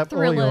room. Yeah, all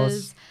thrillers.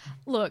 yours.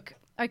 Look,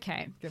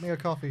 okay. Get me a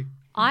coffee.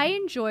 I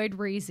enjoyed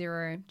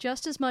ReZero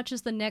just as much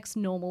as the next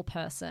normal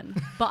person,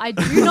 but I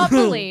do not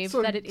believe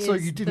So- that it so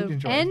is you didn't the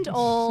enjoy it. end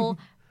all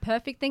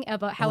perfect thing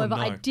ever. However,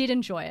 I no. did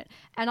enjoy it,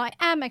 and I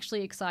am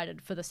actually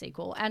excited for the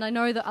sequel. And I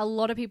know that a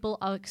lot of people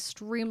are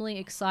extremely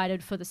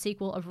excited for the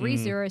sequel of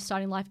ReZero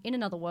Starting Life in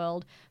Another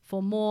World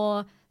for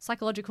more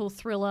psychological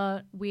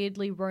thriller,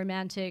 weirdly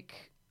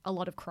romantic, a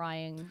lot of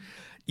crying.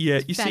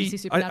 Yeah, you Fantasy see,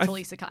 supernatural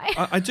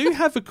isekai. I do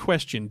have a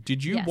question.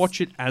 Did you Yes. watch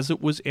it as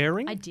it was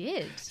airing? I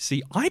did.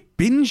 See, I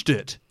binged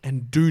it,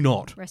 and do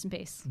not Rest in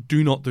peace.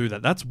 do that.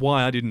 That's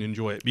why I didn't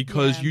enjoy it,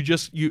 because Yeah.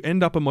 you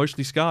end up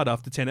emotionally scarred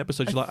after 10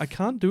 episodes. You're like, I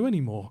can't do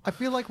anymore. I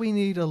feel like we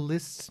need a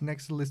list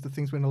next to the list of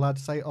things we're not allowed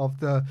to say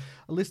a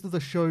list of the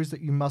shows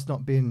that you must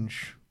not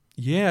binge.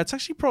 Yeah, it's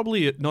actually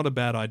probably not a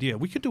bad idea.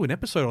 We could do an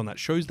episode on that,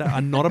 shows that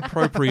are not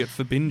appropriate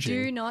for binging.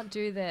 Do not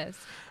do this.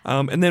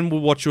 And then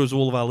we'll watch as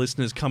all of our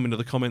listeners come into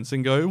the comments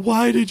and go,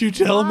 why did you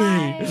tell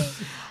me?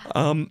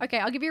 Okay,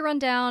 I'll give you a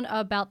rundown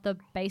about the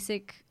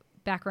basic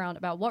background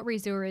about what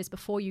ReZero is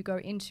before you go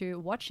into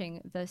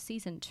watching the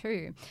season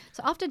 2.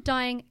 So after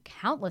dying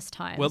countless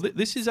times. Well,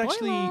 this is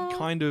actually Spoiler!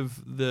 kind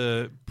of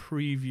the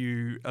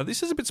preview.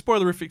 This is a bit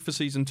spoilerific for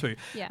season 2.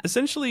 Yeah.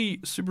 Essentially,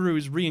 Subaru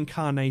is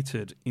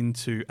reincarnated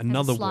into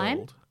another slime?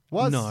 world.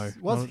 Was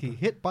No. he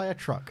hit by a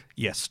truck?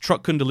 Yes,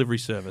 truck and delivery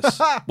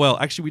service. Well,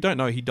 actually, we don't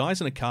know. He dies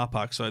in a car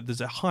park, so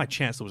there's a high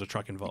chance there was a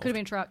truck involved. Could have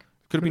been truck.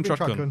 Could have been Truck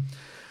truck gun. gun.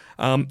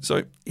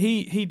 So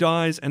he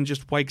dies and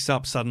just wakes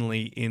up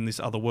suddenly in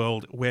this other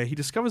world where he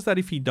discovers that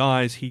if he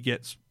dies, he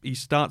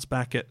starts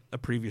back at a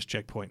previous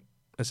checkpoint,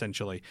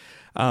 essentially.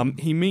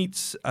 He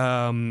meets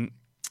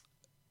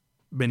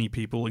many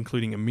people,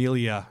 including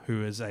Amelia,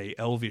 who is a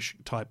elvish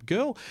type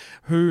girl,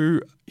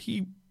 who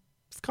he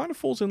kind of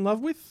falls in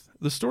love with.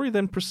 The story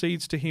then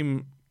proceeds to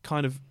him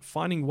kind of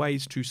finding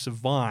ways to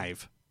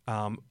survive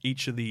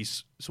each of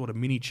these sort of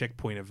mini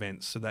checkpoint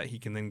events so that he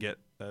can then get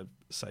a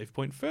save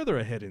point further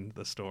ahead in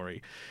the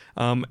story.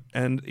 And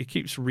it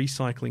keeps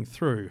recycling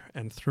through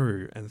and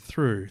through and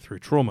through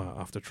trauma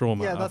after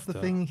trauma. Yeah, that's the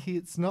after- thing.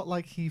 It's not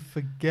like he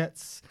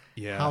forgets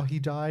Yeah. how he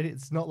died.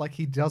 It's not like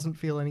he doesn't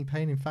feel any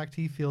pain. In fact,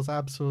 he feels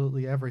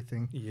absolutely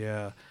everything.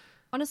 Yeah.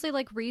 Honestly,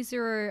 like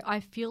ReZero, I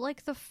feel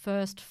like the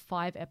first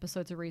 5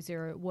 episodes of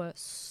ReZero were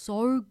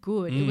so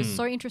good. It was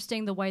so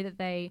interesting the way that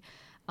they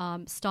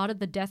started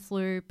the death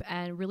loop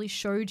and really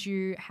showed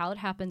you how it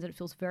happens. And it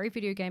feels very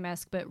video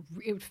game-esque, but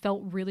it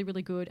felt really,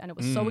 really good. And it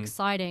was so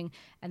exciting.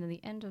 And then the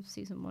end of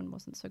season 1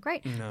 wasn't so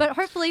great. But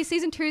hopefully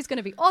season 2 is going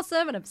to be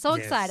awesome. And I'm so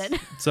excited.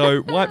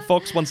 So White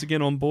Fox once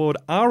again on board.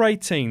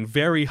 R18,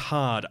 very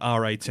hard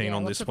R18 Yeah,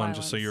 on lots this of one,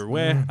 just so violence. you're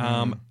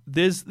aware.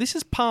 This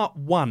is part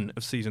 1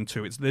 of season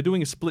 2. They're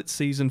doing a split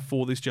season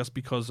for this just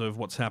because of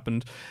what's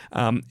happened.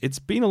 It's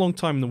been a long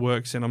time in the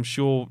works, and I'm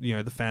sure the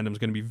fandom's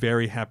going to be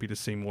very happy to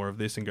see more of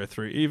this and go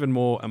through even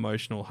more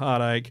emotional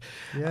heartache.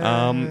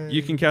 Yay.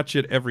 You can catch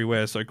it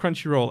everywhere. So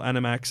Crunchyroll,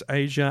 Animax,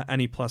 Asia,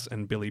 Annie Plus,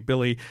 and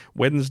Bilibili.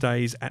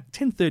 Wednesdays at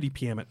 10:30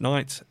 p.m. at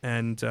night.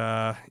 And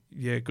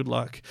good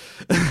luck.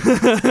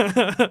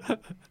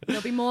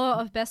 There'll be more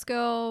of Best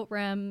Girl,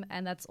 Rem,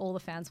 and that's all the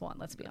fans want,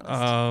 let's be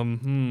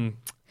honest.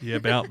 Yeah,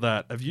 about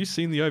that. Have you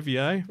seen the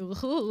OVA?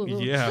 Ooh.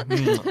 Yeah.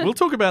 We'll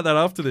talk about that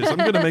after this. I'm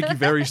going to make you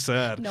very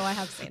sad. No, I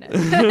have seen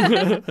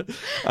it.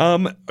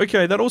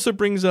 Okay, that also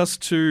brings us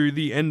to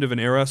the end of an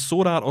era.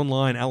 Sword Art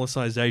Online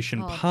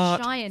Alicization Oh,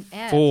 Part giant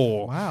F.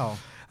 4. Wow.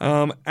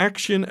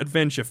 Action,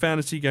 adventure,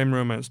 fantasy, game,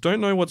 romance. Don't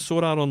know what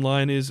Sword Art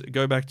Online is?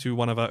 Go back to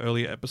one of our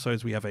earlier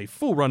episodes. We have a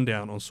full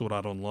rundown on Sword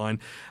Art Online.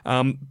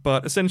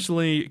 But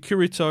essentially,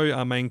 Kirito,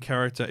 our main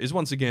character, is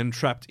once again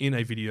trapped in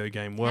a video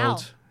game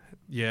world. How?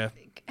 Yeah.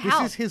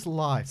 How? This is his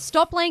life.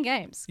 Stop playing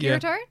games. Yeah.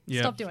 Kirito,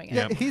 Yeah. stop doing it.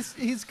 Yeah.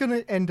 He's going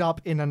to end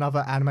up in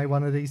another anime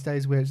one of these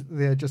days where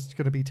they're just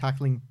going to be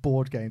tackling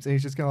board games. And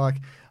he's just going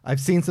to I've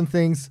seen some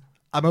things.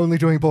 I'm only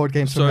doing board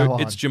games from now So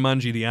on. it's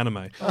Jumanji the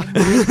anime. God.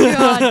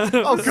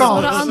 Oh, Sword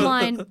God. Art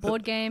Online,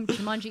 board game,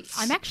 Jumanji.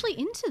 I'm actually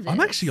into this. I'm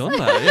actually on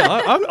that.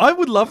 Yeah, I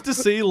would love to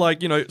see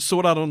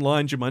Sword Art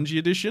Online Jumanji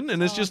edition,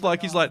 and it's just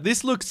like he's like,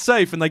 this looks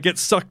safe, and they get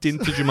sucked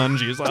into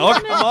Jumanji. It's like, oh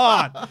come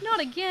on. Not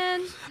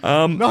again.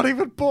 Not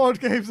even board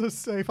games are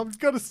safe. I'm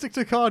going to stick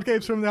to card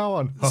games from now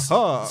on.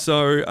 So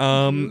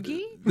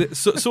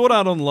Sword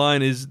Art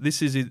Online is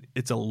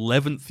its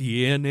 11th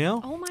year now.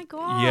 Oh my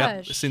gosh.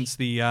 Yeah, since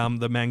the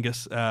manga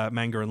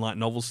and light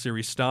novel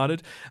series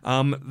started.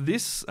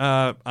 This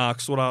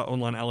arc, Sword Art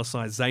Online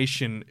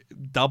Alicization,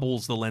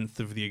 doubles the length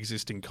of the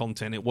existing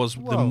content. It was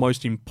the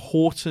most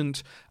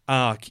important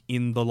arc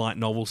in the light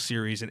novel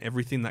series, and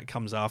everything that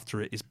comes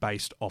after it is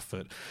based off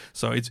it.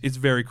 So it's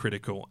very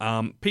critical.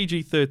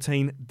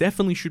 PG-13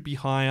 definitely should be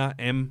higher.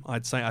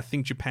 I'd say I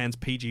think Japan's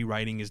PG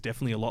rating is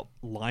definitely a lot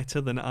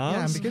lighter than ours.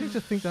 Yeah, I'm beginning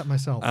to think that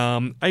myself.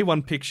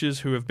 A1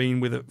 Pictures, who have been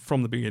with it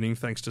from the beginning,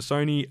 thanks to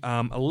Sony.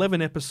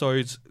 11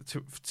 episodes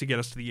to get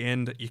us to the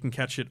end. You can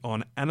catch it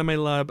on Anime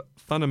Lab,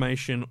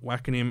 Funimation,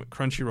 Wakanim,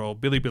 Crunchyroll,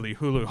 Bilibili,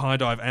 Hulu, High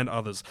Dive, and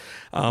others.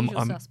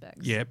 Usual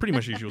suspects. Yeah, pretty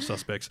much usual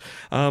suspects.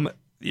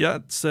 Yeah,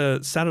 it's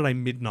Saturday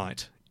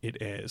midnight. It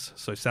airs,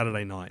 so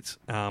Saturday nights.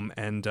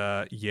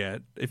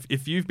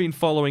 If you've been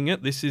following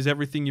it, this is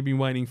everything you've been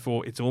waiting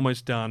for. It's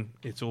almost done.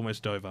 It's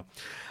almost over.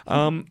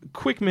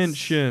 Quick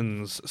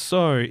mentions.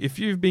 So, if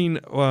you've been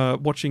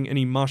watching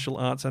any martial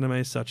arts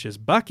anime such as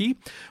Baki,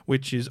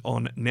 which is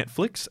on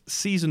Netflix,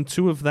 season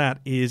 2 of that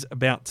is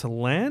about to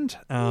land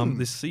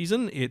this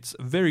season. It's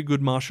very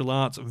good martial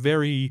arts,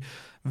 very,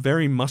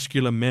 very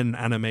muscular men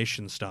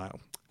animation style.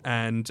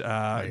 And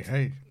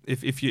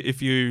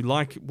if you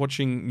like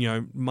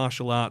watching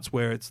martial arts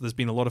where there's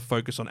been a lot of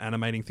focus on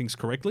animating things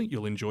correctly,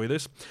 you'll enjoy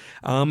this.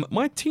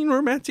 My teen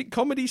romantic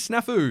comedy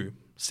Snafu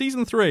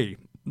season 3,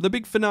 the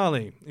big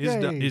finale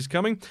is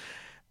coming.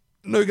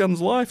 No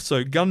Gun's Life,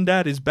 so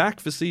Gundad is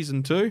back for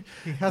season 2.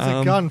 He has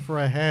a gun for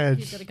a head.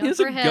 He's got a He gun has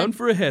for a a head. gun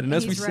for a head, and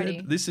as we he's ready.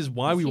 said, this is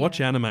why we watch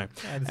anime. is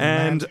a And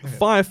man's head.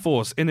 Fire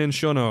Force Inen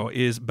Shono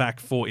is back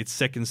for its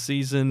second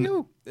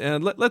season.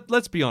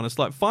 Let's be honest,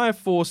 Fire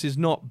Force is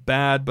not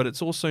bad, but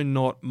it's also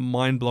not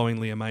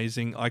mind-blowingly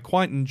amazing. I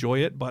quite enjoy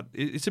it, but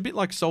it's a bit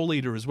like Soul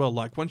Eater as well.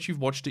 Once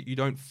you've watched it, you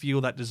don't feel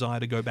that desire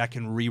to go back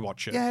and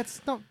rewatch it. Yeah, it's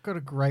not got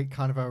a great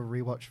kind of a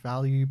rewatch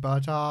value,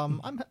 but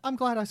I'm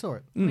glad I saw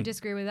it. We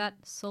disagree with that.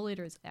 Soul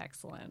Eater is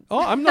excellent.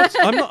 Oh, I'm not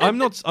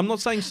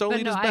saying Soul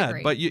But Eater's no, I bad,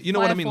 agree. but you know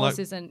what I Fire mean. Force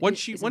isn't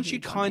Once you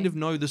huge on kind me. of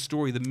know the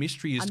story, the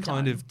mystery is I'm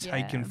kind done. of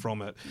taken Yeah.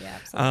 from it. Yeah,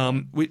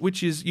 absolutely.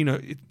 Which is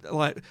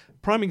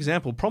prime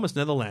example, Promised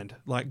Neverland.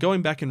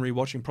 Going back and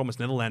rewatching Promised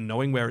Neverland,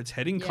 knowing where it's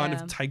heading, kind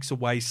Yeah. of takes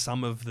away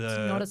some of the.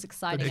 It's not as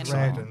exciting The anymore.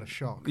 dread and the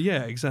shock.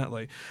 Yeah,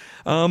 exactly.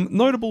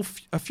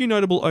 A few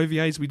notable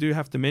OVAs we do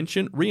have to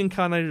mention.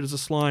 Reincarnated as a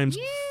Slime's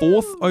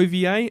 4th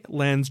OVA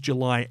lands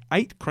July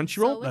 8,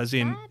 Crunchyroll, So as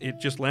in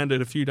it just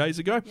landed a few days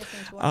ago. Yes,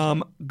 I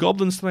need to watch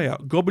Goblin Slayer,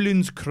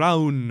 Goblin's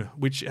Crown,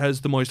 which has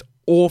the most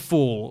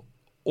awful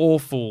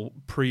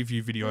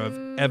preview video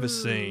I've ever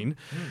seen,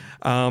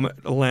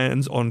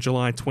 lands on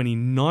July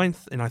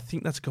 29th, and I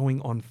think that's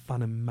going on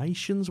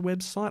Funimation's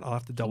website. I'll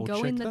have to double check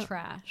Go in that. the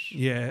trash.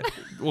 Yeah,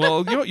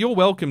 well, you're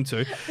welcome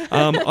to.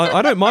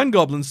 I don't mind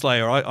Goblin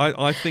Slayer.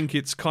 I think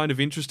it's kind of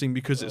interesting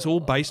because it's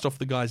all based off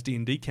the guy's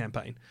D&D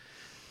campaign.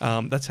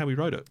 That's how he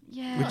wrote it.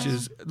 Yeah. Which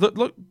is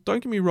look.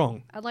 Don't get me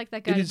wrong. I'd like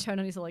that guy to turn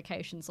on his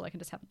location so I can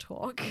just have a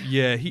talk.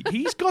 Yeah,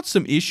 he's got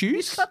some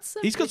issues.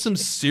 He's got some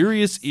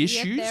serious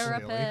issues.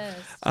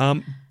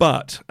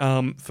 But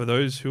for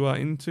those who are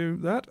into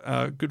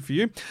that, good for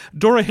you.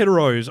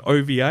 Dorohedoro's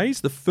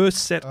OVAs, the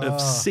first set of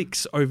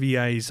 6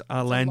 OVAs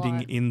are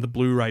landing in the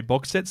Blu-ray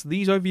box sets.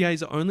 These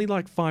OVAs are only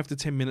 5 to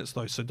 10 minutes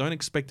though, so don't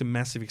expect a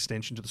massive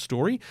extension to the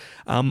story.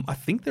 I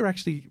think they're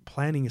actually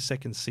planning a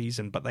second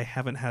season, but they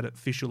haven't had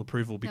official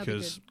approval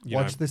because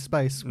Watch this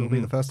space. We'll be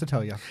the first to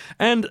tell you.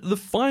 And the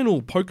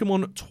final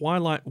Pokemon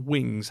Twilight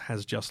Wings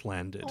has just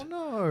landed. Oh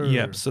no.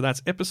 Yep, so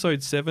that's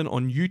episode 7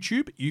 on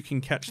YouTube. You can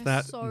catch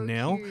that so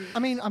now. cute. I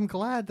mean, I'm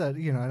glad that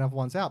another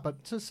one's out,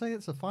 but to say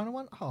it's the final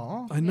one,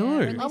 I know.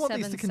 really I want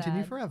these to seven's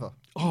continue sad. forever.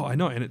 Oh, I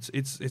know, and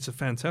it's a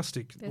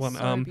fantastic They're one.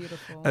 so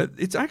beautiful.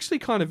 It's actually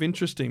kind of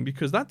interesting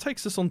because that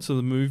takes us onto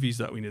the movies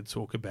that we need to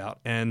talk about,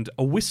 and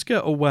A Whisker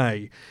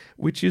Away,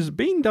 which is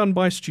being done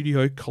by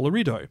Studio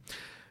Colorido,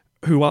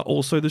 who are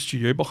also the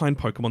studio behind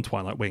Pokemon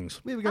Twilight Wings.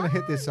 We were going to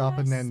hit this up,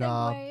 and then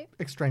segue.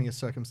 extraneous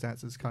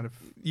circumstances kind of.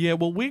 Yeah,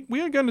 well,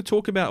 we are going to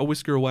talk about A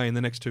Whisker Away in the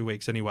next 2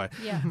 weeks anyway.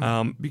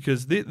 Yeah.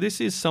 Because this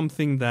is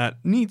something that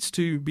needs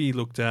to be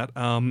looked at.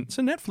 It's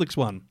a Netflix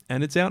one,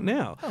 and it's out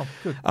now. Oh,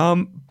 good.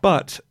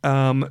 But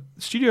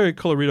Studio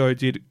Colorido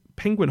did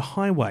Penguin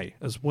Highway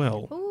as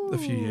well. Ooh, a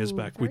few years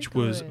back, very which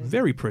was good.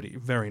 very pretty,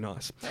 very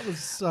nice. That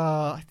was,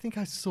 I think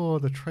I saw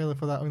the trailer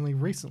for that only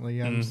recently,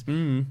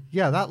 and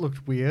yeah, that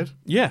looked weird.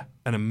 Yeah,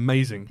 and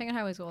amazing. Penguin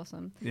Highway is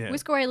awesome. Yeah.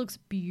 Whisker Away looks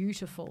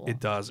beautiful. It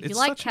does. If you It's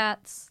like such a-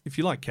 cats, If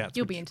you like cats,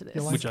 you'll which- be into this.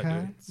 You like which I do.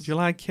 cats? Do you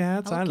like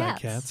cats? I like like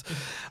cats.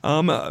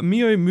 cats.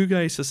 Mio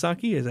Muge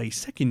Sasaki is a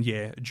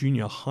second-year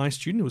junior high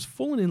student who has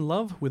fallen in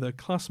love with her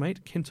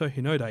classmate Kento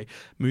Hinode.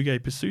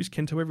 Muge pursues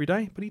Kento every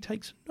day, but he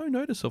takes no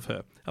notice of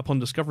her. Upon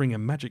discovering a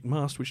magic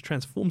mask which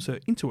transforms her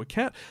into a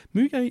cat,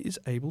 Muge is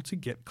able to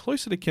get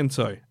closer to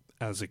Kento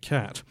as a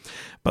cat.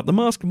 But the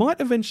mask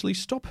might eventually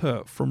stop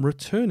her from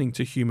returning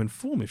to human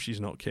form if she's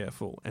not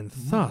careful, and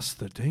thus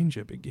the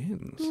danger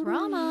begins.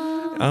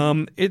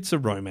 Drama. It's a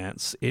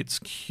romance. It's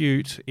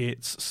cute.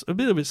 It's a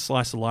bit of a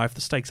slice of life.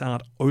 The stakes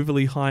aren't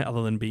overly high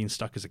other than being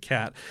stuck as a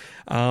cat.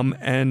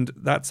 And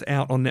that's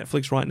out on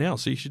Netflix right now.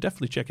 So you should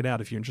definitely check it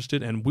out if you're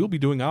interested. And we'll be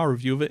doing our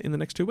review of it in the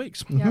next 2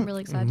 weeks. Yeah, I'm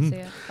really excited to see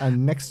it.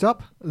 And next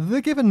up,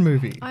 The Given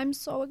movie. I'm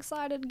so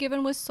excited.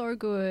 Given was so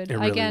good. It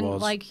really Again,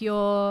 was. like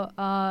your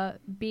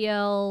BL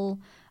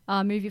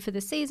movie for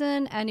this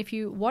season. And if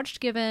you watched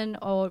Given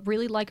or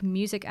really like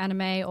music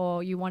anime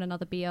or you want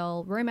another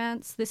BL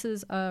romance, this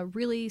is a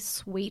really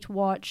sweet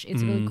watch.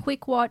 It's a really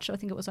quick watch. I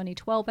think it was only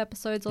 12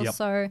 episodes or Yep.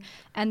 so.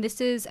 And this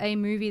is a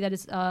movie that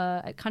is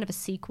kind of a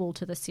sequel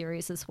to the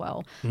series as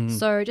well.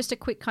 So just a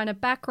quick kind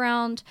of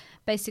background.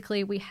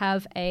 Basically, we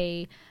have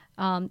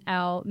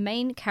our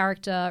main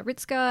character,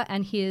 Ritsuka,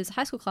 and his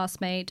high school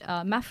classmate,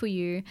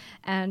 Mafuyu.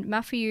 And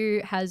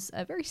Mafuyu has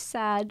a very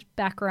sad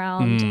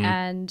background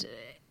and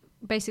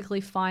basically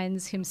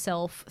finds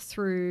himself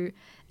through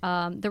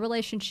the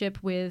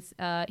relationship with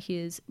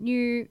his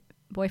new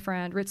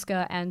boyfriend,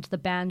 Ritsuka, and the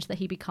band that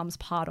he becomes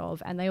part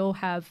of. And they all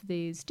have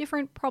these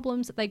different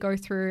problems that they go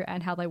through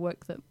and how they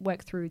work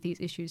through these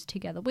issues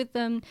together with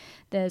them.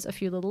 There's a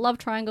few little love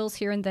triangles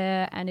here and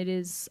there, and it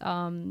is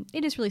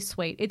really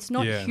sweet. It's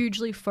not Yeah.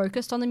 hugely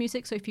focused on the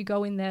music, so if you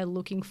go in there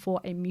looking for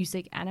a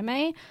music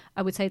anime,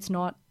 I would say it's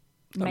not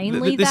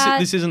mainly that.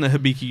 This isn't a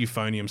Hibiki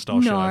Euphonium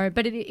style show. No,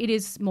 but it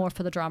is more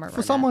for the drama.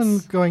 For someone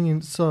going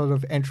in sort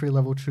of entry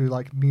level to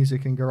like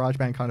music and garage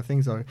band kind of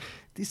things, though,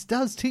 this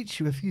does teach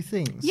you a few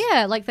things.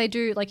 Yeah, like they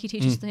do. Like he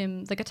teaches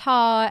him the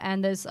guitar,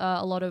 and there's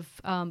a lot of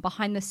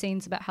behind the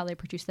scenes about how they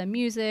produce their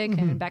music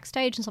and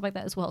backstage and stuff like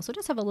that as well. So it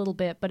does have a little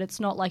bit, but it's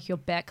not like your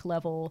Beck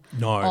level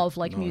of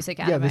like music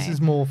anime. Yeah, this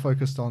is more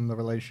focused on the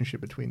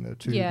relationship between the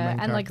two yeah, main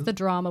and like characters. the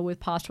drama with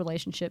past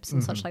relationships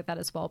and such like that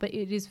as well. But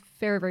it is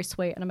very, very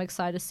sweet, and I'm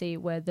excited to see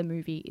where the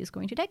movie is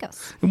going to take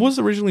us. It was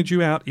originally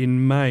due out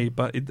in May,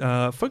 but it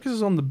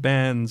focuses on the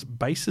band's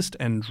bassist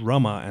and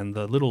drummer and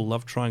the little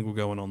love triangle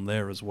going on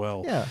there as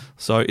well. Yeah.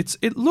 So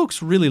it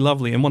looks really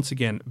lovely, and once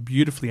again,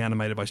 beautifully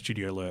animated by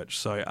Studio Lurch.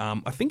 So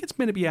I think it's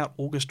meant to be out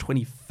August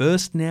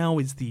 21st now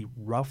is the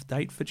rough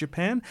date for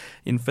Japan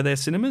for their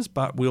cinemas,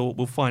 but we'll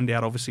find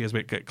out obviously as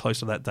we get close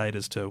to that date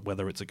as to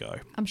whether it's a go.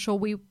 I'm sure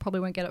we probably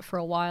won't get it for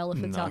a while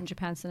if it's No. out in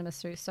Japan cinemas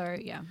too. So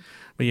yeah,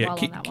 But yeah, while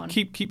keep, on that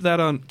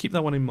one. keep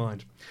that one in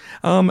mind.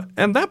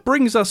 And that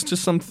brings us to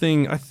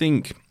something I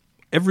think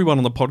everyone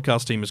on the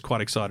podcast team is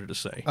quite excited to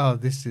see. Oh,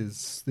 this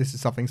is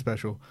something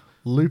special.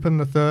 Lupin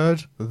the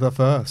Third, the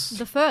first.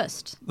 The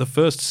first. The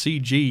first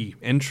CG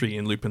entry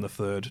in Lupin the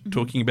Third,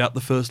 talking about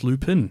the first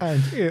Lupin.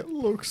 And it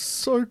looks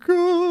so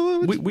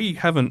good. We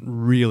haven't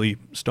really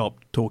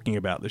stopped talking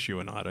about this, you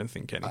and I don't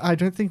think, Kenny. I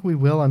don't think we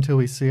will until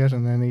we see it,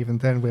 and then even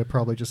then we're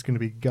probably just going to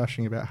be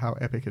gushing about how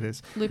epic it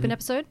is. Lupin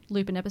episode,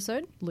 Lupin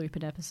episode,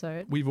 Lupin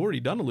episode. We've already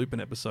done a Lupin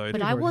episode.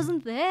 But I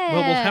wasn't there.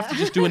 Well, we'll have to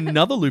just do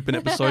another Lupin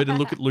episode and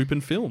look at Lupin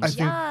films.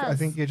 I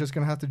think you're just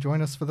going to have to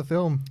join us for the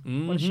film.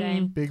 What a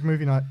shame. Big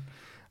movie night.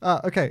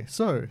 Okay,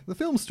 so the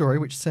film story,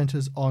 which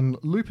centers on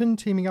Lupin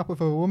teaming up with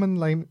a woman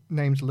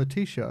named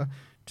Letitia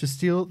to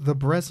steal the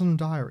Brezon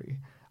Diary,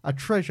 a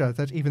treasure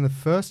that even the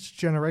first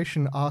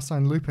generation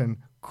Arsène Lupin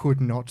could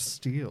not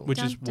steal.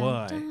 Which is Dun, dun,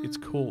 why dun. it's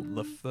called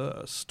The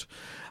First.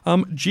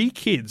 G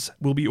Kids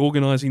will be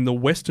organising the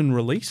Western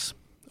release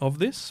of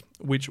this,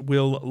 which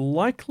will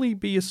likely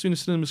be as soon as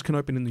cinemas can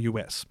open in the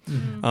US,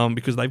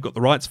 because they've got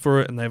the rights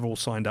for it and they've all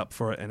signed up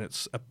for it, and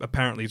it's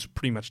apparently it's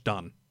pretty much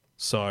done.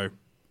 So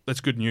that's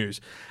good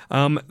news.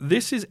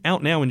 This is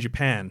out now in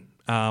Japan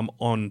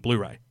on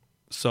Blu-ray.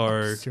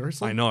 So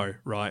seriously? I know,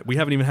 right? We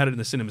haven't even had it in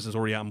the cinemas. It's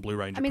already out in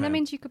Blu-ray in I Japan. mean, that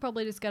means you could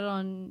probably just get it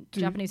on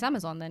Japanese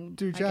Amazon then.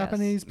 Do I guess.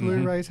 Japanese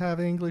Blu-rays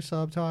have English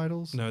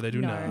subtitles? No, they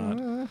do No.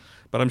 not.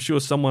 But I'm sure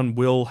someone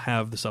will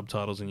have the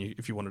subtitles, and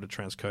if you wanted to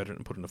transcode it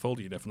and put it in a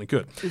folder, you definitely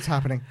could. It's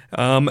happening.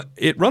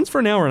 It runs for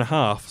an hour and a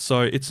half,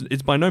 so it's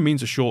by no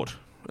means a short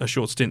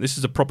stint. This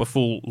is a proper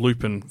full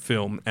Lupin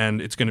film,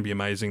 and it's going to be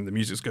amazing. The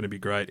music's going to be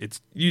great.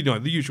 It's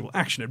the usual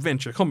action,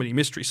 adventure, comedy,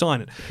 mystery.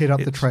 Sign it. Hit up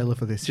the It's- trailer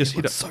for this. just It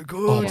hit looks up- so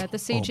good. Yeah, the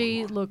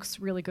CG looks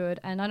really good.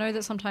 And I know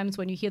that sometimes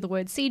when you hear the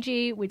word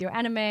CG with your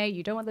anime,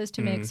 you don't want those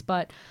to mix.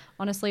 But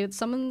honestly,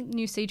 some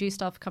new CG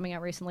stuff coming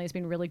out recently has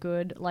been really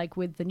good. Like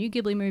with the new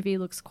Ghibli movie,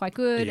 looks quite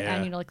good.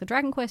 Yeah. And, like the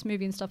Dragon Quest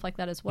movie and stuff like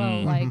that as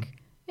well. Like,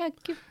 Yeah,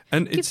 give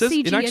it says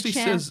CG it actually a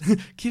chance. says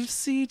give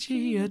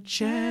CG a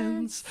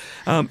chance.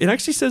 It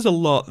actually says a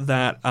lot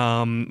that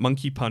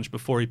Monkey Punch,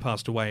 before he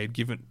passed away,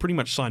 had pretty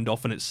much signed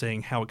off on it,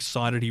 saying how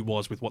excited he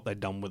was with what they'd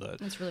done with it.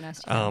 That's really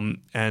nice to hear.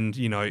 And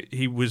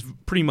he was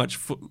pretty much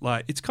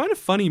like, it's kind of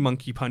funny,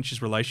 Monkey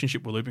Punch's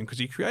relationship with Lupin, because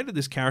he created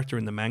this character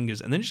in the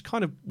mangas and then just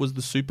kind of was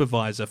the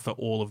supervisor for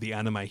all of the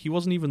anime. He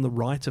wasn't even the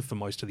writer for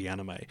most of the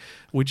anime,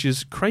 which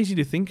is crazy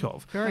to think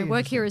of. My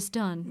work here is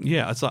done.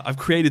 Yeah, it's like, I've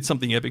created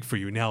something epic for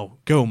you. Now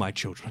go, my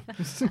children.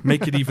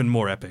 Make it even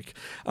more epic.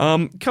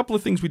 Couple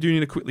of things we do need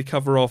to quickly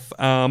cover off.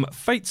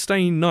 Fate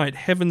Stay Night,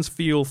 Heaven's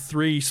Feel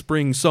 3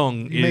 Spring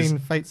Song You is... mean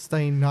Fate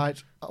Stay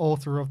Night,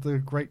 author of the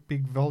great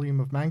big volume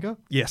of manga?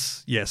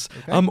 Yes.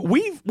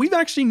 Okay. We've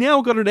actually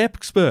now got an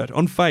expert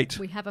on Fate.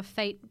 We have a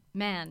Fate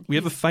man. We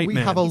have a Fate We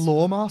man. have a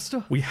lore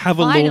master? We have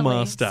a Finally, lore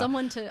master.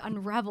 someone to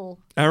unravel.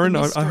 Aaron, the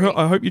I mystery.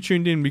 hope you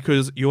tuned in,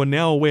 because you are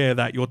now aware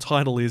that your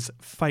title is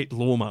Fate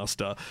Lore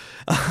Master.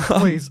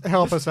 Please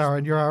help us,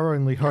 Aaron. You're our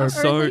only hope.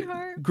 So, Only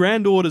hope.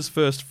 Grand Order's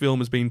first film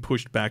has been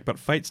pushed back, but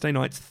Fate Stay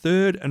Night's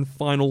third and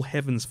final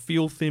Heaven's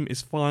Feel theme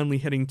is finally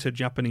heading to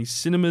Japanese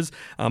cinemas.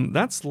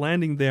 That's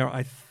landing there,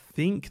 I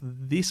think,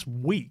 this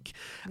week.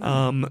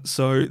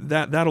 So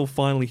that'll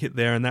finally hit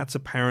there, and that's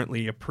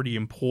apparently a pretty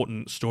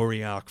important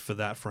story arc for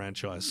that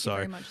franchise. So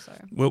Very much so.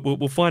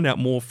 we'll find out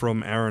more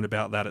from Aaron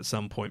about that at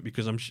some point,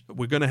 because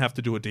we're going to have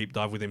to do a deep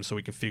dive with him so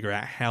we can figure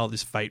out how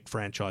this Fate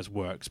franchise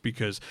works,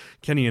 because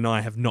Kenny and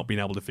I have not been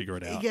able to figure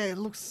it out. Yeah, it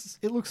looks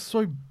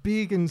so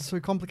big and so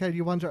complicated.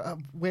 You wonder,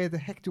 where the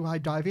heck do I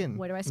dive in?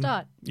 Where do I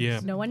start? Yeah.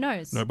 No one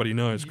knows. Nobody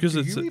knows, because Do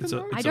it's you even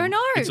know? I don't know.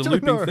 It's a Don't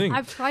looping know. thing.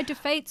 I've tried to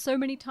Fate so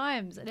many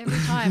times, and every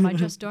time I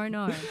just don't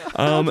know.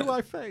 How do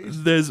I face?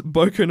 There's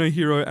Boku no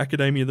Hero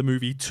Academia, the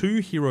movie 2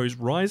 Heroes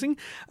Rising.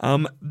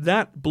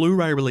 That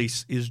Blu-ray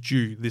release is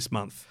due this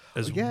month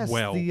as Yes,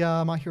 well,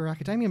 the My Hero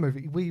Academia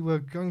movie. We were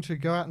going to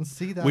go out and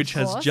see that. which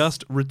has course.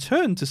 just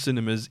returned to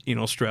cinemas in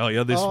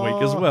Australia this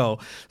week as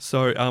well.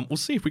 So we'll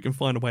see if we can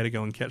find a way to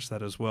go and catch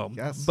that as well.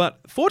 Yes. But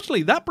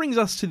fortunately, that brings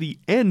us to the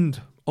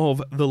end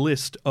of the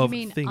list I of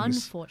mean, things.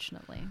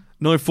 unfortunately.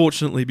 No,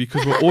 fortunately,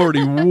 because we're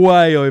already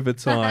way over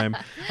time.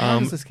 How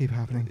does this keep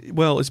happening?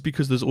 Well, it's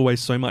because there's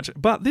always so much.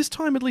 But this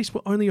time, at least,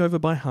 we're only over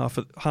by half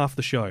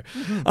the show.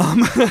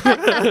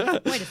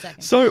 Wait a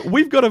second. So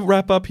we've got to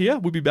wrap up here.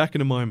 We'll be back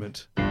in a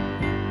moment.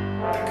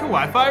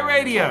 Wi-Fi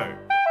Radio.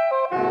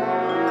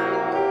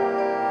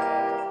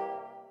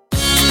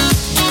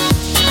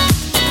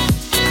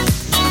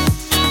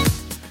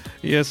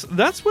 Yes,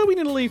 that's where we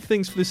need to leave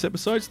things for this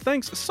episode.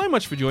 Thanks so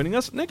much for joining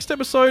us. Next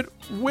episode,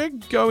 we're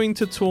going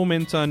to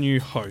torment our new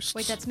host.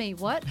 Wait, that's me.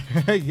 What?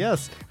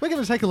 Yes, we're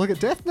going to take a look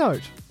at Death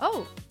Note.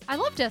 Oh, I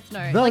love Death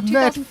Note. The like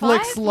 2005?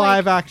 Netflix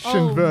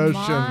live-action version.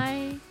 Oh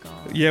my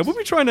god. Yeah, we'll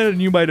be trying out a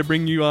new way to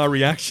bring you our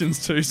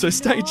reactions to, so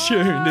stay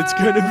tuned. It's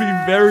going to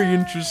be very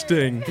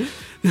interesting.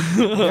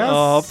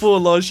 Oh, poor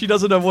Loz. She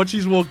doesn't know what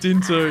she's walked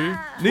into.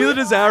 Neither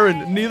does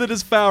Aaron. Neither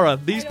does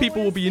Farah. These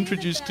people will be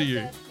introduced to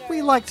you.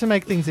 We like to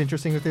make things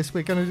interesting with this.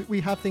 We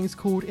have things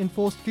called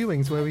enforced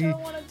viewings where we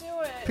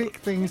pick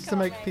things to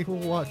make people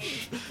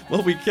watch.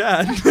 Well, we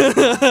can.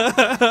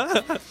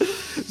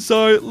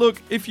 So, look,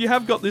 if you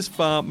have got this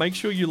far, make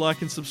sure you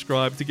like and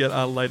subscribe to get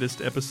our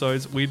latest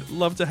episodes. We'd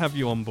love to have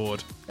you on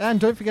board. And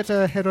don't forget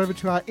to head over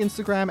to our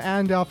Instagram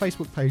and our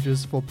Facebook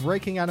pages for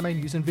breaking anime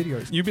news and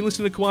videos. You've been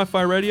listening to Kawaii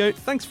Fi Radio.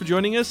 Thanks for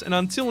joining us, and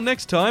until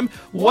next time,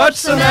 watch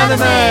some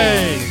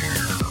anime!